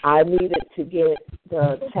I needed to get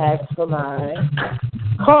the tax for my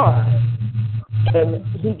car, and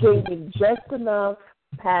he gave me just enough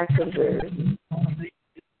passengers,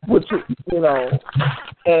 which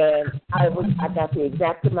and I got the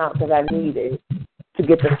exact amount that I needed to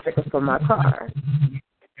get the sticker for my car.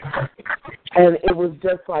 And it was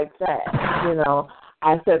just like that,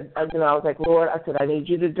 I said, I was like, Lord, I need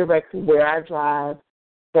you to direct where I drive,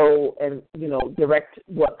 and direct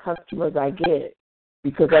what customers I get,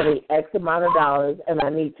 because I need X amount of dollars, and I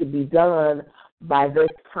need to be done by this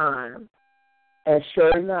time. And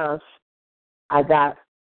sure enough, I got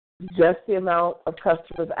just the amount of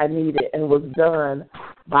customers I needed and was done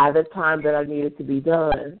by the time that I needed to be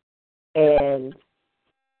done. And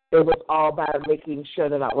it was all by making sure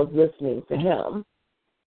that I was listening to him,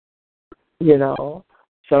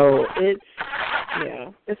 So it's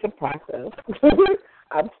a process.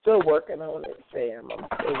 I'm still working on it, Sam. I'm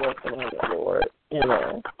still working on it, Lord,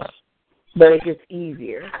 But it gets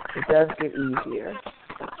easier. It does get easier.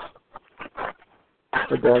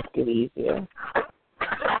 It does get easier.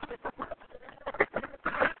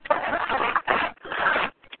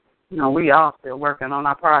 We all still working on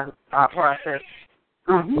our process.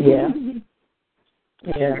 Yeah.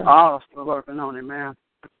 All still working on it, man.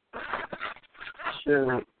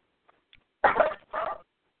 Sure.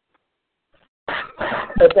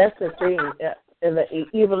 But that's the thing, and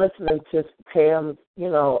even listening to Pam's,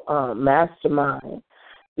 mastermind,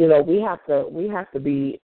 we have to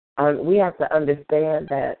understand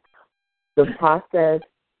that the process,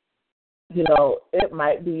 it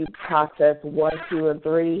might be process 1, 2, and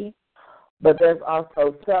 3, but there's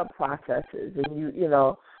also sub processes, and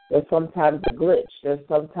there's sometimes a glitch. There's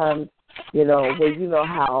sometimes, where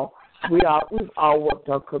how we've all worked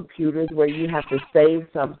on computers where you have to save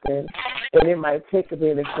something, and it might take a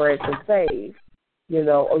minute for it to save,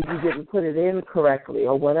 or you didn't put it in correctly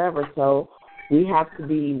or whatever. So we have to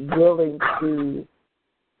be willing to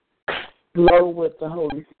flow with the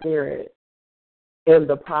Holy Spirit in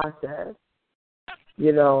the process,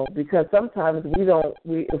 because sometimes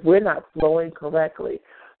if we're not flowing correctly,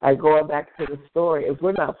 like going back to the story, if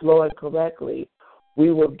we're not flowing correctly,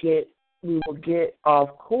 we will get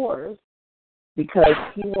off course, because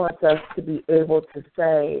he wants us to be able to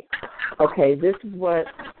say, okay, this is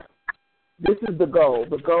the goal.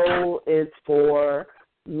 The goal is for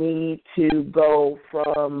me to go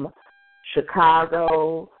from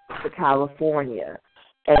Chicago to California.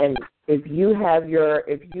 And if you have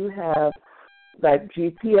like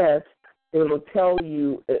GPS, it will tell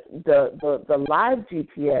you, the live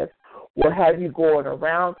GPS will have you going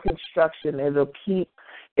around construction. It'll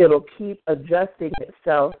keep adjusting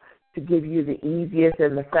itself to give you the easiest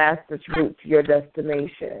and the fastest route to your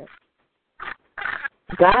destination.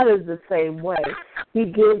 God is the same way.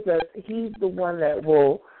 He's the one that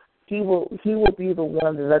he will be the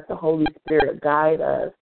one to let the Holy Spirit guide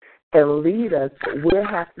us and lead us. But we'll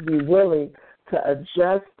have to be willing to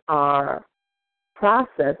adjust our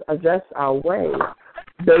process, adjust our way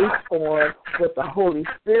based on what the Holy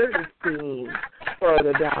Spirit is seeing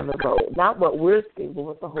further down the road. Not what we're seeing, but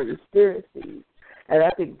what the Holy Spirit sees. And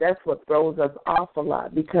I think that's what throws us off a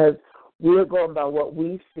lot, because we're going by what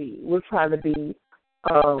we see. We're trying to be, use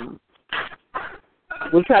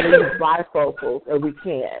bifocals, and we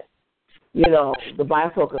can't. The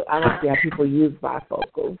bifocal, I don't see how people use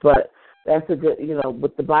bifocals, but that's a good,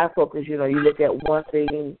 with the bifocals, you look at one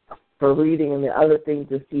thing for reading and the other thing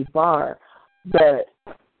to see far. But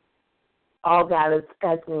all God is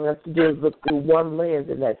asking us to do is look through one lens,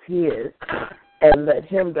 and that's His, and let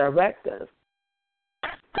Him direct us.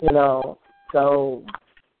 So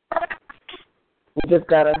we just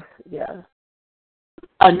gotta,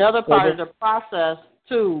 Another part of the process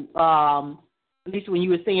too, at least when you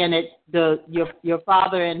were saying that your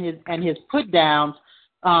father and his put downs,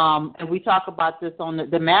 and we talk about this on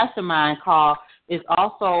the mastermind call, is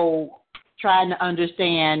also trying to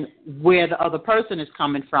understand where the other person is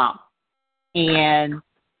coming from, and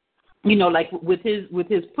like with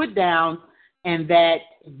his put downs, and that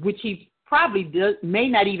which he probably may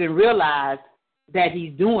not even realize that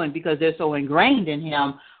he's doing because they're so ingrained in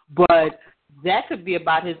him, but that could be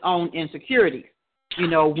about his own insecurities.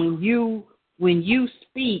 When you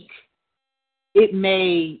speak, it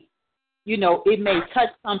may touch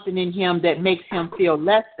something in him that makes him feel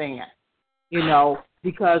less than,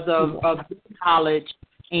 because of knowledge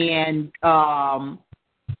and and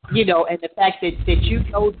the fact that you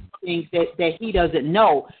know things that he doesn't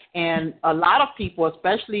know. And a lot of people,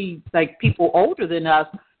 especially like people older than us,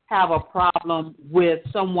 have a problem with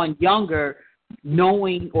someone younger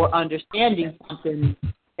knowing or understanding something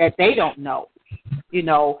that they don't know,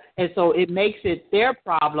 and so it makes it their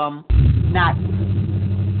problem, not,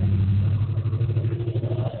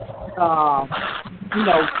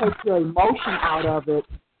 take your emotion out of it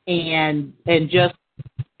and just,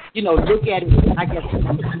 look at it, I guess,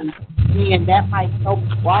 and that might help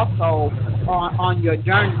you also on your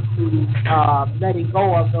journey to letting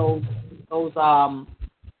go of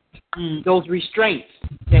those restraints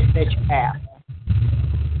that you have.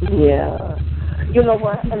 Yeah. You know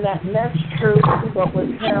what? And that's true. But with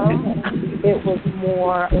him, it was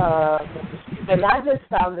more, and I just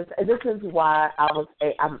found this, and this is why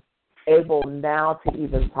I'm able now to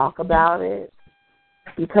even talk about it.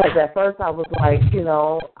 Because at first I was like, this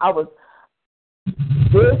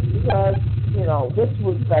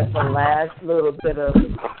was like the last little bit of,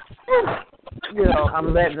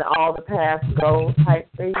 I'm letting all the past go type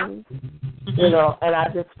thing, and I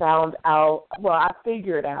just found out, I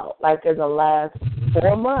figured out, like in the last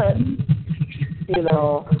 4 months,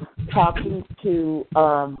 talking to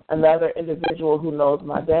another individual who knows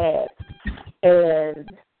my dad, and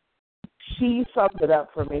she summed it up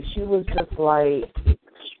for me. She was just like,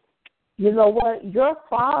 you know what, your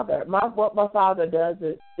father, what my father does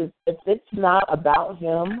is if it's not about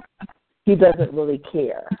him, he doesn't really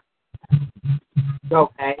care.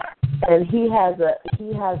 Okay. And he has a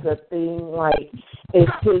thing like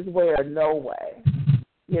it's his way or no way,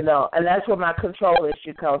 and that's where my control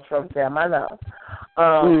issue comes from, Sam. I know,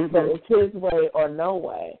 but it's his way or no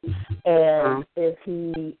way, and if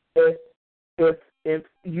you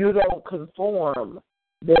don't conform,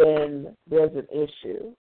 then there's an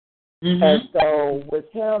issue. Mm-hmm. And so with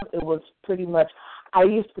him, it was pretty much, I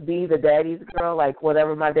used to be the daddy's girl, like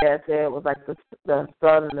whatever my dad said was like the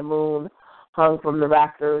sun and the moon hung from the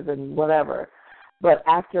rafters and whatever. But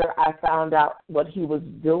after I found out what he was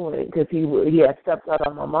doing, because he had stepped out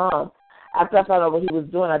on my mom, after I found out what he was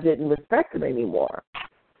doing, I didn't respect him anymore.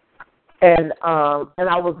 And I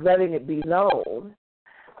was letting it be known.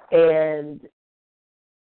 And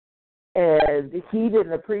he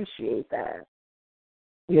didn't appreciate that,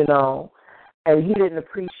 you know, and he didn't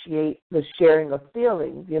appreciate the sharing of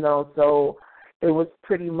feelings, you know. So it was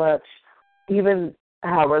pretty much even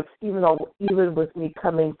with me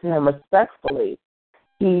coming to him respectfully,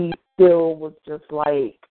 he still was just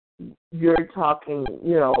like, you're talking,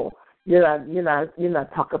 you know, you're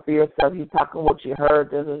not talking for yourself. You're talking what you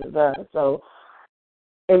heard. Da, da, da, da. So,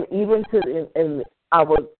 and even and I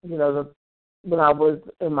was, you know, when I was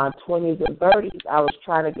in my 20s and 30s, I was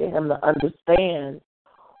trying to get him to understand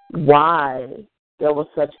why there was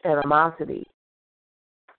such animosity,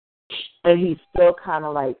 and he still kind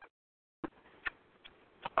of like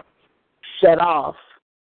shut off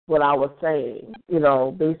what I was saying. You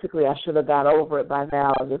know, basically, I should have got over it by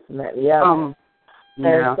now, and this and that and the other.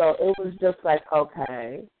 Yeah. And so it was just like,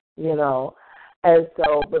 okay, you know. And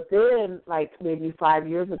so, but then, like maybe 5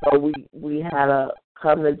 years ago, we had a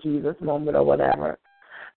come to Jesus moment or whatever,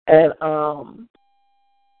 and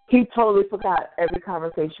he totally forgot every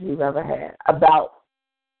conversation we've ever had about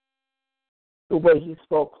the way he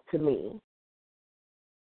spoke to me,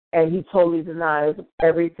 and he totally denies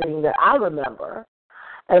everything that I remember.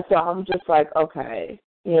 And so I'm just like, okay,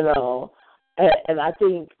 you know, and I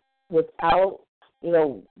think without, you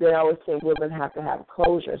know, they always say women have to have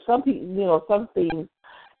closure. Some people, you know, some things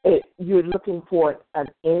you're looking for an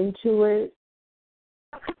end to it.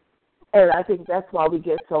 And I think that's why we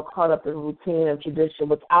get so caught up in routine and tradition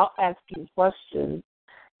without asking questions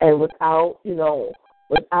and without, you know,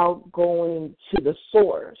 without going to the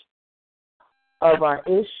source of our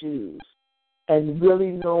issues and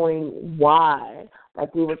really knowing why.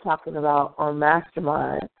 Like we were talking about on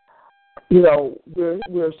Mastermind, you know, we're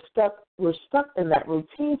stuck in that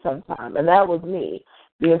routine sometimes, and that was me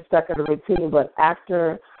being stuck in the routine. But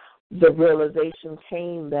after the realization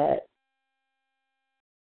came that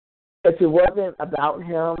if it wasn't about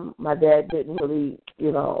him, my dad didn't really,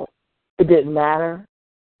 you know, it didn't matter,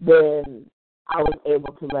 then I was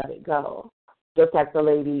able to let it go. Just like the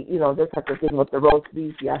lady, you know, just like the thing with the roast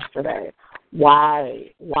beef yesterday. Why?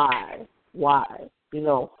 You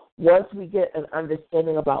know, once we get an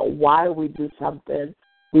understanding about why we do something,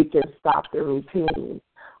 we can stop the routine.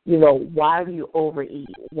 You know, why do you overeat?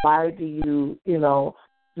 Why do you, you know,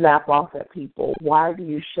 snap off at people? Why do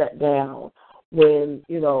you shut down when,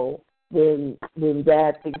 you know, when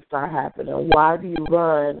bad things start happening? Why do you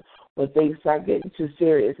run when things start getting too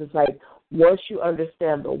serious? It's like once you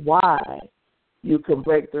understand the why, you can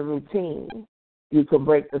break the routine. You can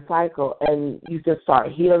break the cycle, and you can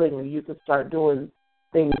start healing, and you can start doing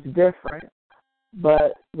things different.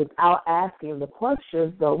 But without asking the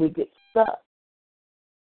questions, though, we get stuck.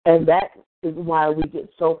 And that is why we get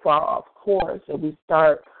so far off course, and we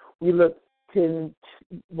look 10,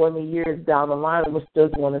 20 years down the line, and we're still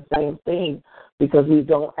doing the same thing because we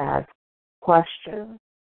don't ask questions.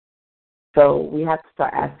 So we have to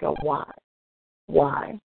start asking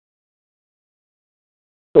why,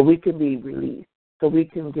 so we can be released, so we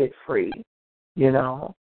can get free, you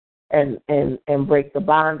know, and break the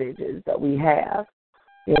bondages that we have,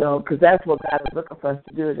 you know, because that's what God is looking for us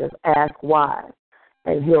to do, just ask why,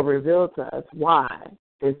 and He'll reveal to us why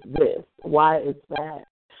it's this, why it's that,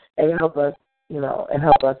 and help us, you know, and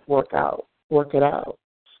help us work it out.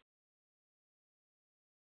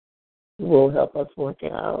 Will help us work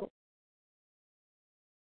it out.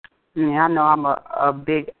 Yeah, I know I'm a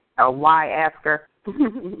big why asker.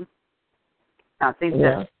 I think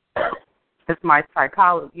that it's my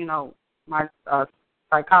psychology, you know, my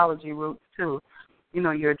psychology roots too. You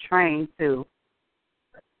know, you're trained to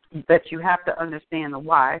that you have to understand the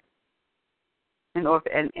why. And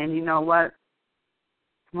you know what?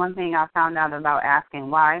 One thing I found out about asking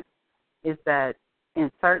why is that in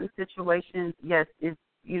certain situations, yes, it's,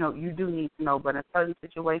 you know, you do need to know, but in certain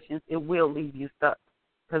situations, it will leave you stuck.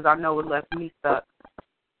 Because I know it left me stuck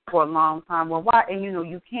for a long time. Well, why? And, you know,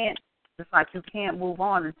 you can't, it's like you can't move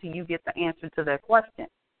on until you get the answer to that question.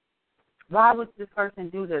 Why would this person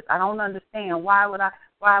do this? I don't understand. Why?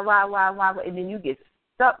 And then you get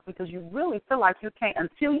stuck because you really feel like you can't,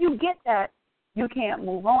 until you get that, you can't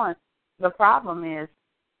move on. The problem is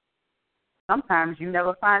sometimes you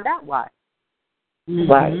never find out why.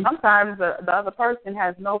 Right. Sometimes the other person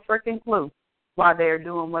has no freaking clue why they're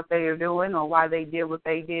doing what they are doing, or why they did what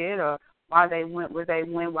they did, or why they went where they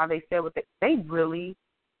went, why they said what they really,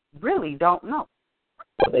 really don't know.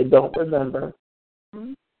 Well, they don't remember.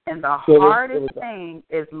 Mm-hmm. And the hardest thing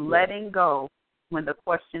is letting go when the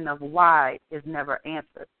question of why is never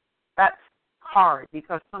answered. That's hard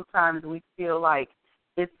because sometimes we feel like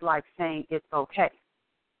it's like saying it's okay.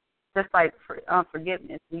 Just like for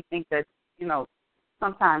unforgiveness, we think that,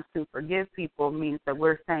 sometimes to forgive people means that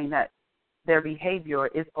we're saying that their behavior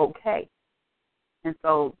is okay. And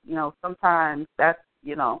so, sometimes that's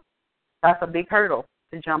a big hurdle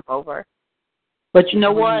to jump over. But you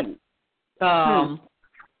know what?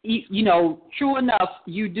 True enough,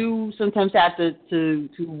 you do sometimes have to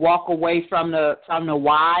walk away from the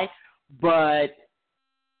why, but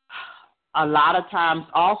a lot of times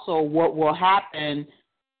also what will happen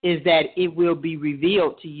is that it will be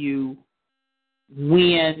revealed to you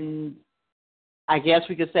when, I guess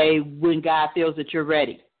we could say, when God feels that you're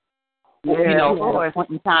ready. At a point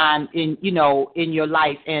in time in your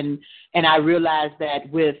life, and I realized that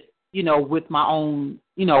with my own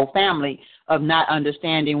family, of not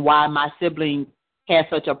understanding why my siblings had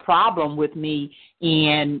such a problem with me,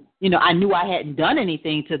 and I knew I hadn't done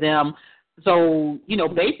anything to them, so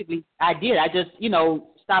basically I just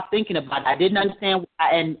stopped thinking about it. I didn't understand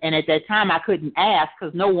why, and at that time I couldn't ask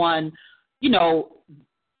because no one, they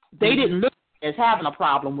didn't look as having a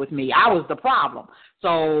problem with me. I was the problem.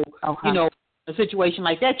 So, a situation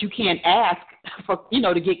like that, you can't ask for,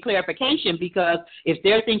 to get clarification, because if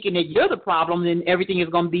they're thinking that you're the problem, then everything is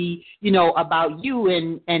going to be, about you,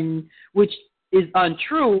 and which is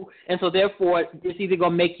untrue. And so therefore it's either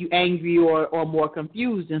going to make you angry or more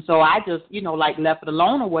confused. And so I just, left it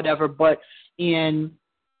alone or whatever. But in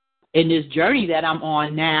this journey that I'm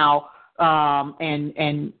on now,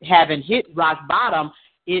 and having hit rock bottom,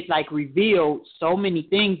 it revealed so many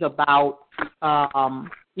things about,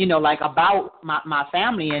 about my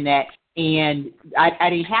family and that. And I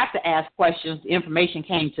didn't have to ask questions. The information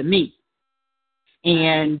came to me.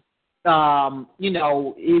 And,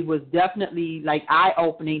 it was definitely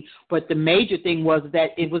eye-opening. But the major thing was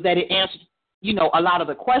that it answered, a lot of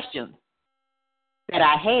the questions that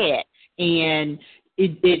I had. And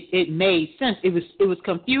it made sense. It was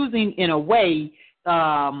confusing in a way,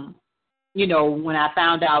 when I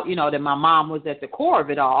found out, that my mom was at the core of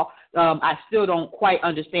it all. I still don't quite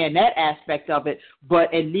understand that aspect of it,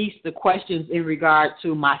 but at least the questions in regard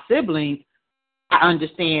to my siblings, I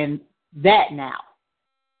understand that now,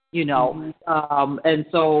 and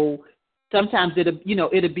so sometimes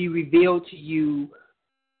it'll be revealed to you,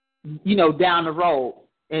 down the road.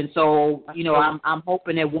 And so, I'm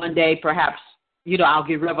hoping that one day perhaps, I'll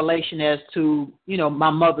get revelation as to, my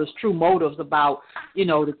mother's true motives about,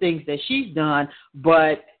 the things that she's done.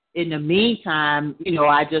 But in the meantime,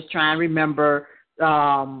 I just try and remember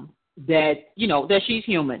that, that she's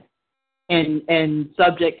human and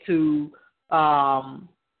subject to, to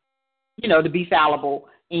be fallible,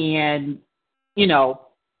 and,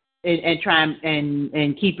 and try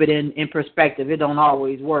and keep it in perspective. It don't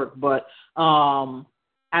always work, but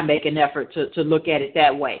I make an effort to look at it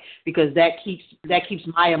that way, because that keeps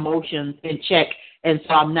my emotions in check, and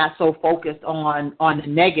so I'm not so focused on the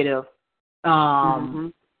negative,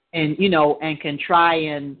 and and can try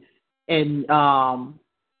and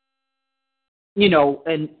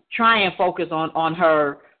try and focus on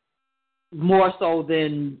her more so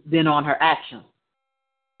than on her actions.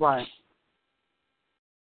 Right.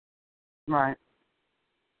 Right.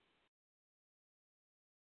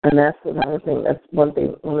 And that's another thing. That's one of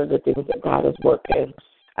the things that God is working,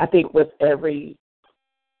 I think, with every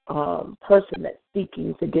person that's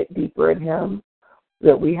seeking to get deeper in Him,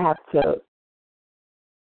 that we have to,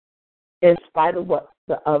 in spite of what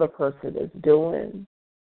the other person is doing,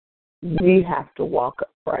 we have to walk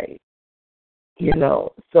upright.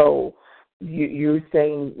 So you're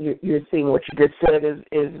saying what you just said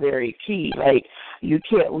is very key. You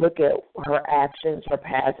can't look at her actions, her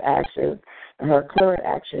past actions, her current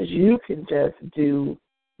actions. You can just do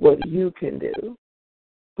what you can do,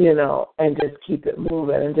 and just keep it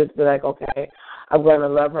moving, and just be like, okay, I'm going to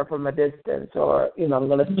love her from a distance, or, I'm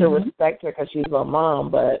going to still respect her because she's my mom,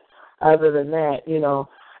 but other than that,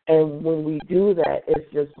 and when we do that,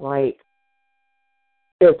 it's just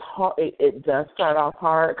it's hard. It does start off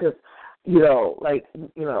hard because, yeah,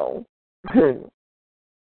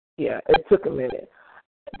 it took a minute.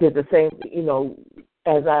 Did the same,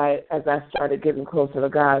 as I started getting closer to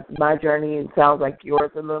God, my journey sounds like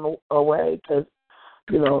yours a little away, because,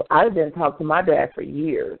 I didn't talk to my dad for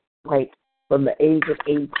years, from the age of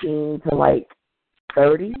 18 to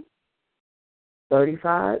 30,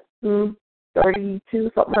 35,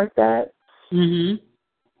 32, something like that.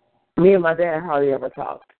 Mm-hmm. Me and my dad hardly ever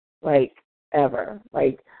talked, ever,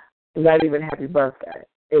 not even happy birthday.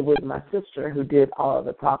 It was my sister who did all of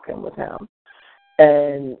the talking with him.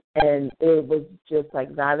 And it was just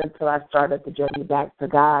not until I started the journey back to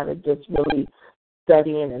God and just really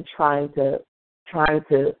studying and trying to trying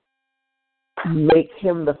to make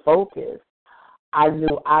him the focus, I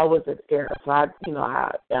knew I was an error. So I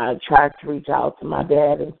tried to reach out to my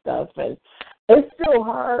dad and stuff, and it's still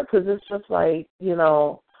hard because it's just like, we're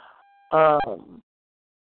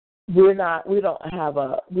not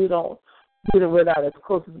as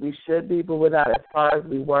close as we should be, but we're not as far as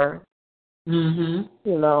we were.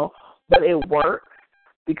 But it works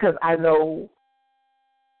because I know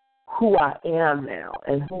who I am now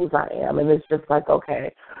and whose I am, and it's just like,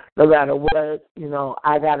 okay, no matter what,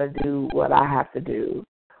 I got to do what I have to do.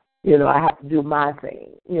 I have to do my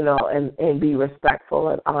thing, and be respectful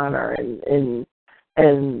and honor and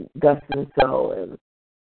thus and so. And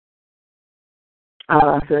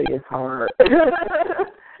I feel like it's hard.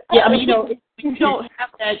 Yeah, I mean, if you don't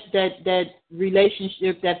have that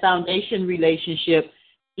relationship, that foundation relationship,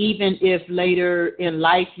 even if later in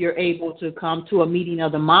life you're able to come to a meeting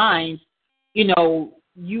of the minds,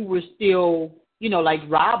 you were still, like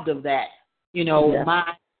robbed of that.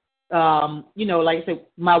 My, like I said,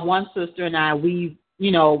 my one sister and I, we,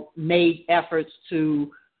 made efforts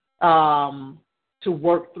to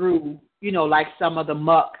work through, like some of the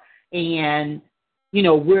muck, and,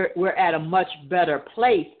 we're at a much better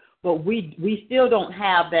place, but we still don't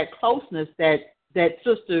have that closeness that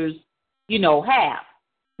sisters, have.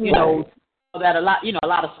 That a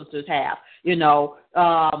lot of sisters have,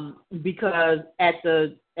 because at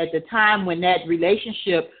the time when that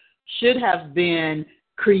relationship should have been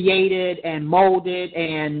created and molded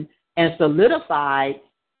and solidified,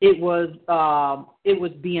 it was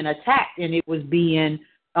being attacked, and it was being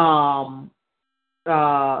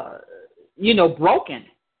broken,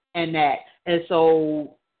 and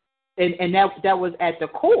so that was at the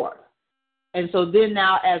core. And so then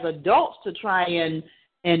now as adults to try and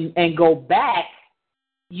go back,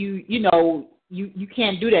 you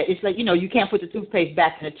can't do that. It's like, you can't put the toothpaste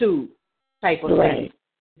back in the tube type of thing.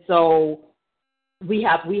 So we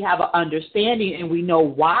have an understanding, and we know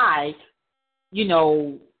why, we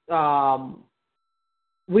know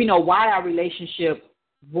why our relationship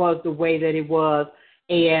was the way that it was,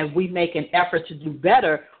 and we make an effort to do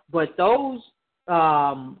better. But those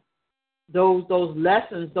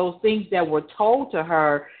lessons, those things that were told to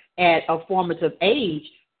her at a formative age,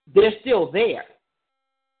 they're still there.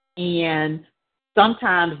 And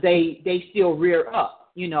sometimes they still rear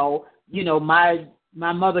up.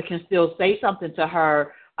 My mother can still say something to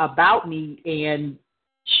her about me, and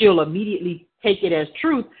she'll immediately take it as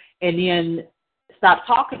truth and then stop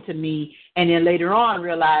talking to me, and then later on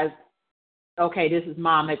realize, okay, this is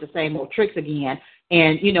mom at the same old tricks again,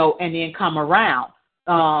 and and then come around.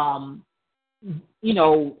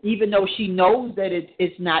 Even though she knows that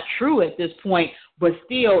it's not true at this point, but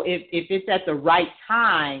still, if it's at the right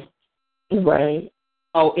time, right?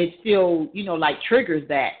 Oh, it still, like triggers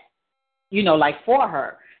that, like for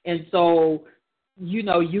her. And so, you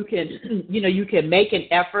can make an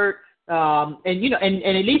effort, and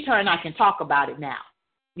at least her and I can talk about it now,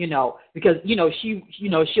 because,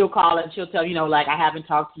 she'll call and she'll tell, like, I haven't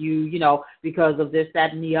talked to you, because of this,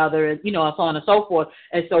 that, and the other, and, and so on and so forth.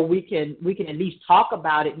 And so we can at least talk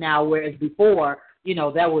about it now, whereas before,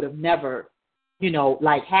 that would have never,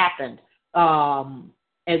 like happened.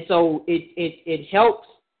 And so it helps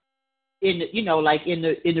in, like in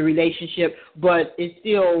the relationship, but it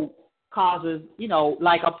still causes,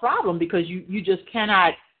 like a problem, because you just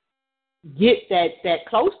cannot get that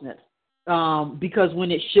closeness. Because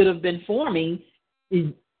when it should have been forming,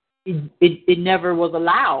 it never was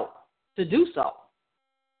allowed to do so.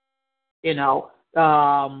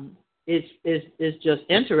 It's just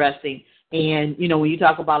interesting. And when you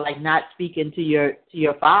talk about like not speaking to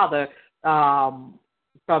your father,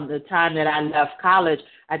 from the time that I left college,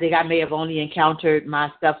 I think I may have only encountered my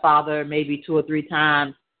stepfather maybe 2 or 3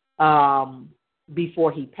 times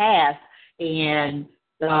before he passed, and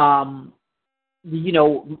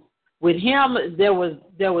with him, there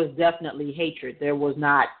was definitely hatred. There was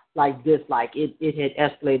not like dislike. It had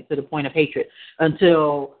escalated to the point of hatred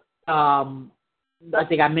until I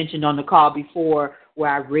think I mentioned on the call before,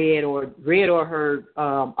 where I read or heard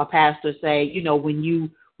a pastor say, when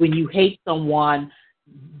you hate someone,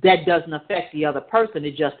 that doesn't affect the other person.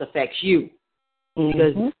 It just affects you,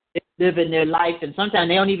 because they're living their life, and sometimes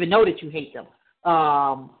they don't even know that you hate them.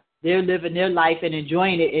 They're living their life and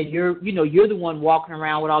enjoying it, and you're the one walking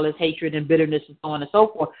around with all this hatred and bitterness and so on and so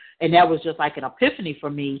forth. And that was just like an epiphany for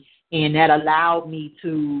me, and that allowed me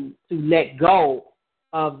to let go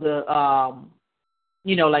of the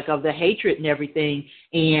like of the hatred and everything,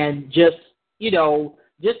 and just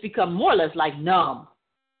become more or less like numb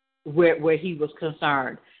where he was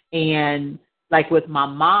concerned. And like with my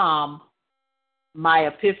mom, my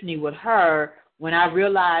epiphany with her when I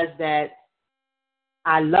realized that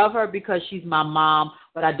I love her because she's my mom,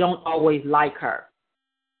 but I don't always like her.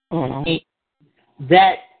 Mm-hmm. And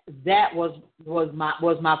that was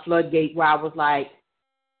my floodgate where I was like,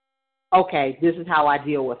 okay, this is how I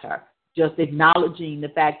deal with her. Just acknowledging the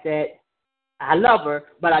fact that I love her,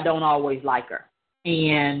 but I don't always like her.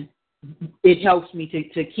 And it helps me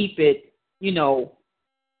to keep it,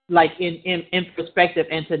 like in perspective,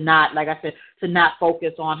 and to not, like I said, to not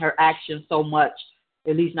focus on her actions so much,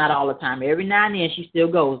 at least not all the time. Every now and then she still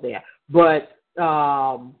goes there. But,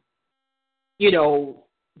 but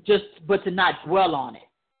to not dwell on it.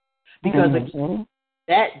 Because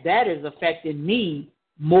that is affecting me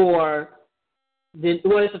more than,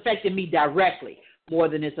 well, it's affecting me directly more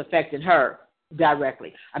than it's affecting her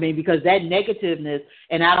directly. I mean, because that negativeness,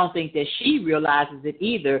 and I don't think that she realizes it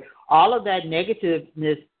either, all of that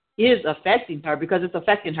negativeness is affecting her because it's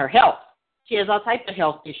affecting her health. She has all types of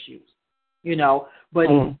health issues, But,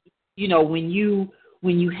 when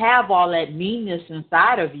you have all that meanness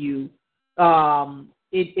inside of you,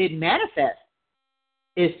 it manifests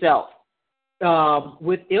itself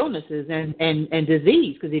with illnesses and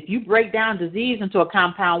disease. Because if you break down disease into a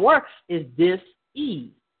compound word, it's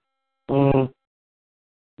dis-ease. Mm-hmm.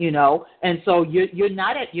 And so you're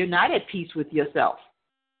not at peace with yourself.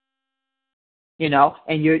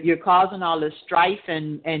 And you're causing all this strife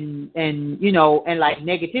and like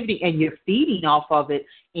negativity, and you're feeding off of it,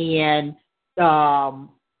 and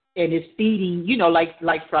it's feeding,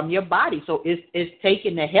 like from your body. So it's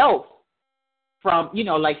taking the health from,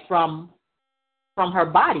 from her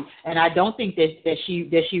body. And I don't think that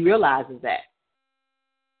she realizes that.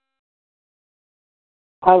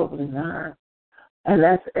 Probably not. And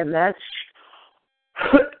that's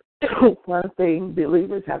one thing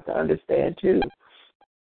believers have to understand too.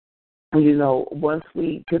 Once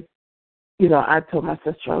we get, I told my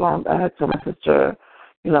sister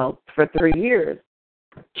for 3 years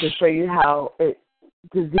to show you how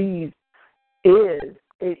disease is.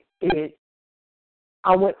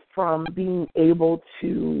 I went from being able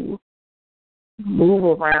to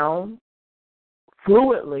move around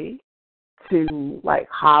fluidly to like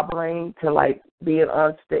hobbling to like being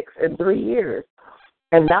on sticks in 3 years.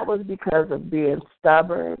 And that was because of being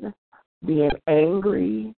stubborn, being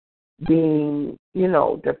angry, being,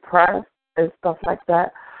 depressed and stuff like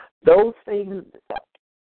that. Those things,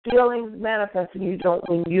 feelings manifest when you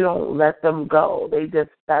don't let them go. They just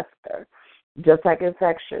fester, just like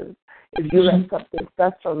infections. If you let something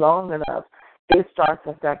fester long enough, it starts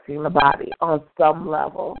affecting the body on some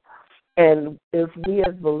level. And if we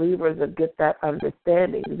as believers get that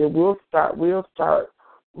understanding, then we'll start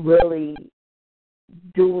really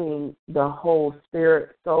doing the whole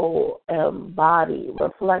spirit, soul, and body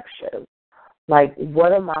reflection. Like,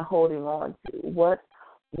 what am I holding on to? What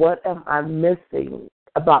am I missing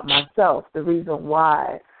about myself? The reason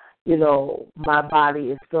why, my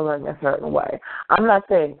body is feeling a certain way. I'm not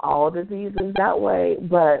saying all disease is that way,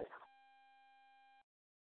 but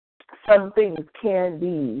some things can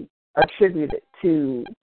be attributed to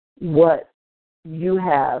what you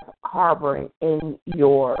have harboring in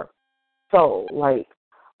your soul. Like,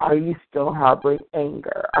 are you still harboring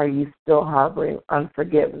anger? Are you still harboring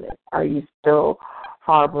unforgiveness? Are you still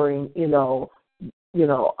harboring, low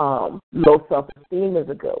self-esteem is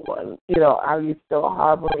a good one. Are you still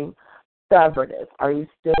harboring stubbornness? Are you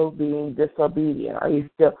still being disobedient? Are you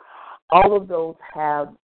still, all of those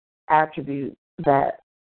have attributes that,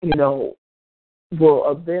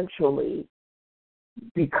 will eventually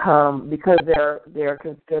become, because they're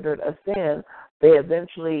considered a sin, they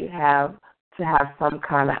eventually have to have some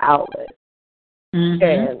kind of outlet. Mm-hmm.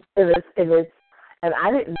 And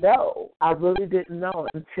I didn't know. I really didn't know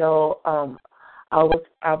until I was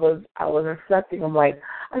reflecting. I'm like,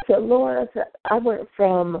 I said, Lord, I went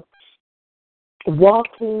from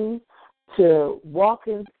walking stick,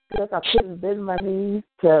 I couldn't bend my knees,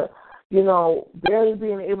 to barely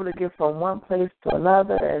being able to get from one place to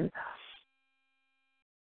another. And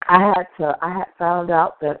I had found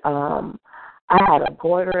out that I had a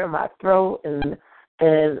goiter in my throat, and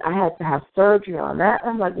I had to have surgery on that.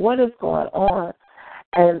 I'm like, what is going on?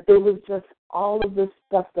 And it was just all of this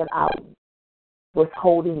stuff that I was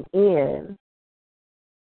holding in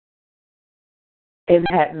and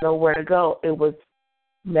had nowhere to go. It was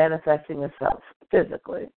manifesting itself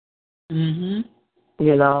physically. Mm-hmm.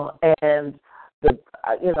 And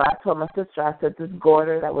I told my sister, I said, this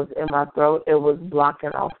goiter that was in my throat, it was blocking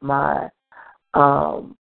off my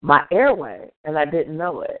airway, and I didn't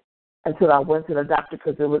know it until I went to the doctor,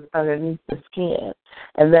 because it was underneath the skin.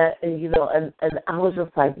 And that, and I was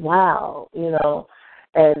just like, wow,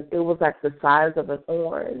 and it was like the size of an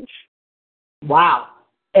orange. Wow.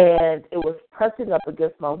 And it was pressing up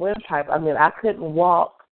against my windpipe. I mean, I couldn't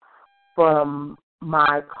walk from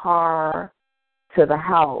my car to the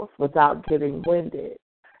house without getting winded,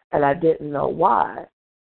 and I didn't know why.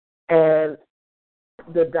 And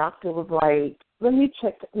the doctor was like, let me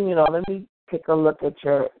take a look at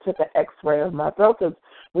took an x-ray of my throat, because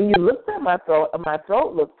when you looked at my throat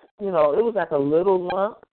looked, it was like a little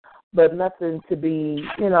lump, but nothing to be,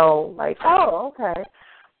 like, oh, okay.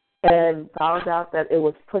 And found out that it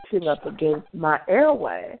was pushing up against my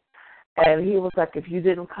airway. And he was like, if you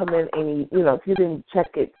didn't come in if you didn't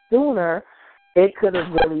check it sooner, it could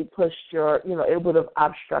have really pushed it would have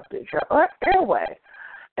obstructed your airway.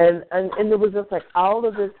 And it was just like all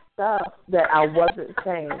of this stuff that I wasn't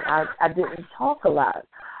saying. I didn't talk a lot.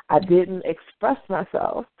 I didn't express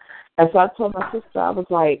myself. And so I told my sister, I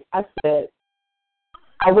said,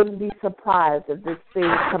 I wouldn't be surprised if this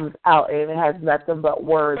thing comes out and it has nothing but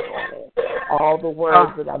words on it. All the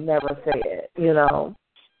words that I never said,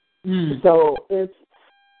 So it's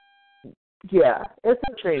a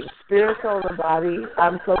thing. Spirit, soul, and body.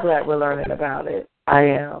 I'm so glad we're learning about it. I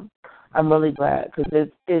am. I'm really glad, because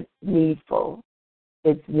it's needful.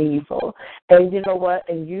 It's needful. And you know what?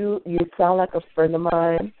 And you sound like a friend of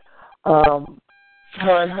mine. Her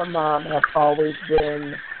and her mom have always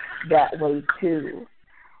been that way too.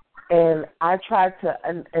 And I tried to,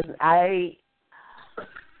 and I,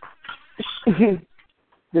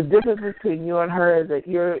 the difference between you and her is that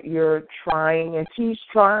you're trying and she's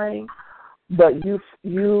trying, but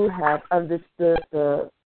you have understood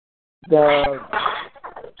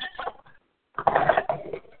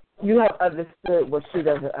you have understood what she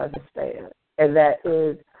doesn't understand, and that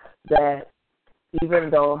is that even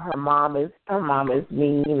though her mom is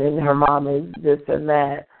mean and her mom is this and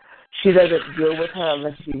that, she doesn't deal with her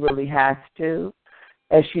unless she really has to,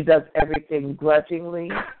 and she does everything grudgingly.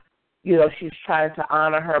 She's trying to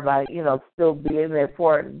honor her by, still being there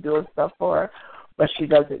for her and doing stuff for her, but she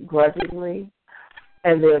does it grudgingly.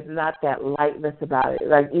 And there's not that lightness about it.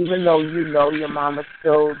 Like, even though your mom is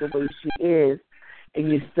still the way she is, and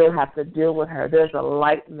you still have to deal with her, there's a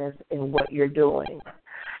lightness in what you're doing.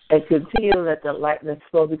 And continue to let the lightness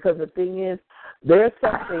flow, because the thing is, there's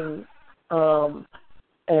something, and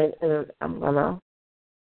I'm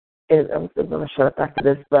still gonna shut up after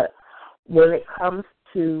this, but when it comes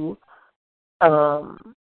to are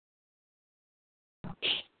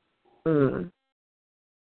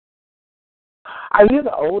you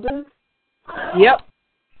the oldest? Yep.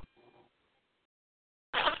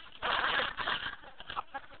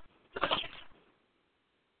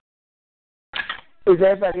 Is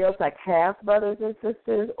everybody else like half brothers and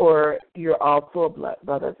sisters, or you're all full blood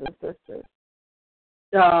brothers and sisters?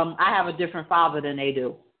 I have a different father than they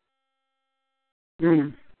do.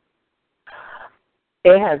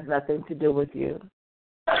 It has nothing to do with you.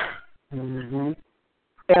 It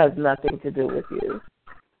has nothing to do with you.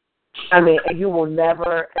 I mean, you will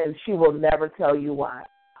never, and she will never tell you why,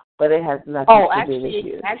 but it has nothing to do with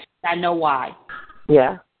you. Actually, I know why.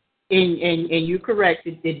 Yeah. And you're correct.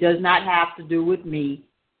 It does not have to do with me.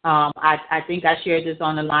 I think I shared this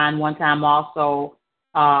on the line one time also.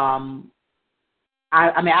 I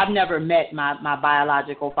mean, I've never met my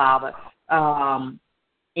biological father. And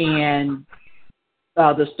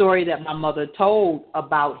the story that my mother told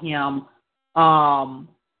about him,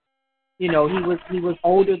 he was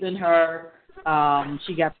older than her.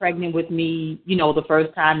 She got pregnant with me, the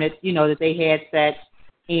first time that, that they had sex,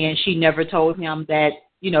 and she never told him that,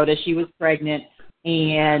 that she was pregnant,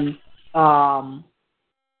 and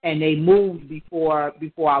they moved before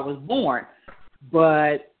I was born.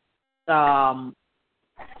 But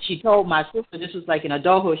she told my sister, this was like in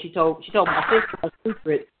adulthood, she told my sister a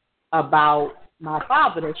secret about my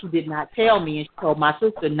father that she did not tell me, and she told my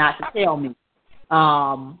sister not to tell me.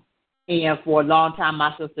 And for a long time,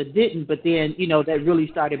 my sister didn't, but then, that really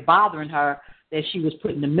started bothering her, that she was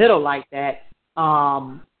put in the middle like that.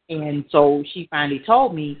 And so she finally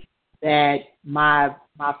told me that my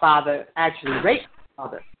father actually raped my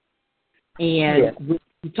mother. And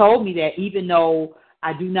she told me that, even though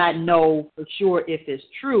I do not know for sure if it's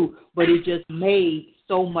true, but it just made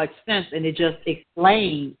so much sense, and it just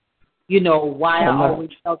explained, why I always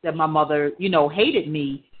felt that my mother, hated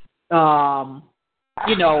me. It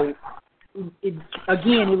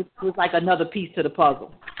was like another piece to the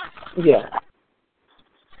puzzle. Yeah.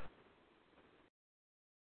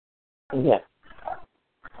 Yeah.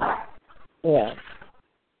 Yeah.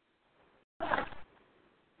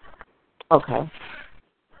 Okay.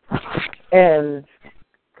 And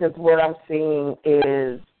because what I'm seeing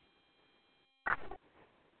is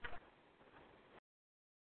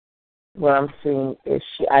what I'm seeing is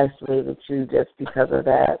she isolated you just because of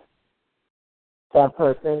that. That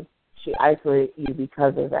person, she isolated you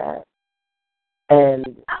because of that. And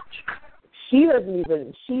she knows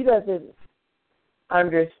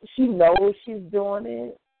she's doing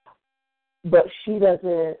it, but she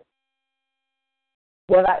doesn't,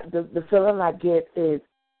 the feeling I get is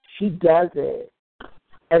she does it.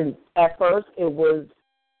 And at first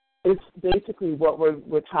it's basically what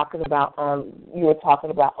we're talking about you were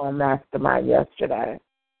talking about on Mastermind yesterday.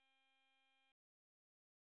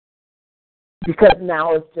 Because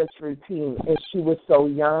now it's just routine. And she was so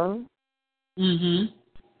young. Mhm.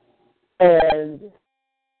 And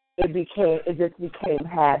it just became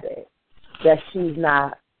habit that she's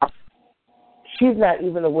not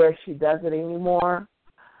even aware she does it anymore,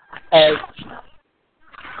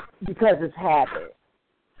 because it's habit.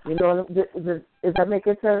 You know, is that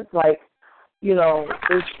making sense? Like, you know,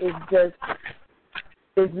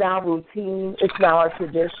 it's now routine. It's now a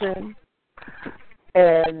tradition,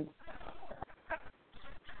 and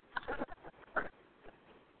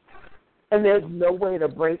there's no way to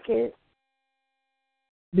break it.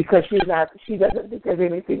 Because she doesn't think there's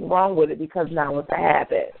anything wrong with it because now it's a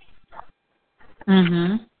habit.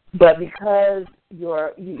 Mhm. But because you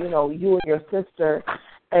and your sister,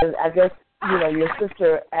 and I guess your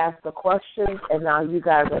sister asked the questions, and now you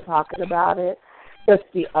guys are talking about it. If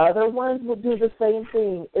the other ones would do the same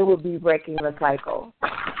thing, it would be breaking the cycle.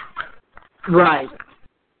 Right.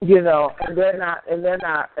 You know, but they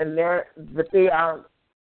aren't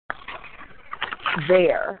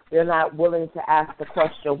there. They're not willing to ask the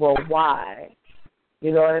question, well, why?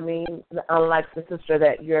 You know what I mean? Unlike the sister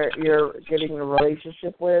that you're getting a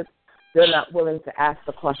relationship with, they're not willing to ask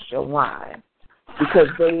the question why. Because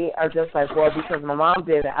they are just like, well, because my mom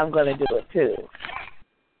did it, I'm going to do it too.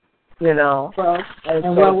 You know? Well,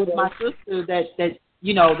 with my sister that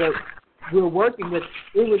we're working with,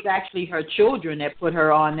 it was actually her children that put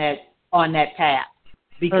her on that path.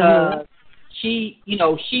 Because she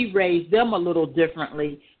raised them a little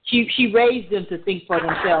differently. She raised them to think for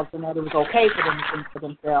themselves and that it was okay for them to think for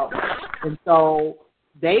themselves. And so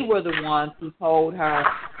they were the ones who told her,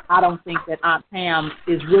 I don't think that Aunt Pam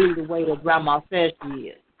is really the way that Grandma says she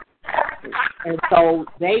is. And so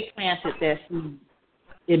they planted that seed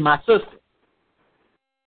in my sister.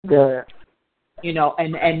 Good. You know,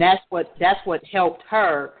 and that's what helped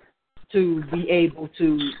her to be able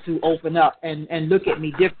to open up and look at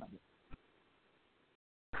me differently.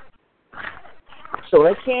 So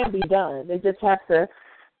it can be done. They just have to,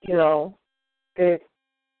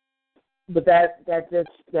 but that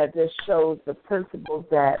just shows the principles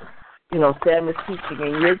that, Sam is teaching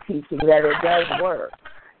and you're teaching, that it does work.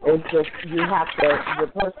 It's just the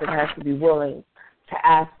person has to be willing to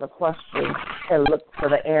ask the question and look for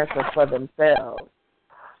the answer for themselves.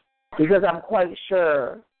 Because I'm quite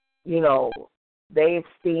sure, they've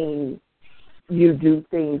seen you do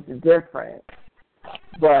things different,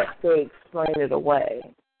 but they explain it away.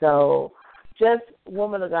 So just,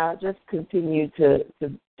 woman of God, just continue to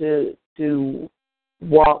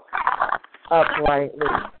walk uprightly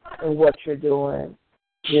in what you're doing.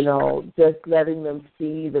 Just letting them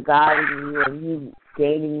see the God in you and you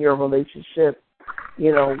gaining your relationship,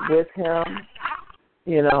 with Him,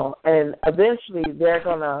 and eventually they're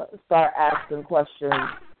going to start asking questions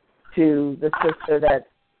to the sister that's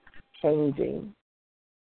changing.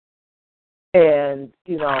 And,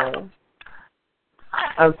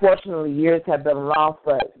 unfortunately, years have been lost,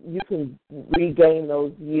 but you can regain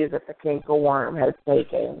those years that the cankerworm has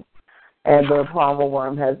taken and the palmer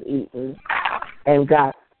worm has eaten. And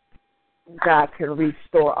God can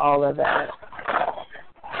restore all of that.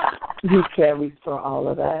 He can restore all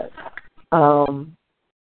of that.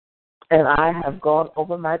 And I have gone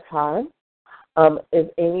over my time. Does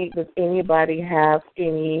anybody have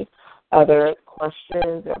any other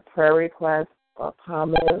questions or prayer requests or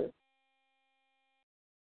comments?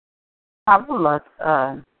 I would love,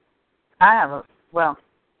 I would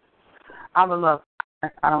love,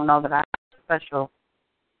 I don't know that I have a special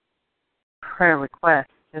prayer request,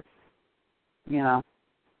 just,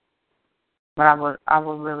 but I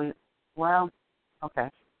would really, okay,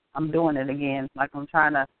 I'm doing it again, like I'm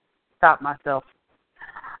trying to stop myself.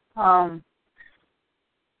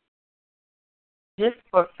 Just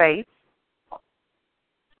for faith,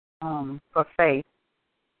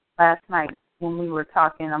 last night when we were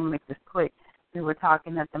talking, I'm going to make this quick, we were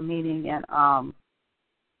talking at the meeting and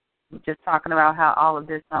just talking about how all of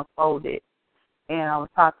this unfolded. And I was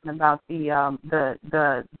talking about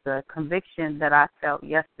the conviction that I felt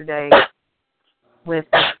yesterday with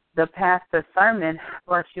the pastor's sermon,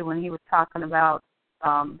 bless you, when he was talking about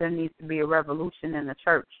there needs to be a revolution in the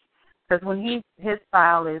church Because when his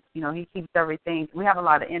style is, he keeps everything. We have a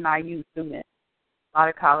lot of NIU students, a lot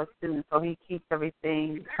of college students, so he keeps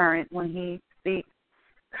everything current when he speaks,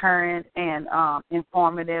 current and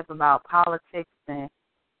informative about politics and,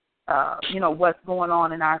 what's going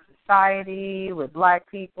on in our society with black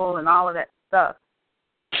people and all of that stuff.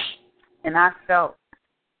 And I felt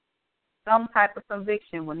some type of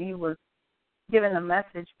conviction when he was giving a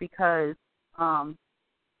message because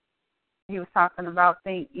he was talking about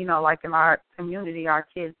things, like in our community, our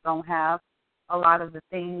kids don't have a lot of the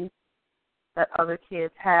things that other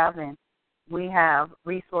kids have, and we have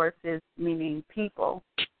resources, meaning people,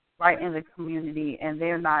 right in the community, and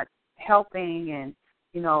they're not helping, and,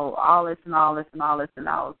 all this and all this and all this, and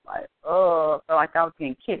I was like, oh, I felt like I was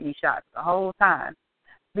getting kidney shots the whole time,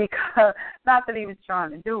 because, not that he was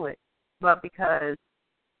trying to do it, but because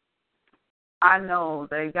I know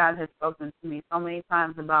that God has spoken to me so many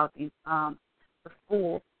times about these the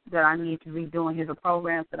schools that I need to be doing here, the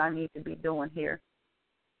programs that I need to be doing here.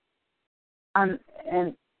 And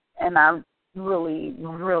I really,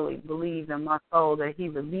 really believe in my soul that he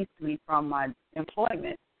released me from my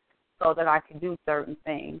employment so that I could do certain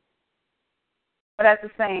things. But at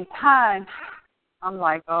the same time, I'm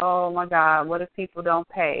like, oh, my God, what if people don't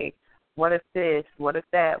pay? What if this? What if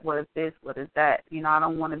that? What if this? What if that? I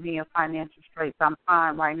don't want to be in financial straits. I'm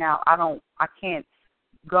fine right now. I can't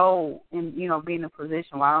go and, be in a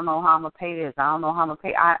position where I don't know how I'm going to pay this. I don't know how I'm going to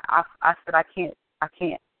pay. I said I can't.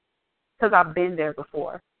 Because I've been there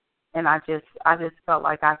before. And I just felt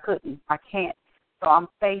like I couldn't. I can't. So I'm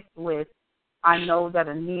faced with, I know that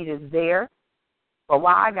a need is there, but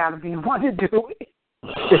why I got to be the one to do it?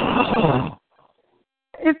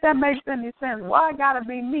 If that makes any sense, why I got to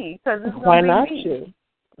be me? Because it's why going not to be me. you?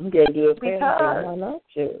 I'm going to do it because, why not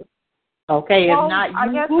you? Okay, well, if not you,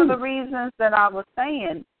 I guess for the reasons that I was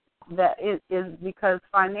saying, that it is because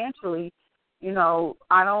financially,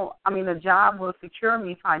 the job will secure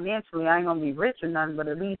me financially. I ain't going to be rich or nothing, but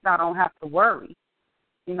at least I don't have to worry,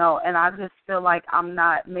 and I just feel like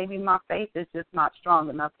maybe my faith is just not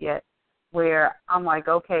strong enough yet where I'm like,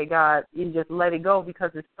 okay, God, you just let it go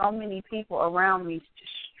because there's so many people around me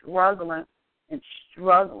just struggling and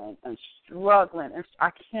struggling and struggling. And I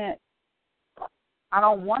can't, I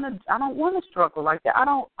don't want to struggle like that.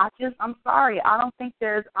 I'm sorry. I don't think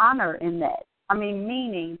there's honor in that.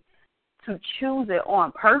 Meaning to choose it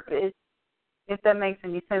on purpose, if that makes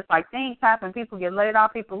any sense. Like things happen, people get laid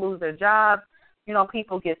off, people lose their jobs,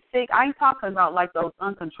 people get sick. I ain't talking about like those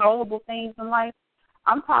uncontrollable things in life.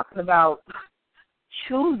 I'm talking about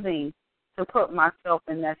choosing to put myself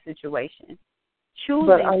in that situation.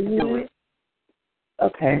 Choosing to do it.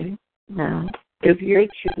 Okay. Now, if you're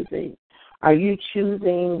choosing, are you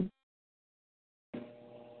choosing?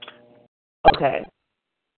 Okay.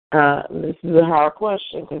 This is a hard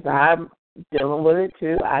question because I'm dealing with it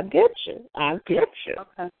too. I get you.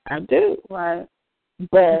 Okay. I do. Right.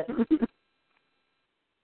 But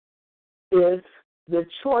if the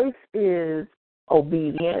choice is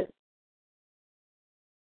obedience,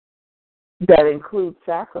 that includes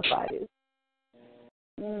sacrifice,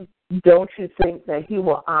 don't you think that he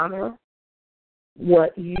will honor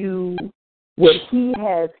what he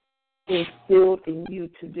has instilled in you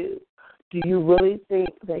to do? Do you really think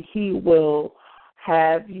that he will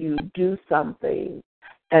have you do something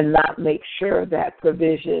and not make sure that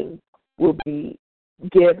provision will be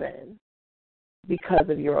given because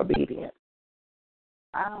of your obedience?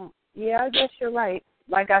 I guess you're right.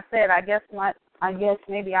 Like I said, I guess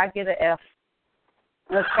maybe I get an F.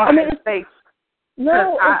 As far as faith.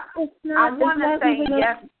 No, it's not. I want to say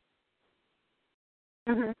yes.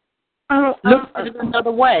 Look at it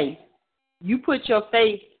another way. You put your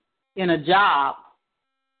faith in a job,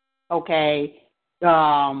 okay,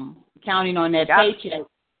 counting on that paycheck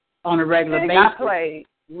on a regular basis.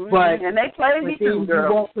 And they played me too, girl.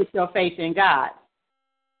 You won't put your faith in God.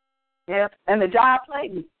 Yep, and the job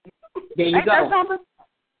played me. There you go. Ain't that something?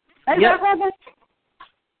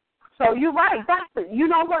 So you're right. You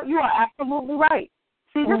know what? You are absolutely right.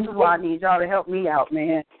 See, this is why I need y'all to help me out,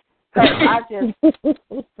 man. Because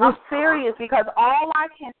I'm serious because all I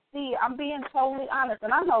can see, I'm being totally honest,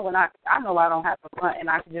 and I know I don't have to front, and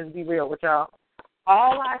I can just be real with y'all.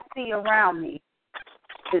 All I see around me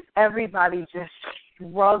is everybody just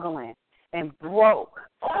struggling and broke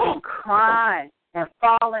and crying and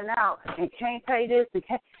falling out and can't pay this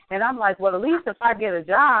and I'm like, well, at least if I get a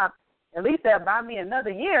job, at least they'll buy me another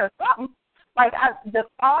year or something. Like the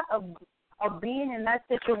thought of being in that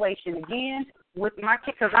situation again with my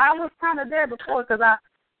kid, because I was kind of there before because I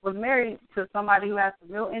was married to somebody who has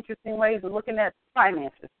some real interesting ways of looking at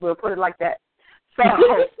finances. We'll put it like that. So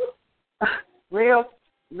real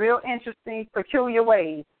real interesting, peculiar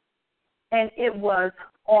ways. And it was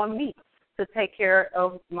on me to take care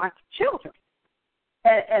of my children.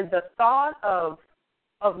 And the thought of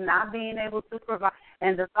not being able to provide,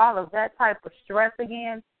 and the thought of that type of stress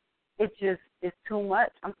again, it just is too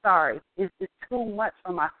much. I'm sorry. It's too much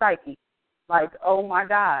for my psyche. Like, oh, my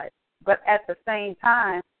God. But at the same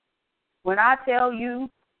time, when I tell you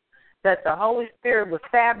that the Holy Spirit was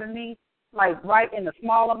stabbing me, like right in the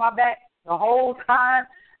small of my back the whole time,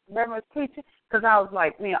 remember I was preaching? Because I was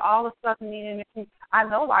like, man, all the stuff needing me. I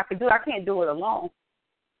know I could do it. I can't do it alone.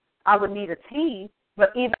 I would need a team,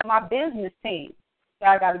 but even my business team, that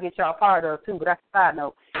I got to get y'all part of too, but that's a side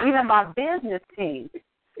note. Even my business team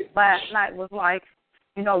last night was like,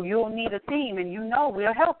 you know, you'll need a team, and you know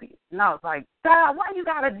we'll help you. And I was like, God, why you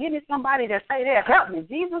got to give me somebody that say they'll help me?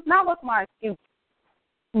 Jesus, now what's my excuse?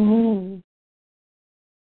 Mm-hmm.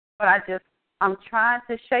 But I'm trying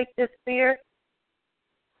to shake this fear,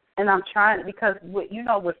 and I'm trying, because,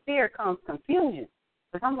 with fear comes confusion.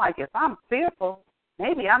 Because I'm like, if I'm fearful,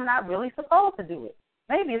 maybe I'm not really supposed to do it.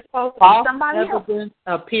 Maybe it's supposed to be somebody else. Evidence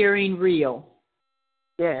appearing real.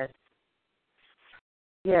 Yes.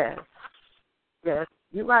 Yes. Yes.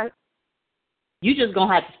 You're right. You just going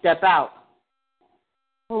to have to step out.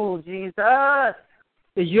 Oh, Jesus.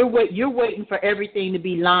 Because you're waiting for everything to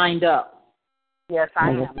be lined up. Yes, I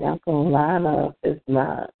am. It's not going to line up. It's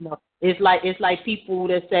not. No. It's like people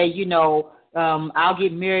that say, I'll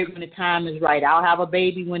get married when the time is right. I'll have a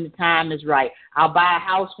baby when the time is right. I'll buy a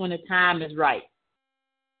house when the time is right.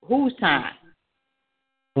 Whose time?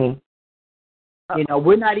 Mm-hmm.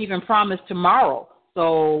 We're not even promised tomorrow.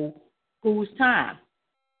 So whose time?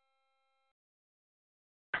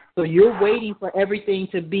 So you're waiting for everything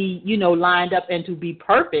to be, lined up and to be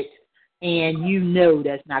perfect, and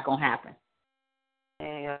that's not going to happen.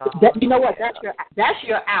 You know what? That's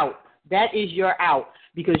your out. That is your out,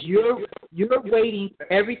 because you're waiting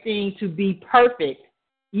for everything to be perfect,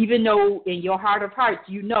 even though in your heart of hearts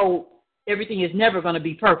everything is never going to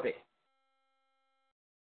be perfect.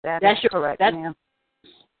 That's correct, ma'am.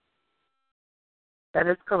 That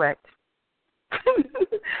is correct.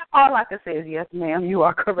 All I can say is yes, ma'am, you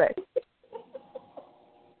are correct.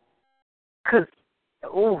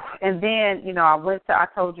 And then, I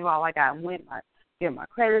told you all, I went get my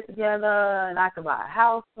credit together, and I could buy a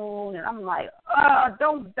house soon, and I'm like,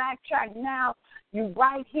 don't backtrack now. You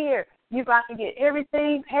right here. You about to get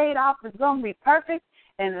everything paid off. It's going to be perfect,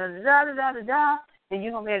 and da-da-da-da-da, and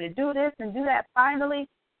you're going to be able to do this and do that finally.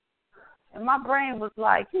 And my brain was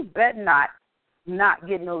like, you better not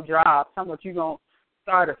get no job. How much you going to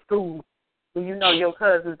start a school when your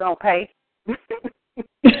cousins don't pay? Your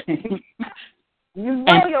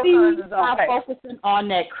cousins don't pay. Focusing on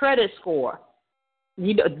that credit score.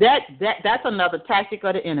 That's another tactic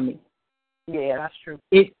of the enemy. Yeah, that's true.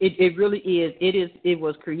 It really is. It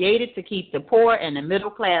was created to keep the poor and the middle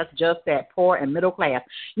class just that, poor and middle class.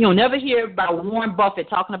 You'll never hear about Warren Buffett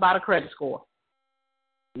talking about a credit score.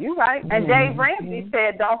 You're right. And Dave Ramsey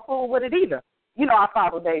said don't fool with it either. I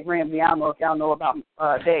follow Dave Ramsey. I don't know if y'all know about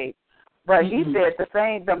Dave. But he said the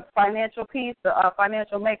financial piece, the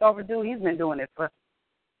financial makeover dude, he's been doing it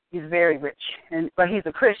he's very rich. But he's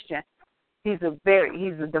a Christian. He's a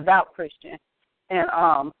devout Christian.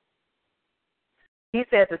 And he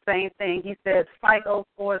said the same thing. He said FICO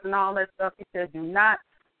scores and all that stuff. He said do not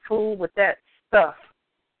fool with that stuff.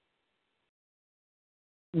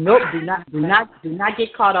 Nope, do not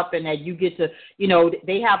get caught up in that. You get to,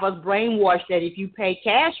 they have us brainwashed that if you pay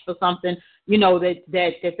cash for something,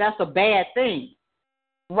 that's a bad thing.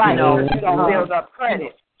 Right. You don't build up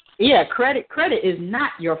credit. Yeah, credit is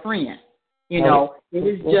not your friend. It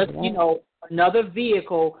is just, another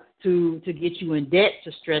vehicle to get you in debt,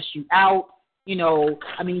 to stress you out.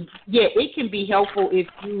 It can be helpful if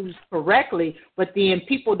used correctly, but then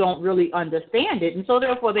people don't really understand it, and so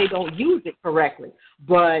therefore they don't use it correctly.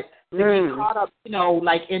 But to get caught up,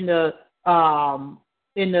 like in the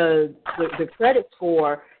credit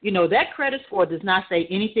score, that credit score does not say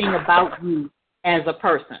anything about you as a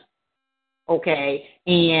person. Okay,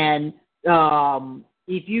 and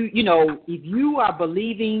if you are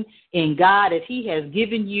believing in God, if He has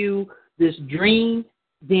given you this dream,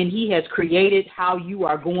 then He has created how you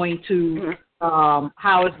are going to,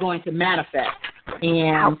 how it's going to manifest.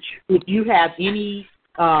 And if you have any,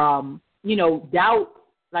 doubt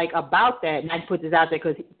about that, and I put this out there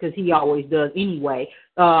because He always does anyway.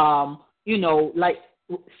 Like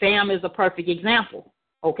Sam is a perfect example.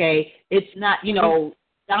 Okay, it's not,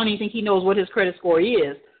 I don't even think he knows what his credit score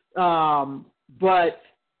is. But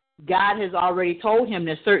God has already told him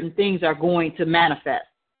that certain things are going to manifest.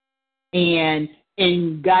 And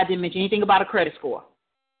God didn't mention anything about a credit score.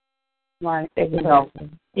 Right.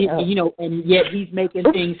 You know, and yet he's making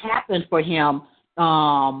things happen for him.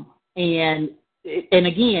 And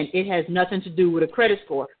again, it has nothing to do with a credit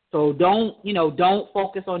score. So don't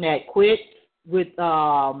focus on that. Quit with,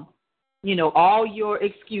 all your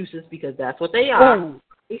excuses, because that's what they are.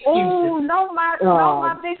 Oh, no,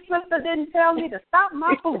 my big sister didn't tell me to stop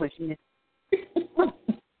my foolishness.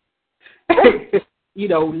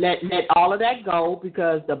 Let all of that go,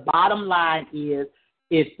 because the bottom line is,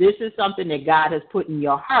 if this is something that God has put in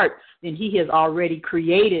your heart, then he has already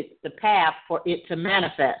created the path for it to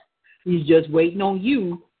manifest. He's just waiting on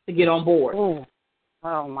you to get on board.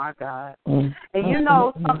 Oh my God. And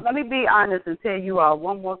let me be honest and tell you all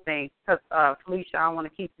one more thing, because, Felicia, I want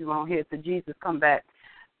to keep you on here till Jesus come back.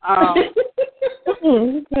 The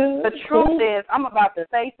truth is, I'm about to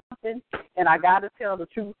say something, and I got to tell the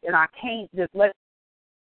truth, and I can't just let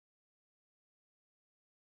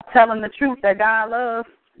telling the truth that God loves.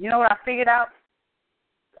 You know what I figured out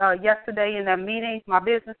yesterday in that meeting, my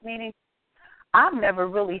business meeting? I've never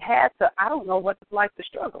really had to, I don't know what it's like to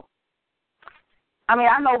struggle. I mean,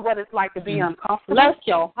 I know what it's like to be uncomfortable. Bless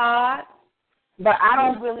your heart. But I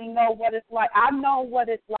don't really know what it's like. I know what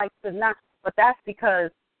it's like to not, but that's because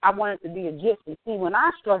I wanted to be a gypsy. See, when I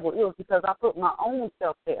struggled, it was because I put my own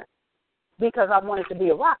self there, because I wanted to be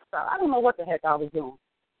a rock star. I don't know what the heck I was doing.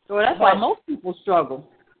 So that's why most people struggle.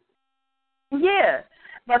 Yeah.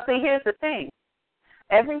 But see, here's the thing.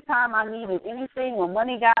 Every time I needed anything, when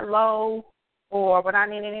money got low or when I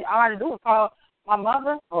needed anything, all I had to do was call my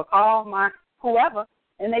mother or call my whoever,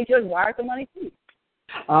 and they just wired the money to me.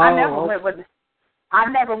 I never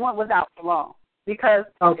went without for long, because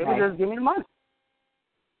they would just give me the money.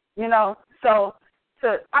 I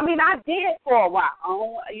did for a while. I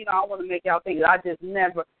want to make y'all think I just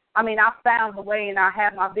never, I found a way, and I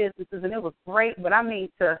had my businesses, and it was great, but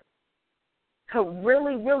to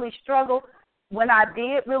really, really struggle, when I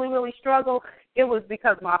did really, really struggle, it was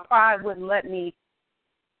because my pride wouldn't let me,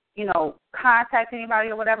 contact anybody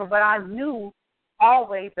or whatever, but I knew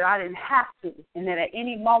always that I didn't have to, and that at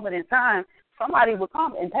any moment in time, somebody would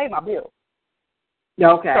come and pay my bills.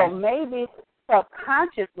 Okay. So maybe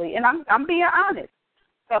subconsciously, and I'm being honest,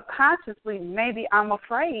 subconsciously, maybe I'm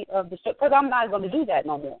afraid of because I'm not going to do that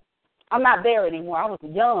no more. I'm not there anymore. I was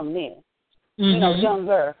young then,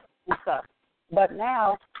 younger and stuff. But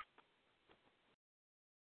now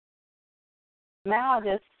I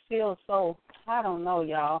just feel so, I don't know,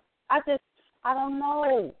 y'all. I don't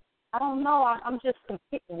know. I'm just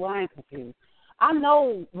confused. Well, I ain't confused. I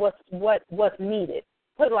know what's needed.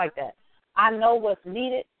 Put it like that. I know what's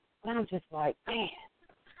needed, but I'm just like, man,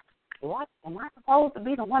 what am I supposed to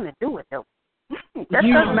be the one to do it though?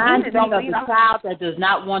 You remind me of the child that does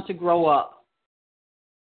not want to grow up.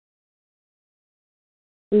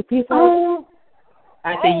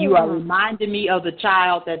 I say you are reminding me of the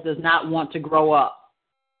child that does not want to grow up.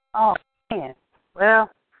 Oh man. Well.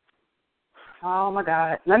 Oh, my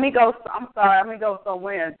God. Let me go. I'm sorry. Let me go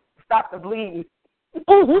somewhere and stop the bleeding.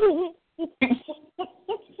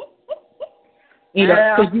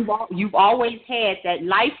 Because you've always had that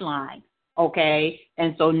lifeline, okay?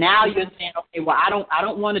 And so now you're saying, okay, well, I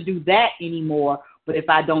don't want to do that anymore. But if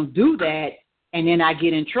I don't do that and then I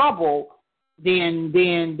get in trouble, then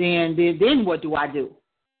what do I do?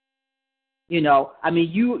 You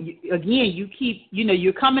keep,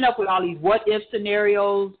 you're coming up with all these what if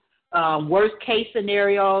scenarios. Worst case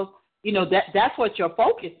scenarios, that's what your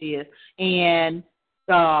focus is. And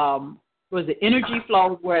the energy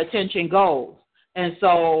flows where attention goes. And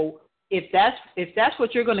so if that's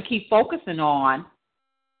what you're going to keep focusing on,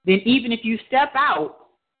 then even if you step out,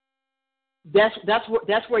 that's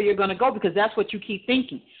where you're going to go, because that's what you keep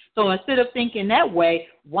thinking. So instead of thinking that way,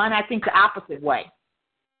 why not think the opposite way?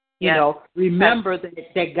 Remember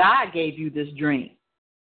that God gave you this dream.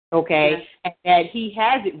 Okay, and that he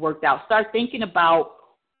has it worked out. Start thinking about,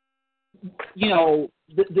 the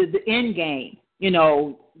end game. This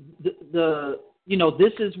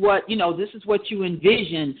is what you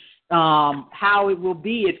envision, how it will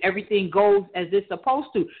be if everything goes as it's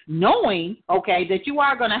supposed to. Knowing, that you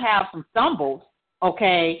are going to have some stumbles,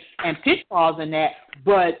 and pitfalls in that,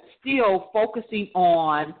 but still focusing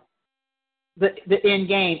on the end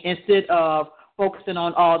game instead of focusing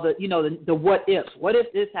on all the what ifs. What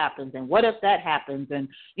if this happens, and what if that happens, and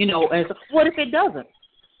and so what if it doesn't?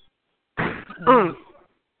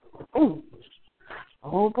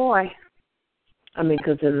 Oh boy.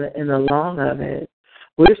 Because in the long of it,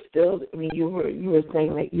 we're still. You were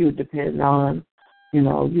saying that you depend on,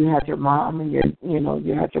 you had your mom and you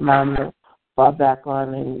had your mom to fall back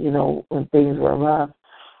on, and when things were rough.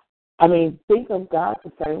 Think of God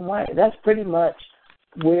the same way. That's pretty much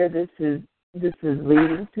where this is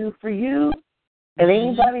leading to for you and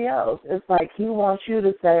anybody else. It's like he wants you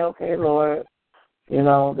to say, okay, Lord, you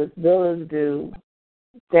know, this bill is due.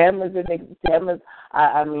 Sam is,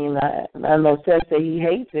 I know Seth said he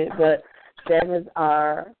hates it, but Sam is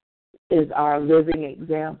our living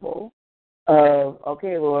example of,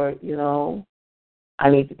 okay, Lord, you know, I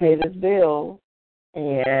need to pay this bill,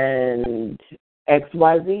 and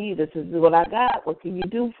XYZ, this is what I got. What can you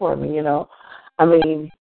do for me, you know? I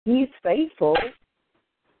mean, he's faithful,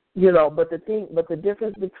 you know, but the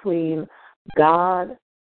difference between God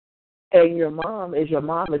and your mom is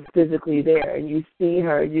physically there, and you see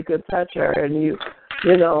her, you can touch her, and you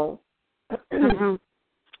know,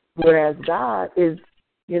 whereas God is,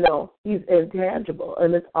 you know, he's intangible,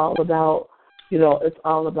 and it's all about, you know, it's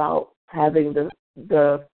all about having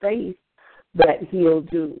the faith that he'll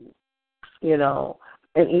do, you know,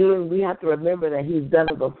 and even we have to remember that he's done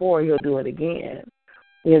it before, he'll do it again,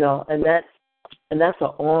 you know, and that's an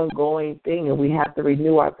ongoing thing, and we have to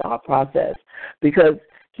renew our thought process, because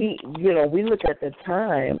he, you know, we look at the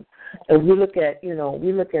time, and we look at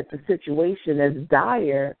the situation as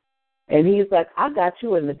dire, and he's like, I got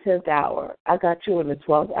you in the 10th hour, I got you in the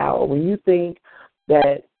 12th hour. When you think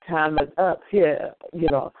that time is up here, you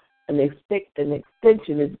know, an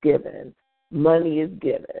extension is given, money is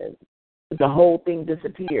given, the whole thing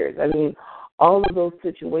disappears. I mean, all of those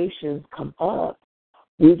situations come up.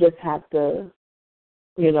 We just have to,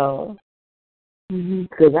 you know,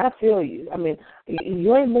 because I feel you. I mean,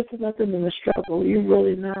 you ain't missing nothing in the struggle. You're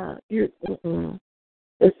really not.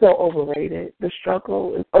 It's so overrated. The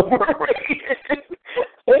struggle is overrated.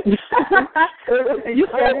 You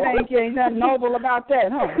said it ain't nothing noble about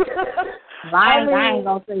that, huh? I ain't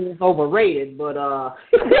gonna say it's overrated, but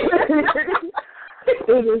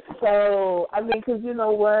it is so. I mean, because you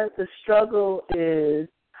know what, the struggle is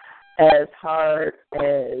as hard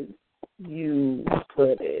as you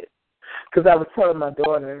put it. Because I was telling my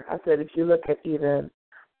daughter, I said, if you look at even,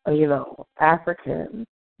 you know, African,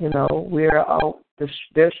 you know,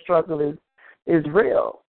 their struggle is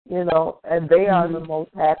real, you know, and they are the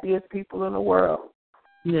most happiest people in the world.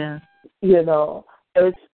 Yeah. You know,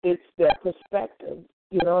 it's their perspective,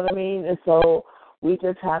 you know what I mean? And so we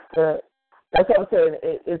just have to, that's what I'm saying,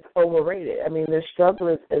 it's overrated. I mean, the struggle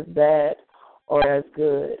is as bad or as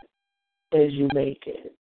good as you make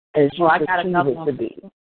it, as you perceive it to be.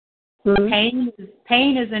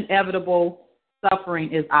 Pain is inevitable.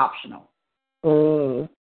 Suffering is optional.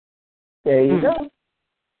 There you go.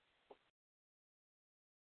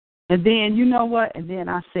 And then, you know what? And then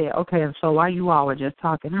I said, okay, so while you all were just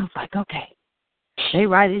talking, I was like, okay, they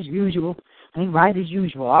right as usual.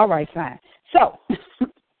 All right, fine. So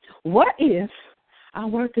what if I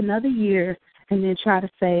work another year and then try to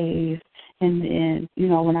save, and then, you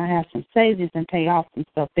know, when I have some savings and pay off some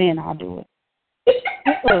stuff, then I'll do it.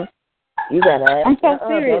 You gotta. I'm so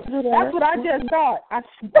serious. That's what I just thought. I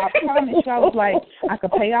promise you, I was like, I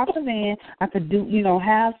could pay off the van. I could do, you know,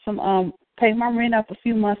 have some pay my rent up a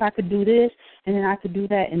few months. I could do this, and then I could do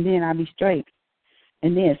that, and then I'll be straight.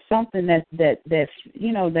 And then something that's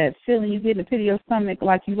you know, that feeling you get in the pit of your stomach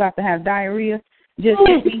like you about to have diarrhea just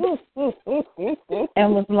hit me,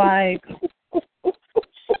 and was like,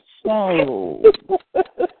 so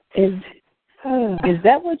is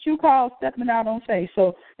that what you call stepping out on faith?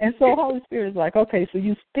 So Holy Spirit is like, okay, so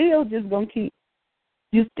you still just gonna keep,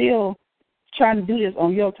 you still trying to do this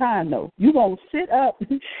on your time though. You gonna sit up,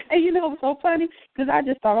 and you know what's so funny? Because I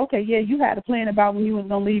just thought, okay, yeah, you had a plan about when you was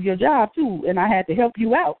gonna leave your job too, and I had to help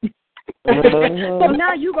you out. So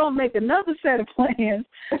now you're going to make another set of plans.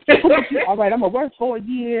 All right, I'm going to work for a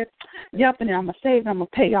year. Yep, and then I'm going to save. I'm going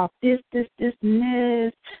to pay off this, and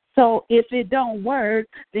this. So if it don't work,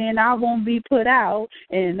 then I won't be put out.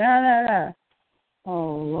 And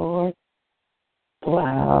Oh, Lord.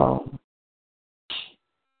 Wow.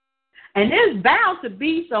 And there's bound to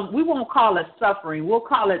be some, we won't call it suffering. We'll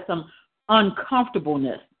call it some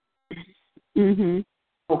uncomfortableness.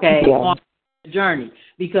 Okay, yeah. On the journey.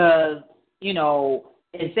 Because, you know,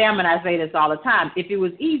 and Sam and I say this all the time, if it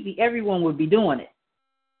was easy, everyone would be doing it.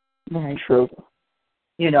 Right. True.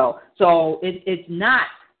 You know, so it's not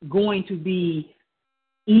going to be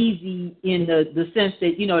easy in the sense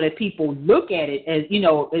that, you know, that people look at it as, you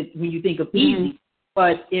know, when you think of easy.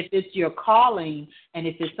 But if it's your calling and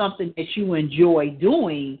if it's something that you enjoy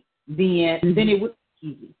doing, then it would be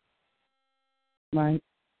easy. Right.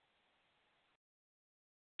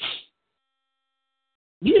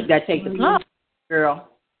 You just got to take the plunge, girl.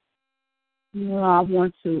 No, I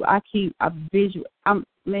want to. I'm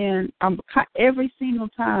every single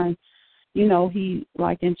time, you know, he,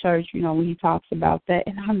 like in church, you know, when he talks about that,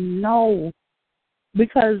 and I know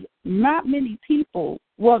because not many people,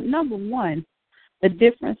 well, number one, the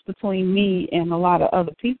difference between me and a lot of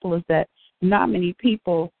other people is that not many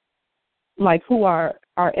people, like who are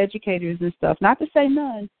educators and stuff, not to say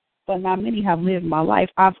none, but not many have lived my life.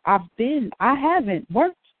 I haven't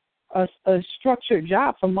worked a structured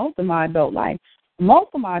job for most of my adult life. Most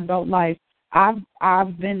of my adult life,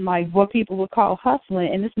 I've been like what people would call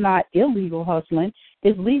hustling, and it's not illegal hustling,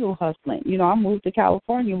 it's legal hustling. You know, I moved to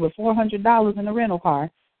California with $400 in a rental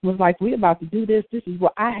car. It was like, we're about to do this. This is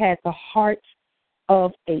what I had the heart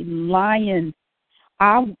of a lion.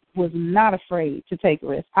 I was not afraid to take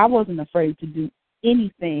risks. I wasn't afraid to do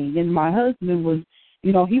anything. And my husband was,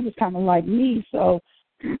 you know, he was kind of like me. So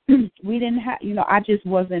we didn't have, you know, I just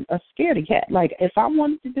wasn't a scaredy cat. Like, if I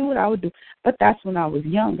wanted to do it, I would do. But that's when I was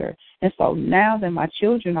younger. And so now that my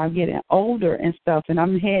children are getting older and stuff, and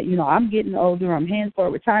I'm getting older, I'm heading for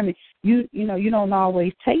retirement, you know, you don't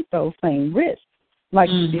always take those same risks like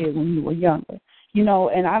you did when you were younger. You know,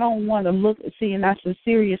 and I don't want to and that's a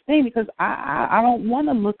serious thing, because I don't want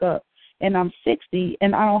to look up and I'm 60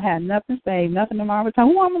 and I don't have nothing saved, nothing in my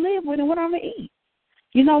retirement. Who I'm going to live with and what I'm going to eat?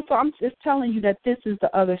 You know, so I'm just telling you that this is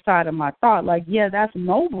the other side of my thought. Like, yeah, that's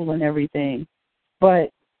noble and everything,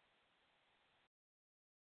 but,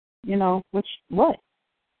 you know, what?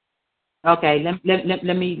 Okay,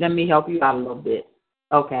 let me help you out a little bit.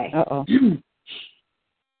 Okay. Uh-oh.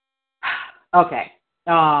 Okay.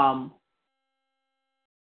 I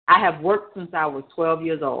have worked since I was 12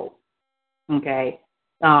 years old. Okay.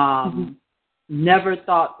 Never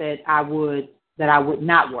thought that I would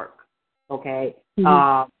not work. Okay.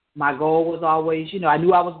 My goal was always, you know, I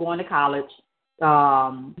knew I was going to college.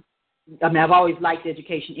 I mean, I've always liked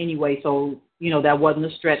education anyway, so, you know, that wasn't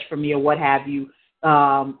a stretch for me or what have you.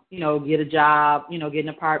 You know, get a job, you know, get an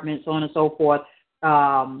apartment, so on and so forth.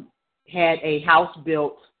 Had a house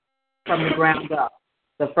built from the ground up.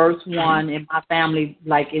 The first one in my family,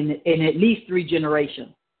 like in at least 3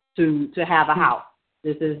 generations, to have a house.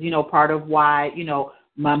 This is, you know, part of why, you know,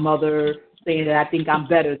 my mother saying that I think I'm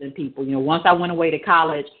better than people. You know, once I went away to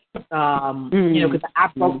college, you know, because I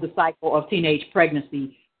broke the cycle of teenage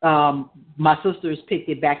pregnancy, my sisters picked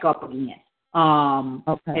it back up again.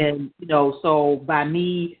 And, you know, so by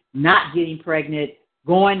me not getting pregnant,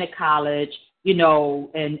 going to college, you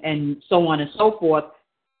know, and so on and so forth,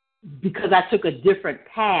 because I took a different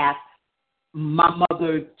path, my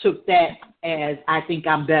mother took that as I think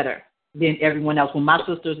I'm better than everyone else. When my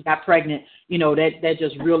sisters got pregnant, you know, that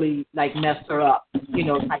just really, like, messed her up. You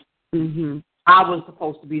know, like, I was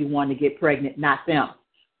supposed to be the one to get pregnant, not them.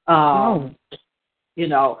 You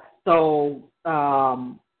know, so,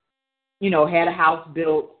 you know, had a house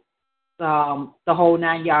built, the whole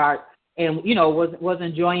 9 yards, and, you know, was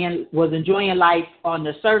enjoying life on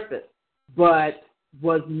the surface, but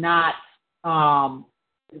was not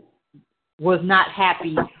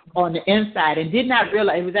happy on the inside, and did not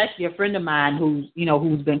realize. It was actually a friend of mine who's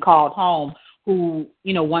been called home, who,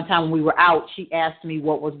 you know, one time when we were out, she asked me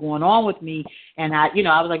what was going on with me, and I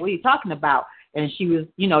was like, what are you talking about? And she was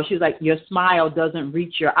like, your smile doesn't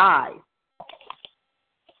reach your eyes.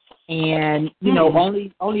 And, you know,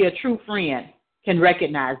 only a true friend can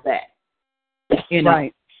recognize that. You know?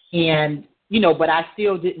 Right. And, you know, but I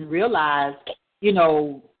still didn't realize, you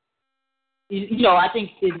know, I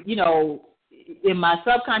think, you know, in my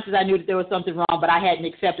subconscious, I knew that there was something wrong, but I hadn't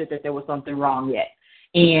accepted that there was something wrong yet.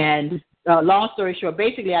 And long story short,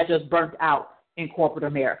 basically, I just burnt out in corporate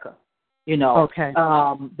America. You know, okay.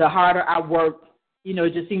 The harder I worked, you know,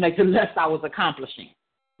 it just seemed like the less I was accomplishing.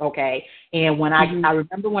 Okay. And when I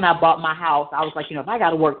remember when I bought my house, I was like, you know, if I got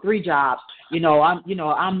to work 3 jobs,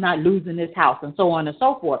 I'm not losing this house, and so on and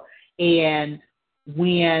so forth. And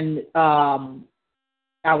when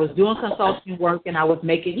I was doing consulting work, and I was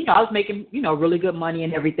making really good money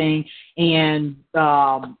and everything, and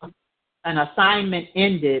an assignment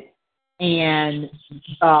ended, and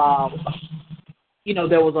there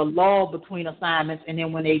was a lull between assignments, and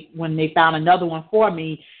then when they found another one for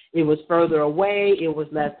me, it was further away, it was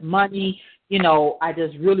less money, I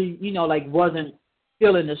just really, wasn't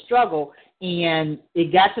feeling the struggle. And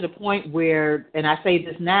it got to the point where, and I say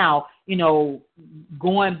this now,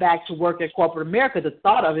 going back to work at corporate America, the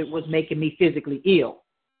thought of it was making me physically ill.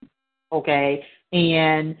 Okay.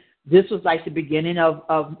 And this was like the beginning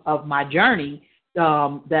of my journey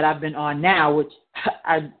that I've been on now, which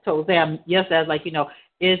I told Sam yesterday, I was like,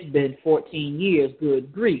 it's been 14 years,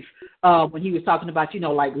 good grief, when he was talking about,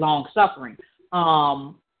 like long suffering.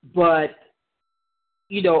 But,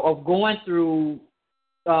 of going through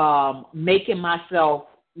making myself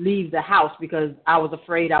leave the house because I was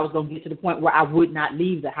afraid I was going to get to the point where I would not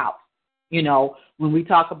leave the house. You know, when we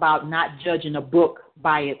talk about not judging a book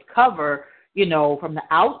by its cover, you know, from the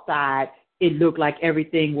outside, it looked like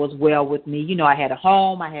everything was well with me. You know, I had a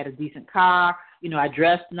home, I had a decent car, you know, I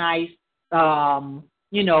dressed nice.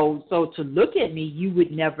 You know, so to look at me, you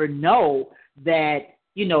would never know that,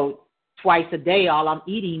 you know, twice a day all I'm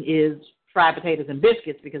eating is fried potatoes and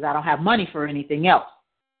biscuits because I don't have money for anything else.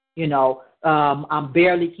 You know, I'm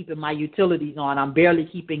barely keeping my utilities on. I'm barely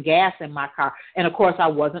keeping gas in my car. And, of course, I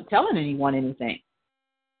wasn't telling anyone anything,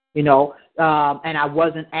 you know, and I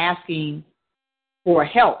wasn't asking for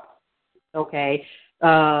help, okay?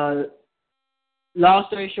 Long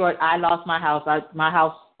story short, I lost my house.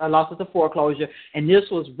 I lost it to foreclosure, and this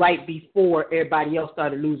was right before everybody else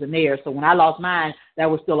started losing theirs. So when I lost mine, that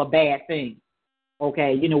was still a bad thing,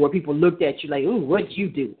 okay? You know, where people looked at you like, ooh, what'd you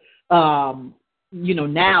do? You know,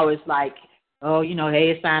 now it's like, oh, you know, hey,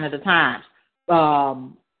 it's sign of the times.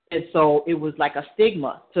 And so it was like a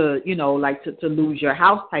stigma to, you know, like to lose your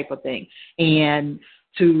house type of thing. And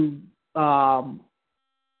to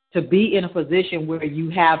be in a position where you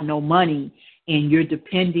have no money and you're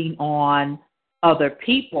depending on other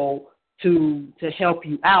people to help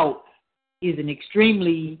you out is an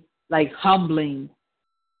extremely, like, humbling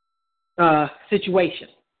situation,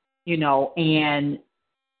 you know, and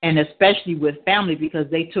especially with family because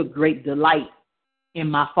they took great delight in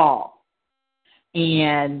my fall.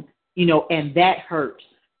 And, you know, and that hurt.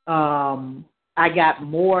 I got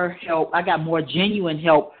more help. I got more genuine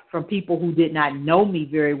help from people who did not know me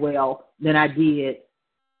very well than I did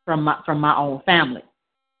from my own family.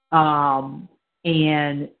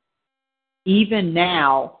 And even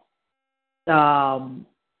now, I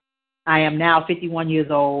am now 51 years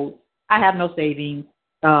old. I have no savings.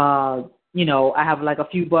 You know, I have like a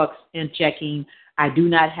few bucks in checking. I do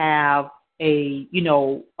not have a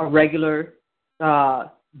regular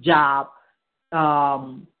job.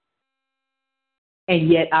 And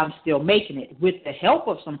yet I'm still making it with the help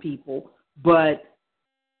of some people. But,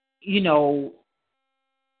 you know,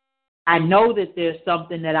 I know that there's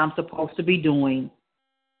something that I'm supposed to be doing.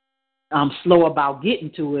 I'm slow about getting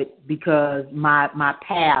to it because my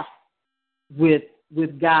path with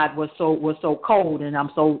God was so cold, and I'm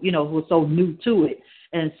so, you know, was so new to it.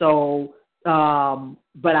 And so,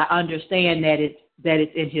 but I understand that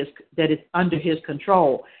it's under His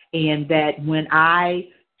control, and that when I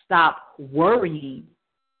stop worrying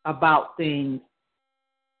about things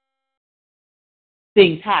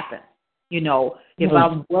happen. You know, if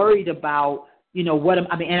I'm worried about, you know,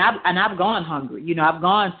 I've gone hungry. You know, I've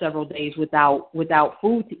gone several days without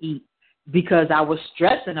food to eat because I was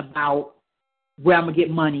stressing about where I'm gonna get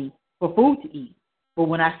money for food to eat. But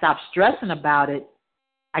when I stop stressing about it,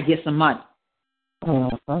 I get some money.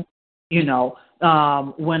 Uh-huh. You know,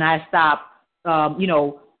 when I stop, you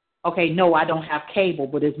know, okay, no, I don't have cable,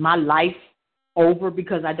 but is my life over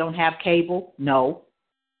because I don't have cable? No.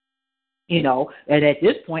 You know, and at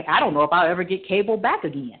this point, I don't know if I'll ever get cable back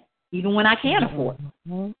again, even when I can afford it.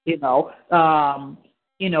 Mm-hmm.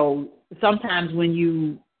 You know, sometimes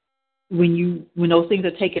when those things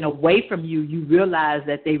are taken away from you, you realize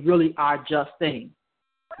that they really are just things,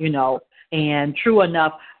 you know. And true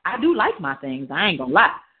enough, I do like my things. I ain't gonna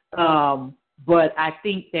lie. But I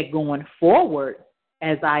think that going forward,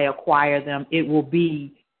 as I acquire them, it will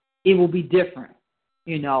be different,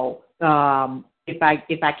 you know. If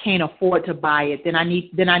I can't afford to buy it, then I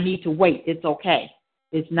need to wait. It's okay.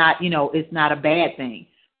 It's not, you know, it's not a bad thing.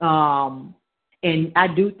 And I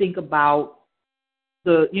do think about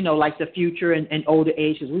the, you know, like the future and older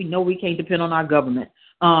age, because we know we can't depend on our government.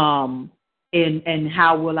 And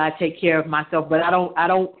how will I take care of myself? But I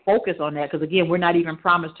don't focus on that because, again, we're not even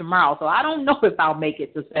promised tomorrow. So I don't know if I'll make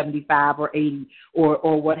it to 75 or 80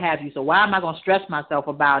 or what have you. So why am I going to stress myself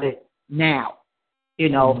about it now? You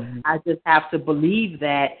know, I just have to believe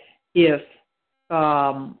that if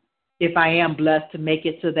I am blessed to make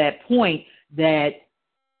it to that point, that,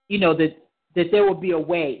 you know, that there will be a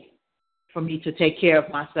way for me to take care of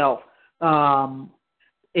myself, and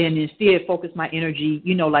instead focus my energy,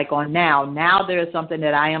 you know, like on now. Now there is something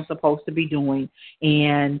that I am supposed to be doing,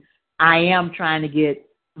 and I am trying to get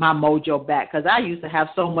my mojo back because I used to have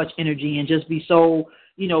so much energy and just be so,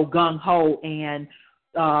 you know, gung-ho, and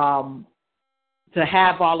to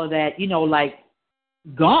have all of that, you know, like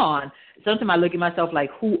gone, sometimes I look at myself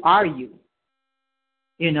like, who are you?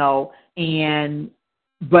 You know,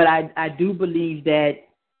 but I do believe that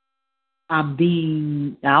I'm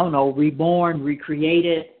being, I don't know, reborn,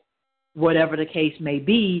 recreated, whatever the case may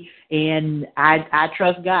be, and I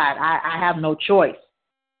trust God. I have no choice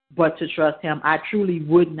but to trust Him. I truly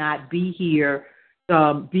would not be here,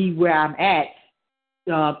 be where I'm at,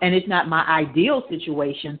 and it's not my ideal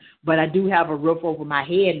situation, but I do have a roof over my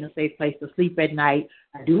head and a safe place to sleep at night.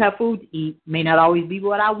 I do have food to eat. May not always be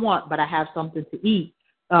what I want, but I have something to eat.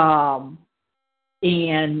 And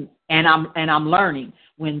I'm learning.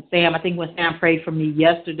 I think when Sam prayed for me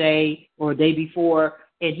yesterday or the day before,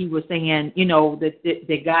 and he was saying,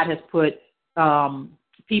 that God has put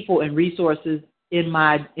people and resources in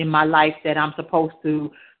my life that I'm supposed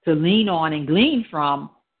to lean on and glean from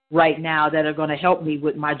right now that are going to help me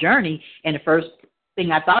with my journey. And the first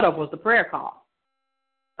thing I thought of was the prayer call.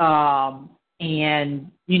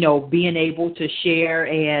 And, being able to share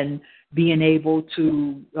and being able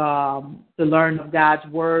to learn of God's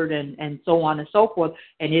word and so on and so forth.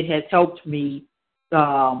 And it has helped me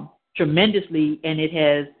tremendously. And it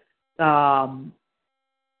has,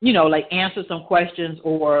 answered some questions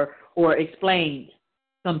or explained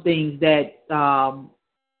some things that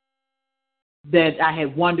I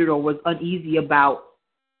had wondered or was uneasy about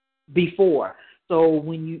before. So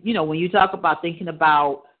when you talk about thinking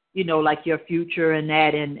about, like your future and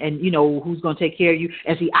that and who's going to take care of you.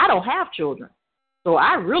 And see, I don't have children. So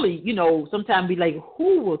I really, sometimes be like,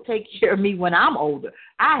 who will take care of me when I'm older?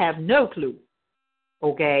 I have no clue.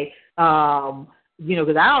 Okay.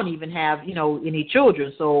 Because I don't even have, any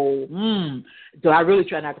children. So I really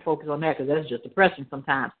try not to focus on that because that's just depressing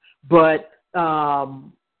sometimes. But,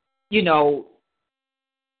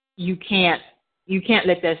 you can't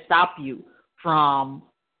let that stop you from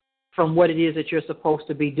what it is that you're supposed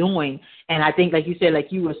to be doing. And I think, like you said,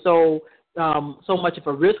 like you were so much of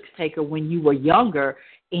a risk taker when you were younger.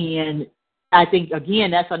 And I think,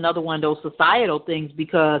 again, that's another one of those societal things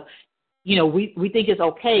because, we think it's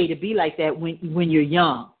okay to be like that when you're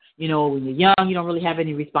young. When you're young, you don't really have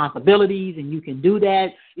any responsibilities and you can do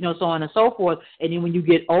that, so on and so forth. And then when you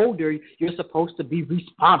get older, you're supposed to be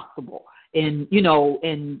responsible. And,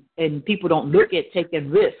 and people don't look at taking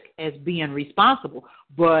risk as being responsible.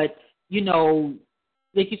 But,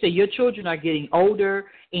 like you say, your children are getting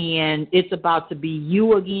older and it's about to be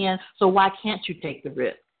you again. So why can't you take the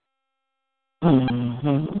risk?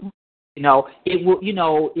 Mm-hmm. It will,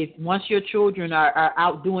 if once your children are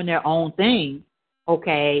out doing their own thing,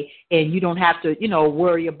 okay, and you don't have to,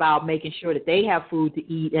 worry about making sure that they have food to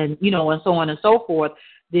eat and, and so on and so forth,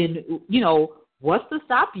 then, what's to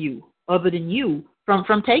stop you other than you from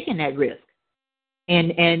taking that risk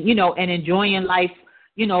and enjoying life,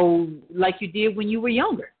 like you did when you were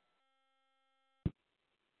younger?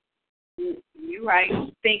 You're right.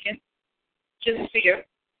 Thinking, just fear.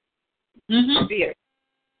 Mm-hmm. Fear.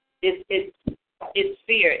 It's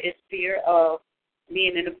fear. It's fear of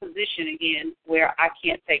being in a position again where I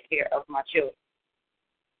can't take care of my children.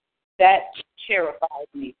 That terrifies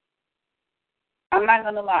me. I'm not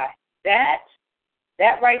going to lie. That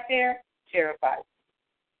right there terrifies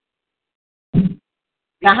me.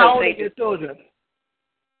 Now, how old are your children?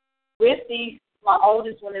 My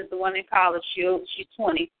oldest one is the one in college. She's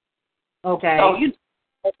 20. Okay. So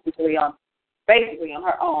basically on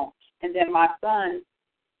her own. And then my son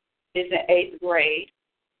is in 8th grade.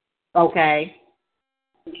 Okay.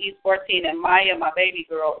 He's 14, and Maya, my baby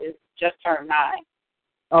girl, is just turned 9.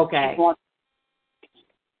 Okay.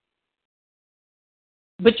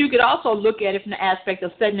 But you could also look at it from the aspect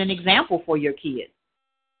of setting an example for your kids.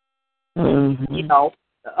 Mm-hmm.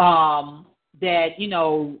 That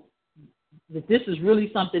that this is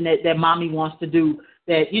really something that mommy wants to do.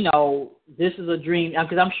 That this is a dream,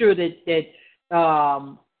 because I'm sure that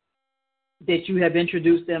you have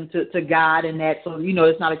introduced them to God and that. So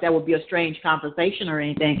it's not like that would be a strange conversation or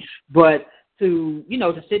anything, but to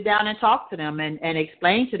to sit down and talk to them and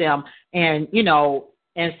explain to them and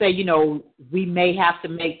and say we may have to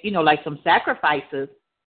make like some sacrifices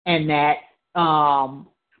and that.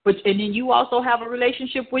 But and then you also have a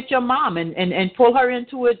relationship with your mom and pull her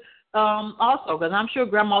into it also, because I'm sure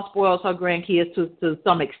grandma spoils her grandkids to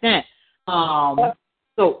some extent.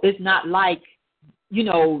 So it's not like,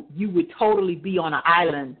 you would totally be on an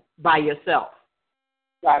island by yourself.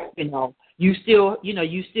 Right. You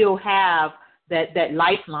still have that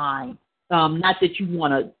lifeline. Not that you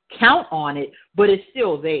want to count on it, but it's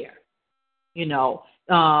still there.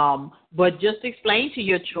 But just explain to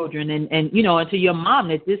your children and and to your mom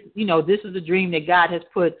that this is a dream that God has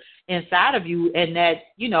put inside of you, and that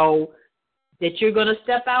that you're going to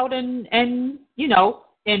step out and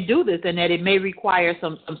do this, and that it may require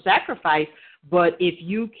some sacrifice. But if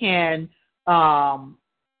you can,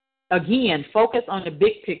 again, focus on the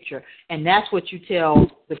big picture, and that's what you tell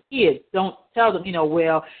the kids. Don't tell them, in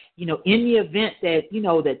the event that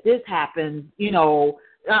that this happens,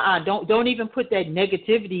 don't even put that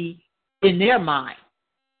negativity in their mind.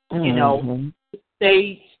 Mm-hmm.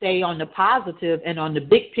 Stay stay on the positive and on the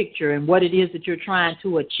big picture and what it is that you're trying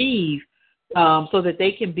to achieve, so that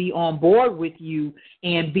they can be on board with you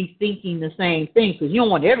and be thinking the same thing. Because you don't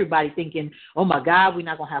want everybody thinking, oh, my God, we're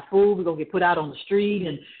not going to have food. We're going to get put out on the street.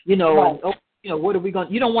 And, what are we going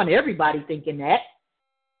to – you don't want everybody thinking that,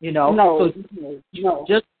 No, So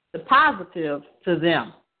just the positive to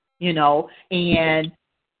them, and,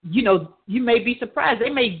 you may be surprised. They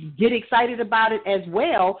may get excited about it as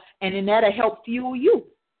well, and then that'll help fuel you.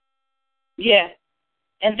 Yeah.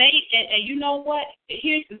 And you know what?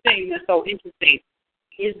 Here's the thing that's so interesting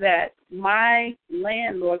is that my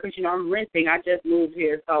landlord, because, I'm renting, I just moved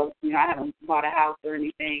here, so, I haven't bought a house or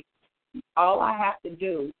anything. All I have to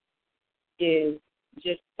do is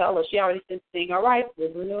just tell her, she already sent the thing, all right, we're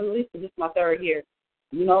renewing the lease, this is my third year.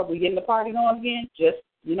 We getting the party going again, just,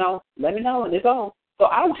 let me know, and it's on. So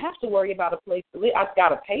I don't have to worry about a place to live. I've got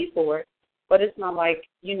to pay for it, but it's not like,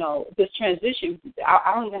 this transition,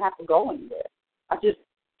 I don't even have to go anywhere. I just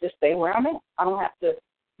stay where I'm at. I don't have to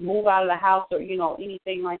move out of the house or,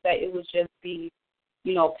 anything like that. It would just be,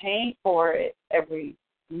 paying for it every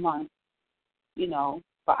month,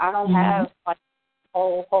 but I don't have like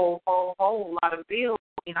whole lot of bills.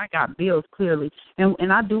 And I got bills clearly.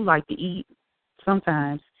 And I do like to eat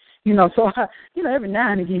sometimes, so I, every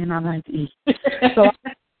now and again I like to eat. So,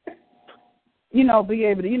 be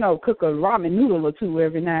able to, cook a ramen noodle or two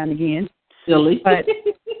every now and again. Silly. But,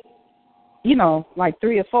 like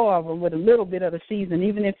 3 or 4 of them with a little bit of the season,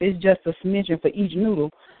 even if it's just a smidgen for each noodle.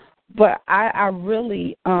 But I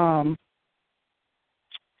really, I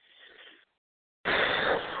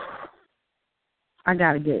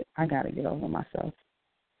gotta get over myself.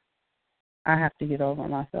 I have to get over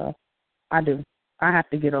myself. I do. I have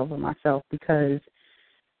to get over myself because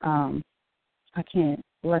I can't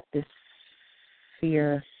let this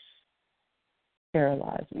fear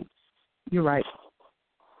paralyze me. You're right.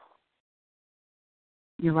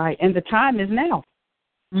 You're right. And the time is now.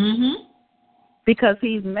 Mm-hmm. Because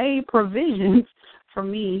he's made provisions for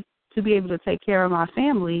me to be able to take care of my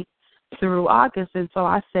family through August. And so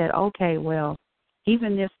I said, okay, well,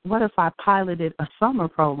 what if I piloted a summer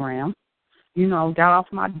program, got off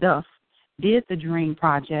my duff, did the Dream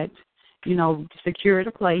Project, secured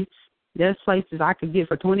a place. There's places I could get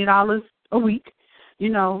for $20 a week,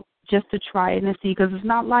 just to try it and see. Because it's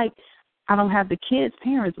not like I don't have the kids.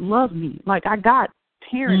 Parents love me. Like I got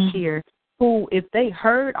parents here who, if they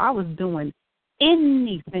heard I was doing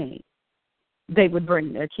anything, they would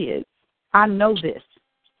bring their kids. I know this.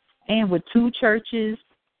 And with 2 churches,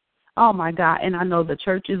 oh, my God, and I know the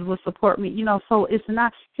churches will support me, so it's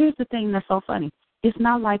not, here's the thing that's so funny. It's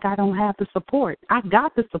not like I don't have the support. I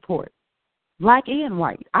got the support, black and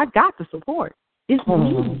white. I got the support. It's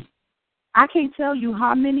me. I can't tell you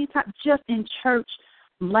how many times, just in church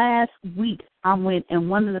last week, I went and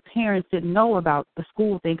one of the parents didn't know about the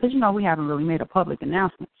school thing because, we haven't really made a public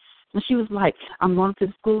announcement. And she was like, I'm going to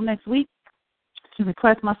the school next week to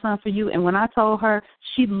request my son for you. And when I told her,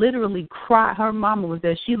 she literally cried. Her mama was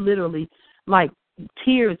there. She literally, like,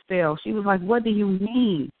 tears fell. She was like, what do you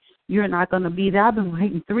mean you're not going to be there? I've been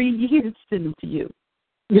waiting 3 years to send him to you.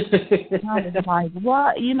 And I was like,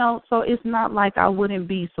 what? So it's not like I wouldn't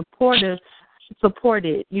be supported.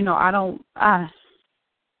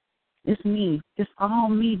 It's me. It's all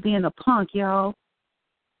me being a punk, y'all.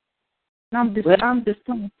 I'm just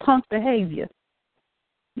some punk behavior.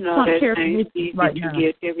 No, there's things that you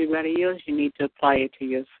give to everybody else. You need to apply it to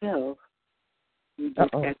yourself. You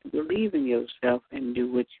just have to believe in yourself and do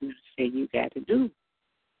what you say you got to do.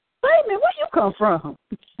 Wait a minute, where you come from?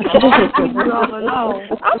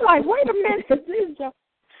 I'm like, wait a minute.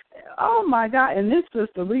 Oh, my God. And this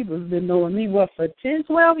sister Reba's been knowing me, for 10,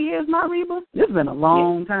 12 years now, Reba? This has been a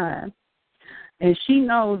long time. And she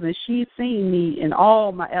knows and she's seen me in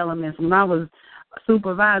all my elements when I was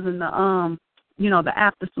supervising the the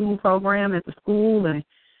after school program at the school and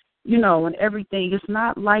and everything. It's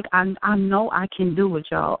not like I know I can do it,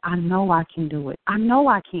 y'all. I know I can do it. I know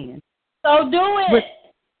I can. So do it.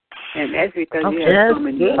 And that's because you have so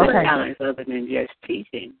many other talents other than just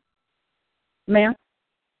teaching. Ma'am?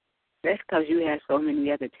 That's because you have so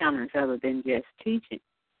many other talents other than just teaching.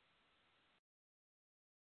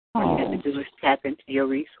 All you have to do is tap into your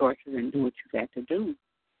resources and do what you got to do.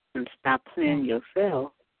 And stop playing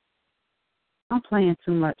yourself. I'm playing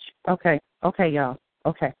too much. Okay, y'all.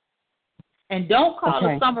 Okay. And don't call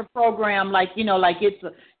a summer program like it's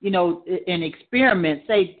an experiment.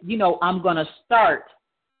 Say, I'm going to start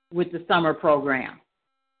with the summer program.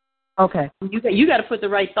 Okay. You got to put the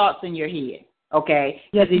right thoughts in your head. Okay.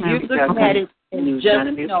 Yes, if you're looking at it and you've just done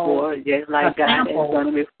it before, just like God has sample, done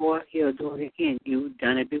it before, He'll do it again. You've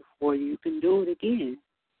done it before, you can do it again.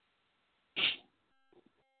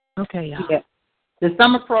 Okay, y'all. Yeah. The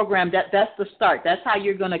summer program, that's the start. That's how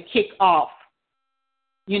you're going to kick off,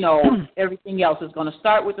 everything else. Is going to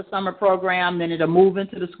start with the summer program, then it'll move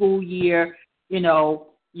into the school year, you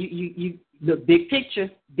the big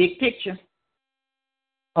picture.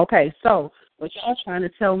 Okay, so what y'all trying to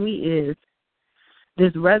tell me is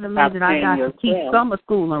this resume that I got to teach summer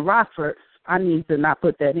school in Rockford, I need to not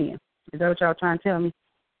put that in. Is that what y'all trying to tell me?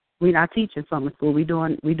 We're not teaching summer school. We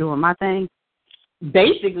doing my thing?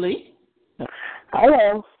 Basically.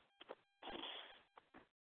 Hello.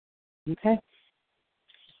 Okay.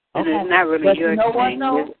 And it's not really but your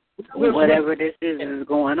thing. Whatever this is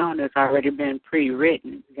going on, it's already been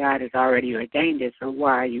pre-written. God has already ordained it, so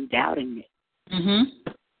why are you doubting it?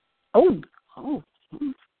 Mm-hmm. Oh.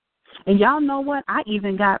 And y'all know what? I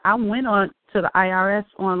went on to the IRS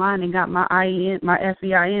online and got my IEN, my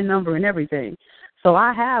SEIN number and everything. So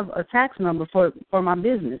I have a tax number for my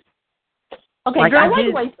business. Okay, like girl, why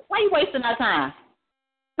you wasting our time?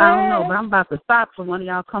 I don't know, but I'm about to stop for one of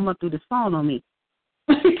y'all come up through this phone on me.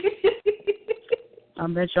 I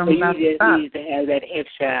bet you I'm about to stop. You just need to have that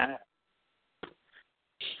extra.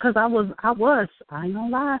 Because I ain't gonna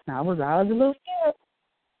lie, I was a little scared.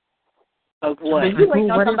 Of what? But you ain't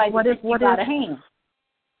what is out of hand.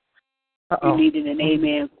 You needed an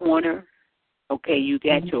amen corner. Okay, you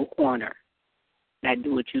got your corner. Now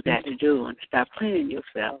do what you got to do and stop playing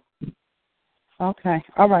yourself. Okay.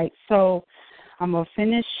 All right. So I'm going to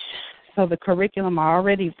finish. So the curriculum, I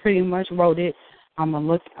already pretty much wrote it. All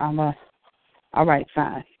right,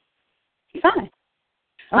 fine. Okay.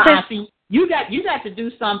 See, you got to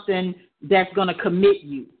do something that's going to commit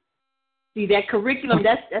you. See, that curriculum,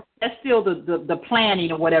 that's still the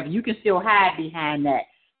planning or whatever. You can still hide behind that.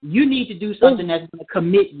 You need to do something that's going to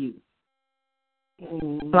commit you.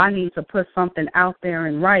 So I need to put something out there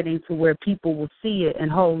in writing to where people will see it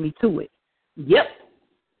and hold me to it. Yep.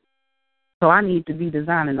 So I need to be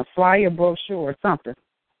designing a flyer, brochure, or something.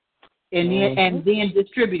 And then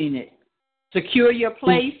distributing it. Secure your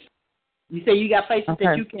place. You say you got places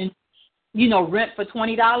that you can, rent for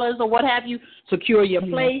 $20 or what have you. Secure your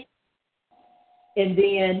place. And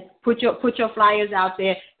then put your flyers out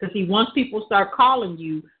there. Because, see, once people start calling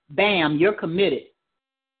you, bam, you're committed.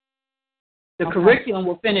 The curriculum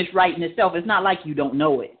will finish writing itself. It's not like you don't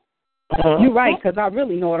know it. You're right, because I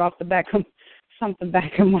really know it off the back of something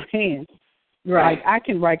back in my hand. Right. Like I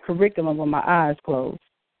can write curriculum with my eyes closed.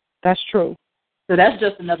 That's true. So that's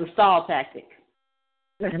just another stall tactic.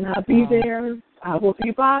 And I'll be there. I will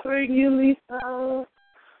be bothering you, Lisa.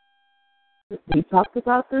 We talked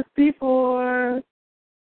about this before.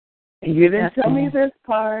 And you didn't tell me this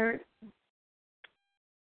part.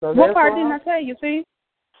 So what part didn't I tell you, see?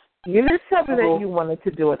 You didn't tell me that you wanted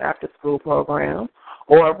to do an after-school program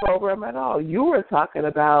or a program at all. You were talking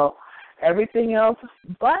about everything else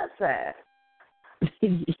but that.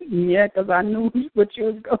 Yeah, because I knew what you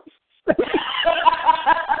was going to say.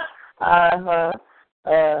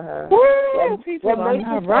 What makes you so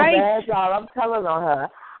bad, y'all? I'm telling on her.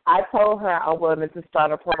 I told her I wanted to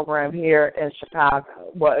start a program here in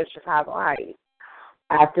Chicago, in Chicago Heights,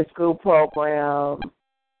 after-school program,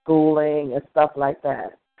 schooling, and stuff like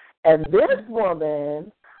that. And this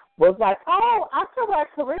woman was like, "Oh, I can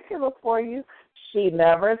write curriculum for you." She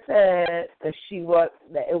never said that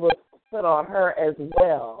it was put on her as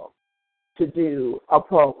well to do a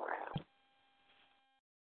program.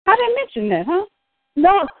 I didn't mention that, huh?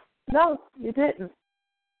 No, you didn't.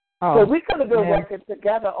 Oh, so we could have been working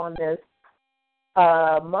together on this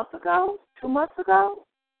a month ago, 2 months ago.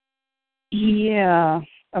 Yeah,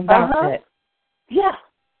 about that. Yeah.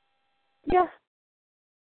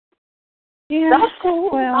 That's cool.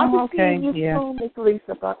 Well, I'll be okay, seeing you soon, Miss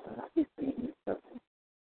Lisa, about that. I'll be seeing you soon.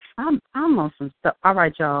 I'm on some stuff. All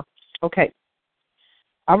right, y'all. Okay.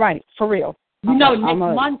 All right, for real.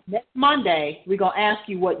 Next Monday, we're going to ask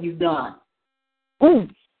you what you've done.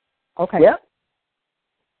 Okay. Yep.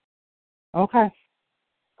 Okay.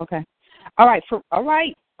 All right.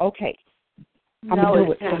 Okay. I'm going to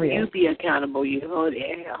do it for real. You be accountable. You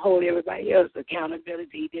hold everybody else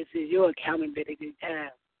accountability. This is your accountability time.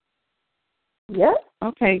 Yep.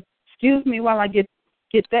 Okay. Excuse me while I get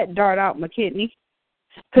that dart out my kidney.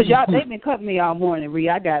 Because y'all, they've been cutting me all morning, Ree.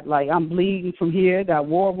 I'm bleeding from here, got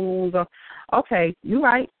war wounds. Okay, you're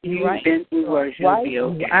right. You've been through worse. You'll be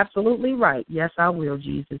okay. Absolutely right. Yes, I will,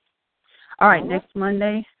 Jesus. All right, next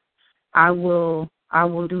Monday, I will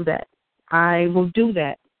do that. I will do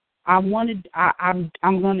that. I'm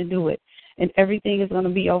going to do it. And everything is going to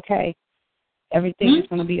be okay. Everything is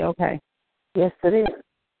going to be okay. Yes, it is.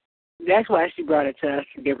 That's why she brought it to us,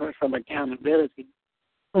 to give her some accountability.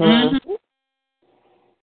 Mm-hmm.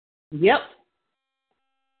 Yep.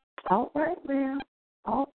 All right, ma'am.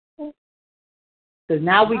 All right. Because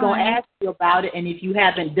now we're going to ask you about it, and if you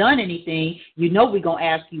haven't done anything, you know we're going to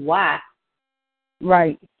ask you why.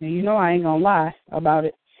 Right. And you know I ain't going to lie about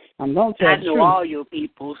it. I'm going to tell the truth. I know all your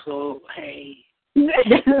people, so, hey. Oh,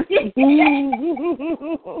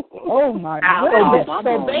 my God.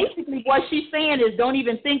 So basically what she's saying is don't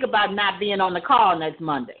even think about not being on the call next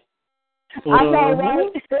Monday. I know,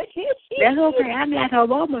 right? That's okay. I got her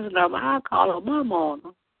mama's number. I'll call her mama on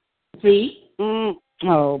her. See?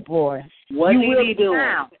 Oh, boy. What you will be be doing?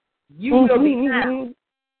 found. You will be found.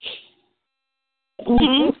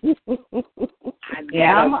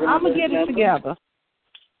 Yeah, I'm going to get it together.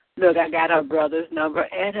 Look, I got her brother's number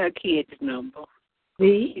and her kid's number.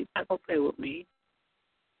 See? He's not going to play with me.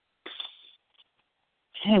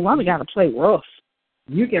 Hey, why we got to play rough?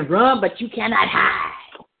 You can run, but you cannot hide.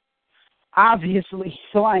 Obviously,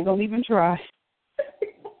 so I ain't going to even try.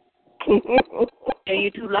 And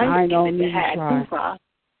you too late I ain't going to to even hide try. too far.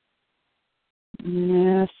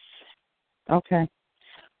 Yes. Okay.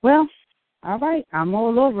 Well, all right. I'm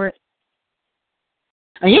all over it.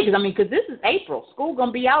 Yeah, because this is April. School going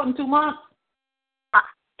to be out in 2 months.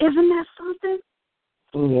 Isn't that something?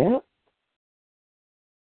 Yeah.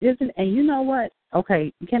 And you know what?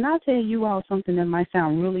 Okay, can I tell you all something that might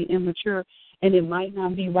sound really immature, and it might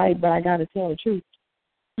not be right, but I got to tell the truth.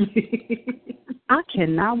 I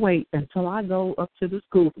cannot wait until I go up to the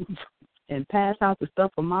school and pass out the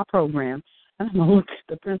stuff for my program. And I'm going to look at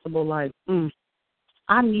the principal like,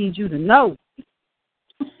 I need you to know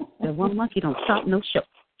that one monkey don't stop no show.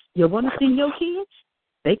 You want to see your kids?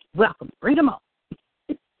 They welcome. Bring them up.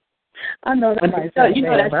 I know that might sound you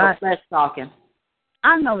know bad, that's flesh talking.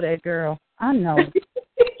 I know that, girl. I know.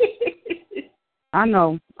 I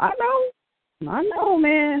know,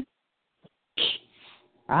 man.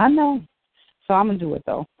 I know. So I'm going to do it,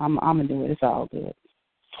 though. I'm going to do it. It's all good.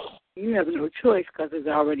 You have no choice because it's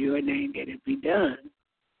already ordained that it be done.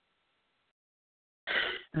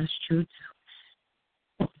 That's true,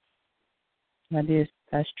 too.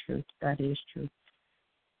 That's true. That is true.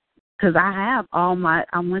 Because I have I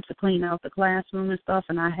went to clean out the classroom and stuff,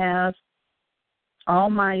 and I have all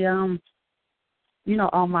my, all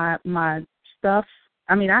my stuff.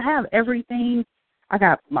 I mean, I have everything. I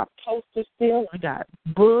got my posters still. I got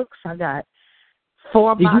books. I got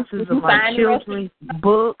 4 boxes of my children's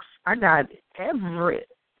books. I got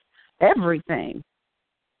everything.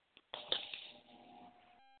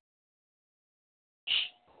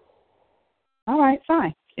 All right,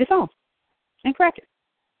 fine. It's on. And crack it.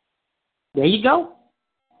 There you go.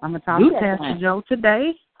 I'm going to talk to Pastor Joe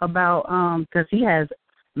today about, because he has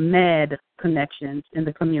mad connections in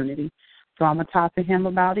the community. So I'm going to talk to him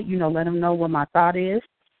about it, let him know what my thought is,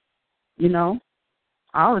 all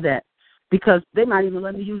of that. Because they might even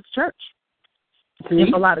let me use church. See?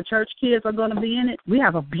 If a lot of church kids are going to be in it, we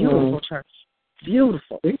have a beautiful church.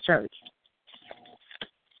 Beautiful church.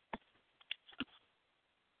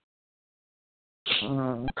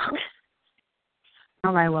 All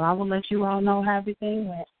right, well, I will let you all know how everything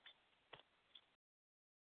went.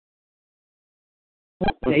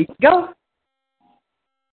 There you go.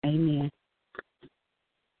 Amen.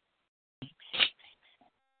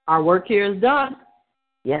 Our work here is done.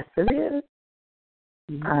 Yes, it is.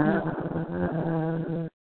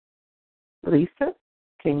 Lisa,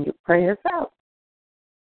 can you pray us out?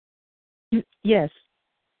 Yes.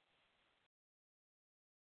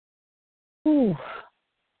 Ooh.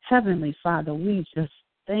 Heavenly Father, we just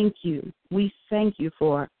thank you. We thank you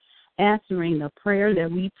for answering the prayer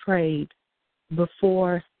that we prayed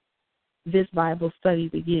before this Bible study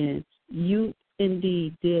begins. You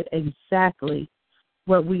indeed did exactly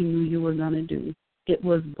what we knew you were going to do. It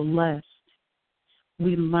was blessed.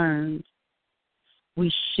 We learned.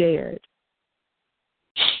 We shared.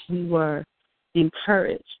 We were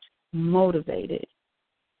encouraged, motivated.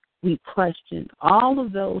 We questioned all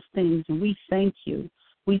of those things, and we thank you.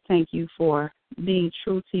 We thank you for being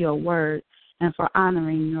true to your word and for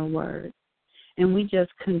honoring your word. And we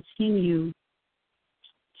just continue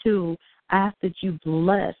to ask that you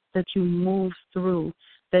bless, that you move through,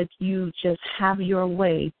 that you just have your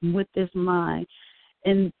way with this line.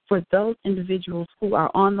 And for those individuals who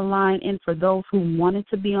are on the line and for those who wanted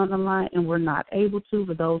to be on the line and were not able to,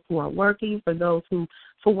 for those who are working, for those who,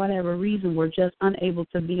 for whatever reason, were just unable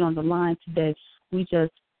to be on the line today, we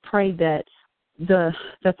just pray that the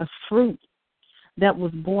fruit that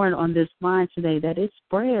was born on this line today, that it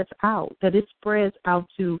spreads out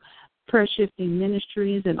to Prayer Shifting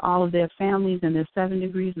Ministries and all of their families and their 7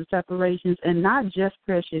 degrees of separations, and not just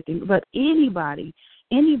Prayer Shifting, but anybody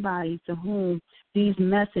to whom these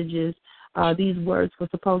messages these words were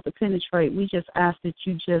supposed to penetrate. We just ask that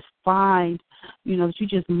you just find, that you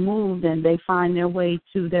just move and they find their way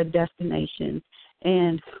to their destination.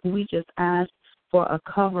 And we just ask for a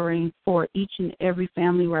covering for each and every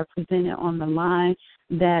family represented on the line,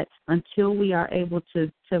 that until we are able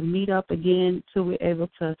to meet up again, till we're able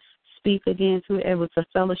to speak again, till we're able to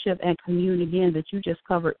fellowship and commune again, that you just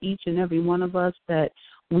cover each and every one of us, that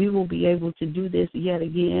we will be able to do this yet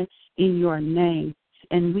again in your name.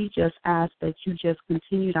 And we just ask that you just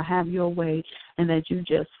continue to have your way and that you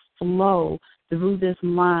just flow through this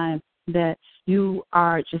line, that you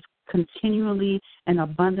are just continually and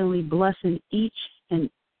abundantly blessing each and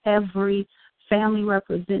every family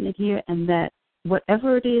represented here, and that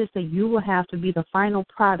whatever it is that you will have to be the final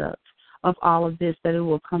product of all of this, that it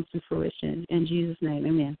will come to fruition. In Jesus' name,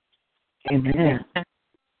 amen. Amen.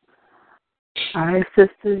 All right,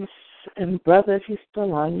 sisters and brother, if you're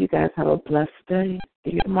still on, you guys have a blessed day.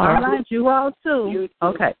 See you tomorrow. All right, you all too. You too.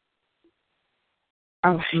 Okay.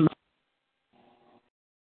 All right.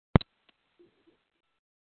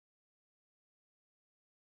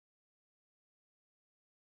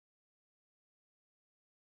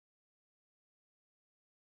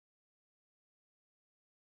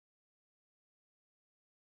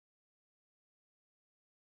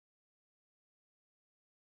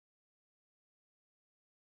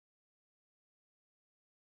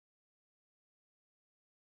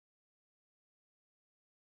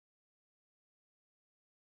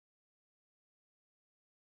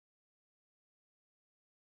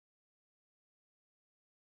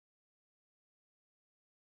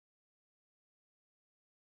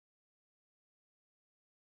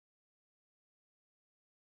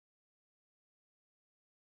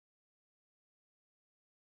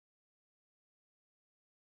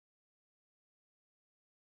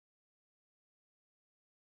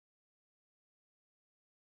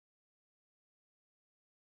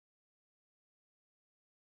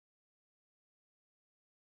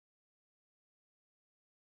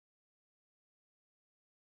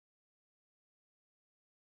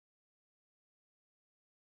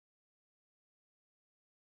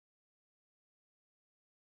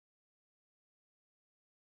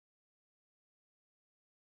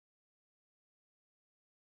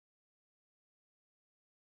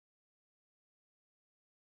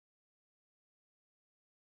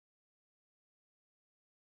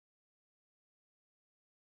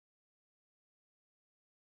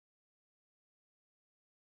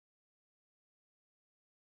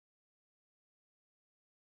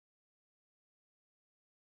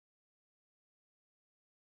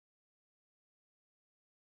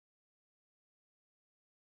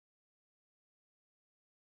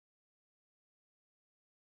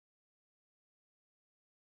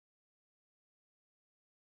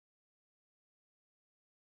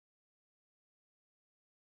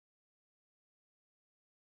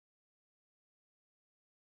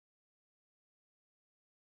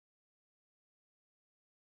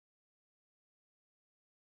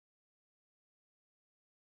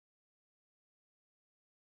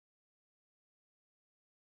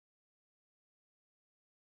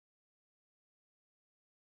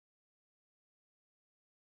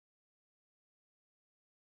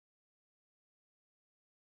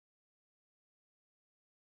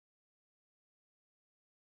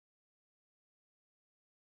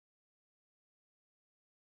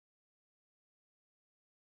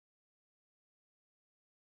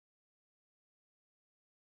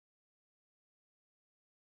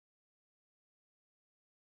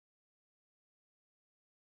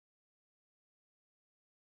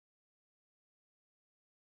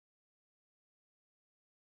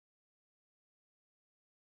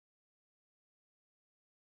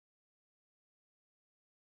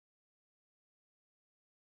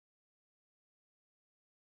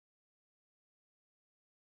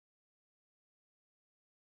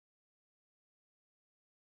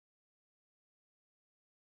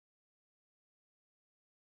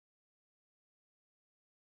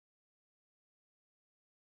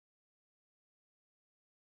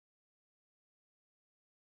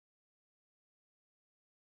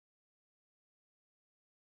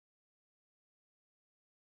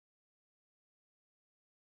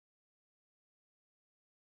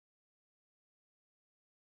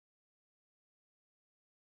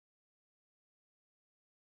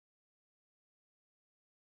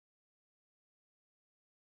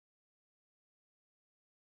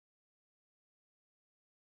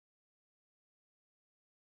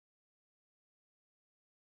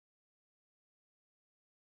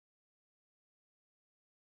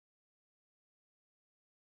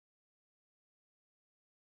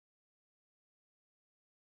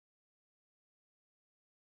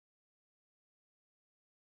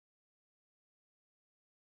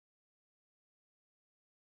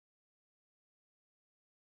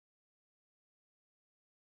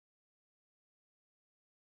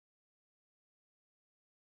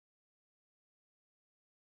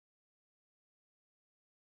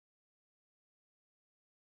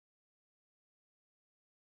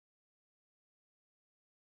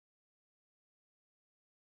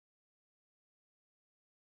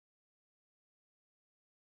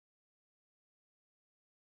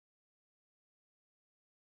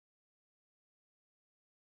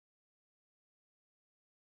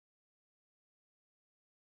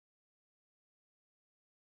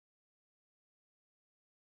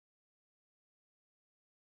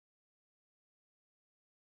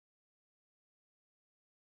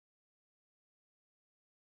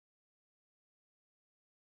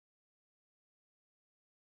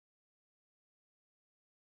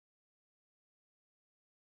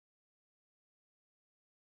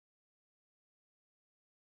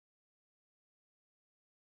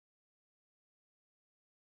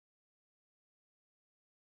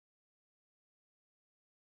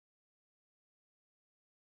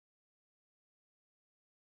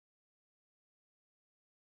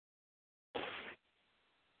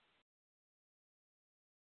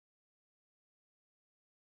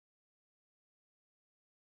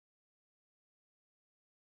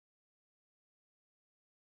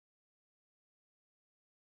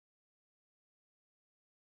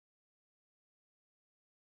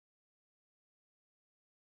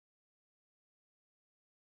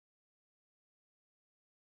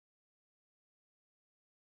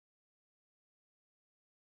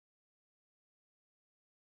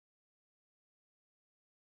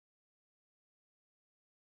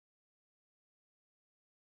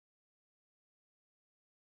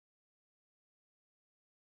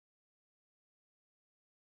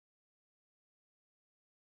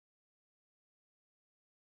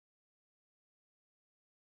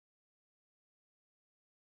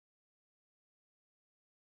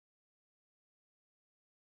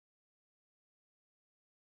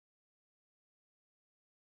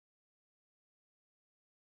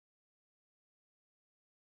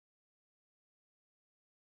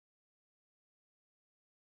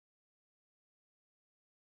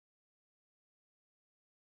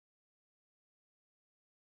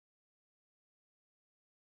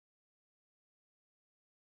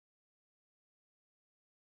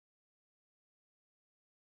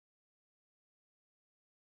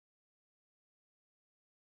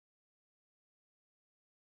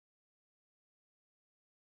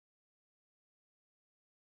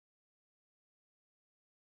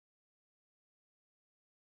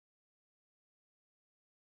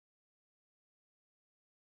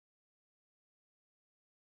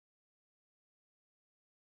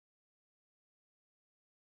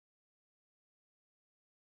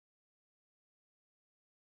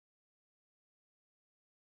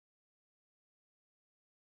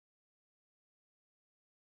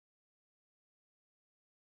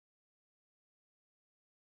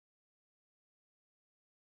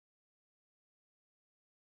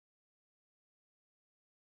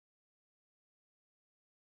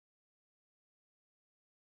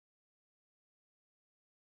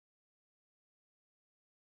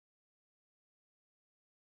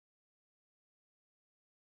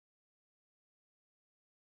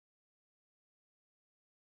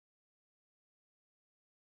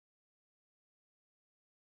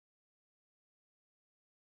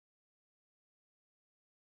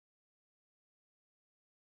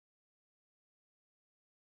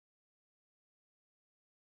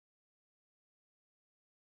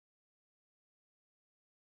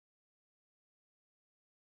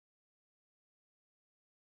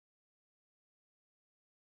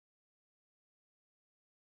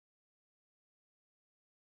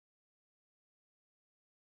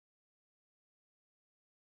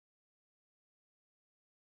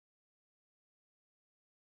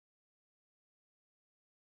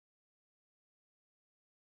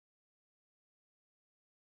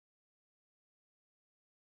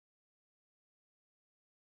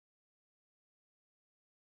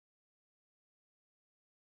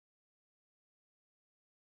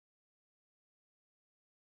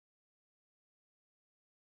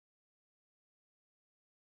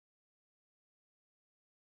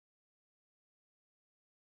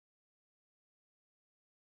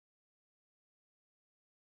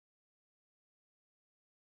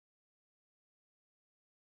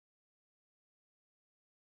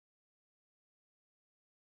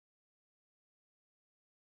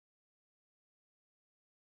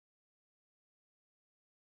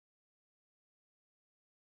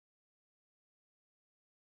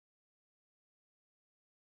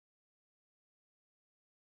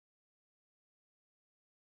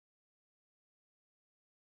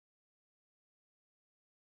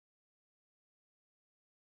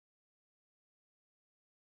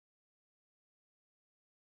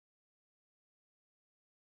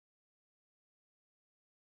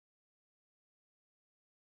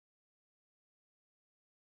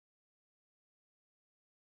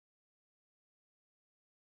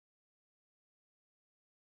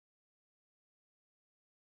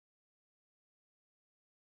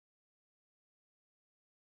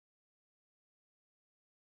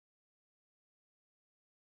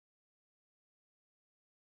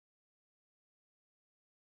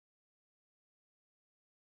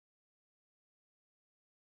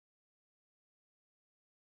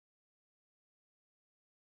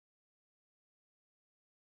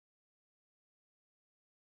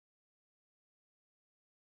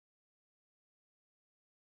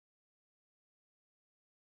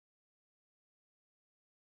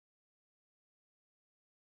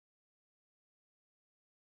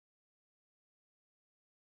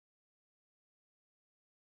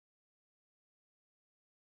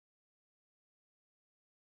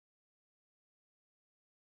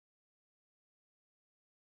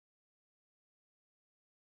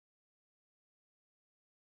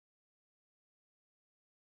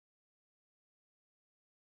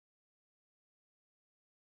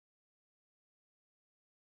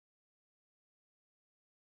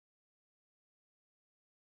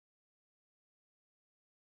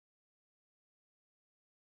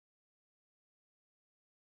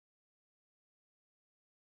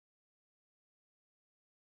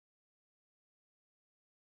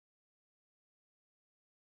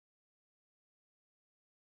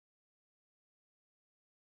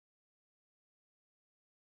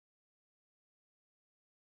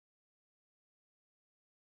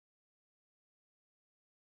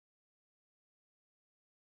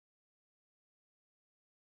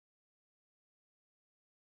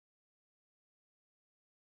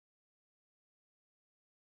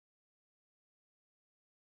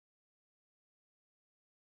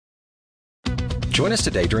 Join us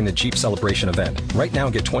today during the Jeep Celebration event. Right now,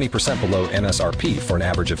 get 20% below MSRP for an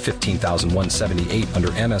average of $15,178 under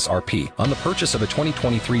MSRP on the purchase of a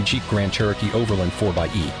 2023 Jeep Grand Cherokee Overland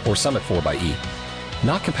 4xE or Summit 4xE.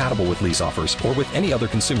 Not compatible with lease offers or with any other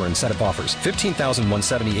consumer incentive offers.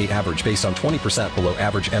 $15,178 average based on 20% below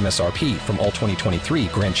average MSRP from all 2023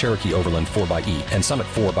 Grand Cherokee Overland 4xE and Summit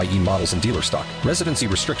 4xE models in dealer stock. Residency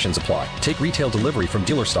restrictions apply. Take retail delivery from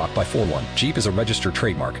dealer stock by 4/1. Jeep is a registered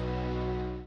trademark.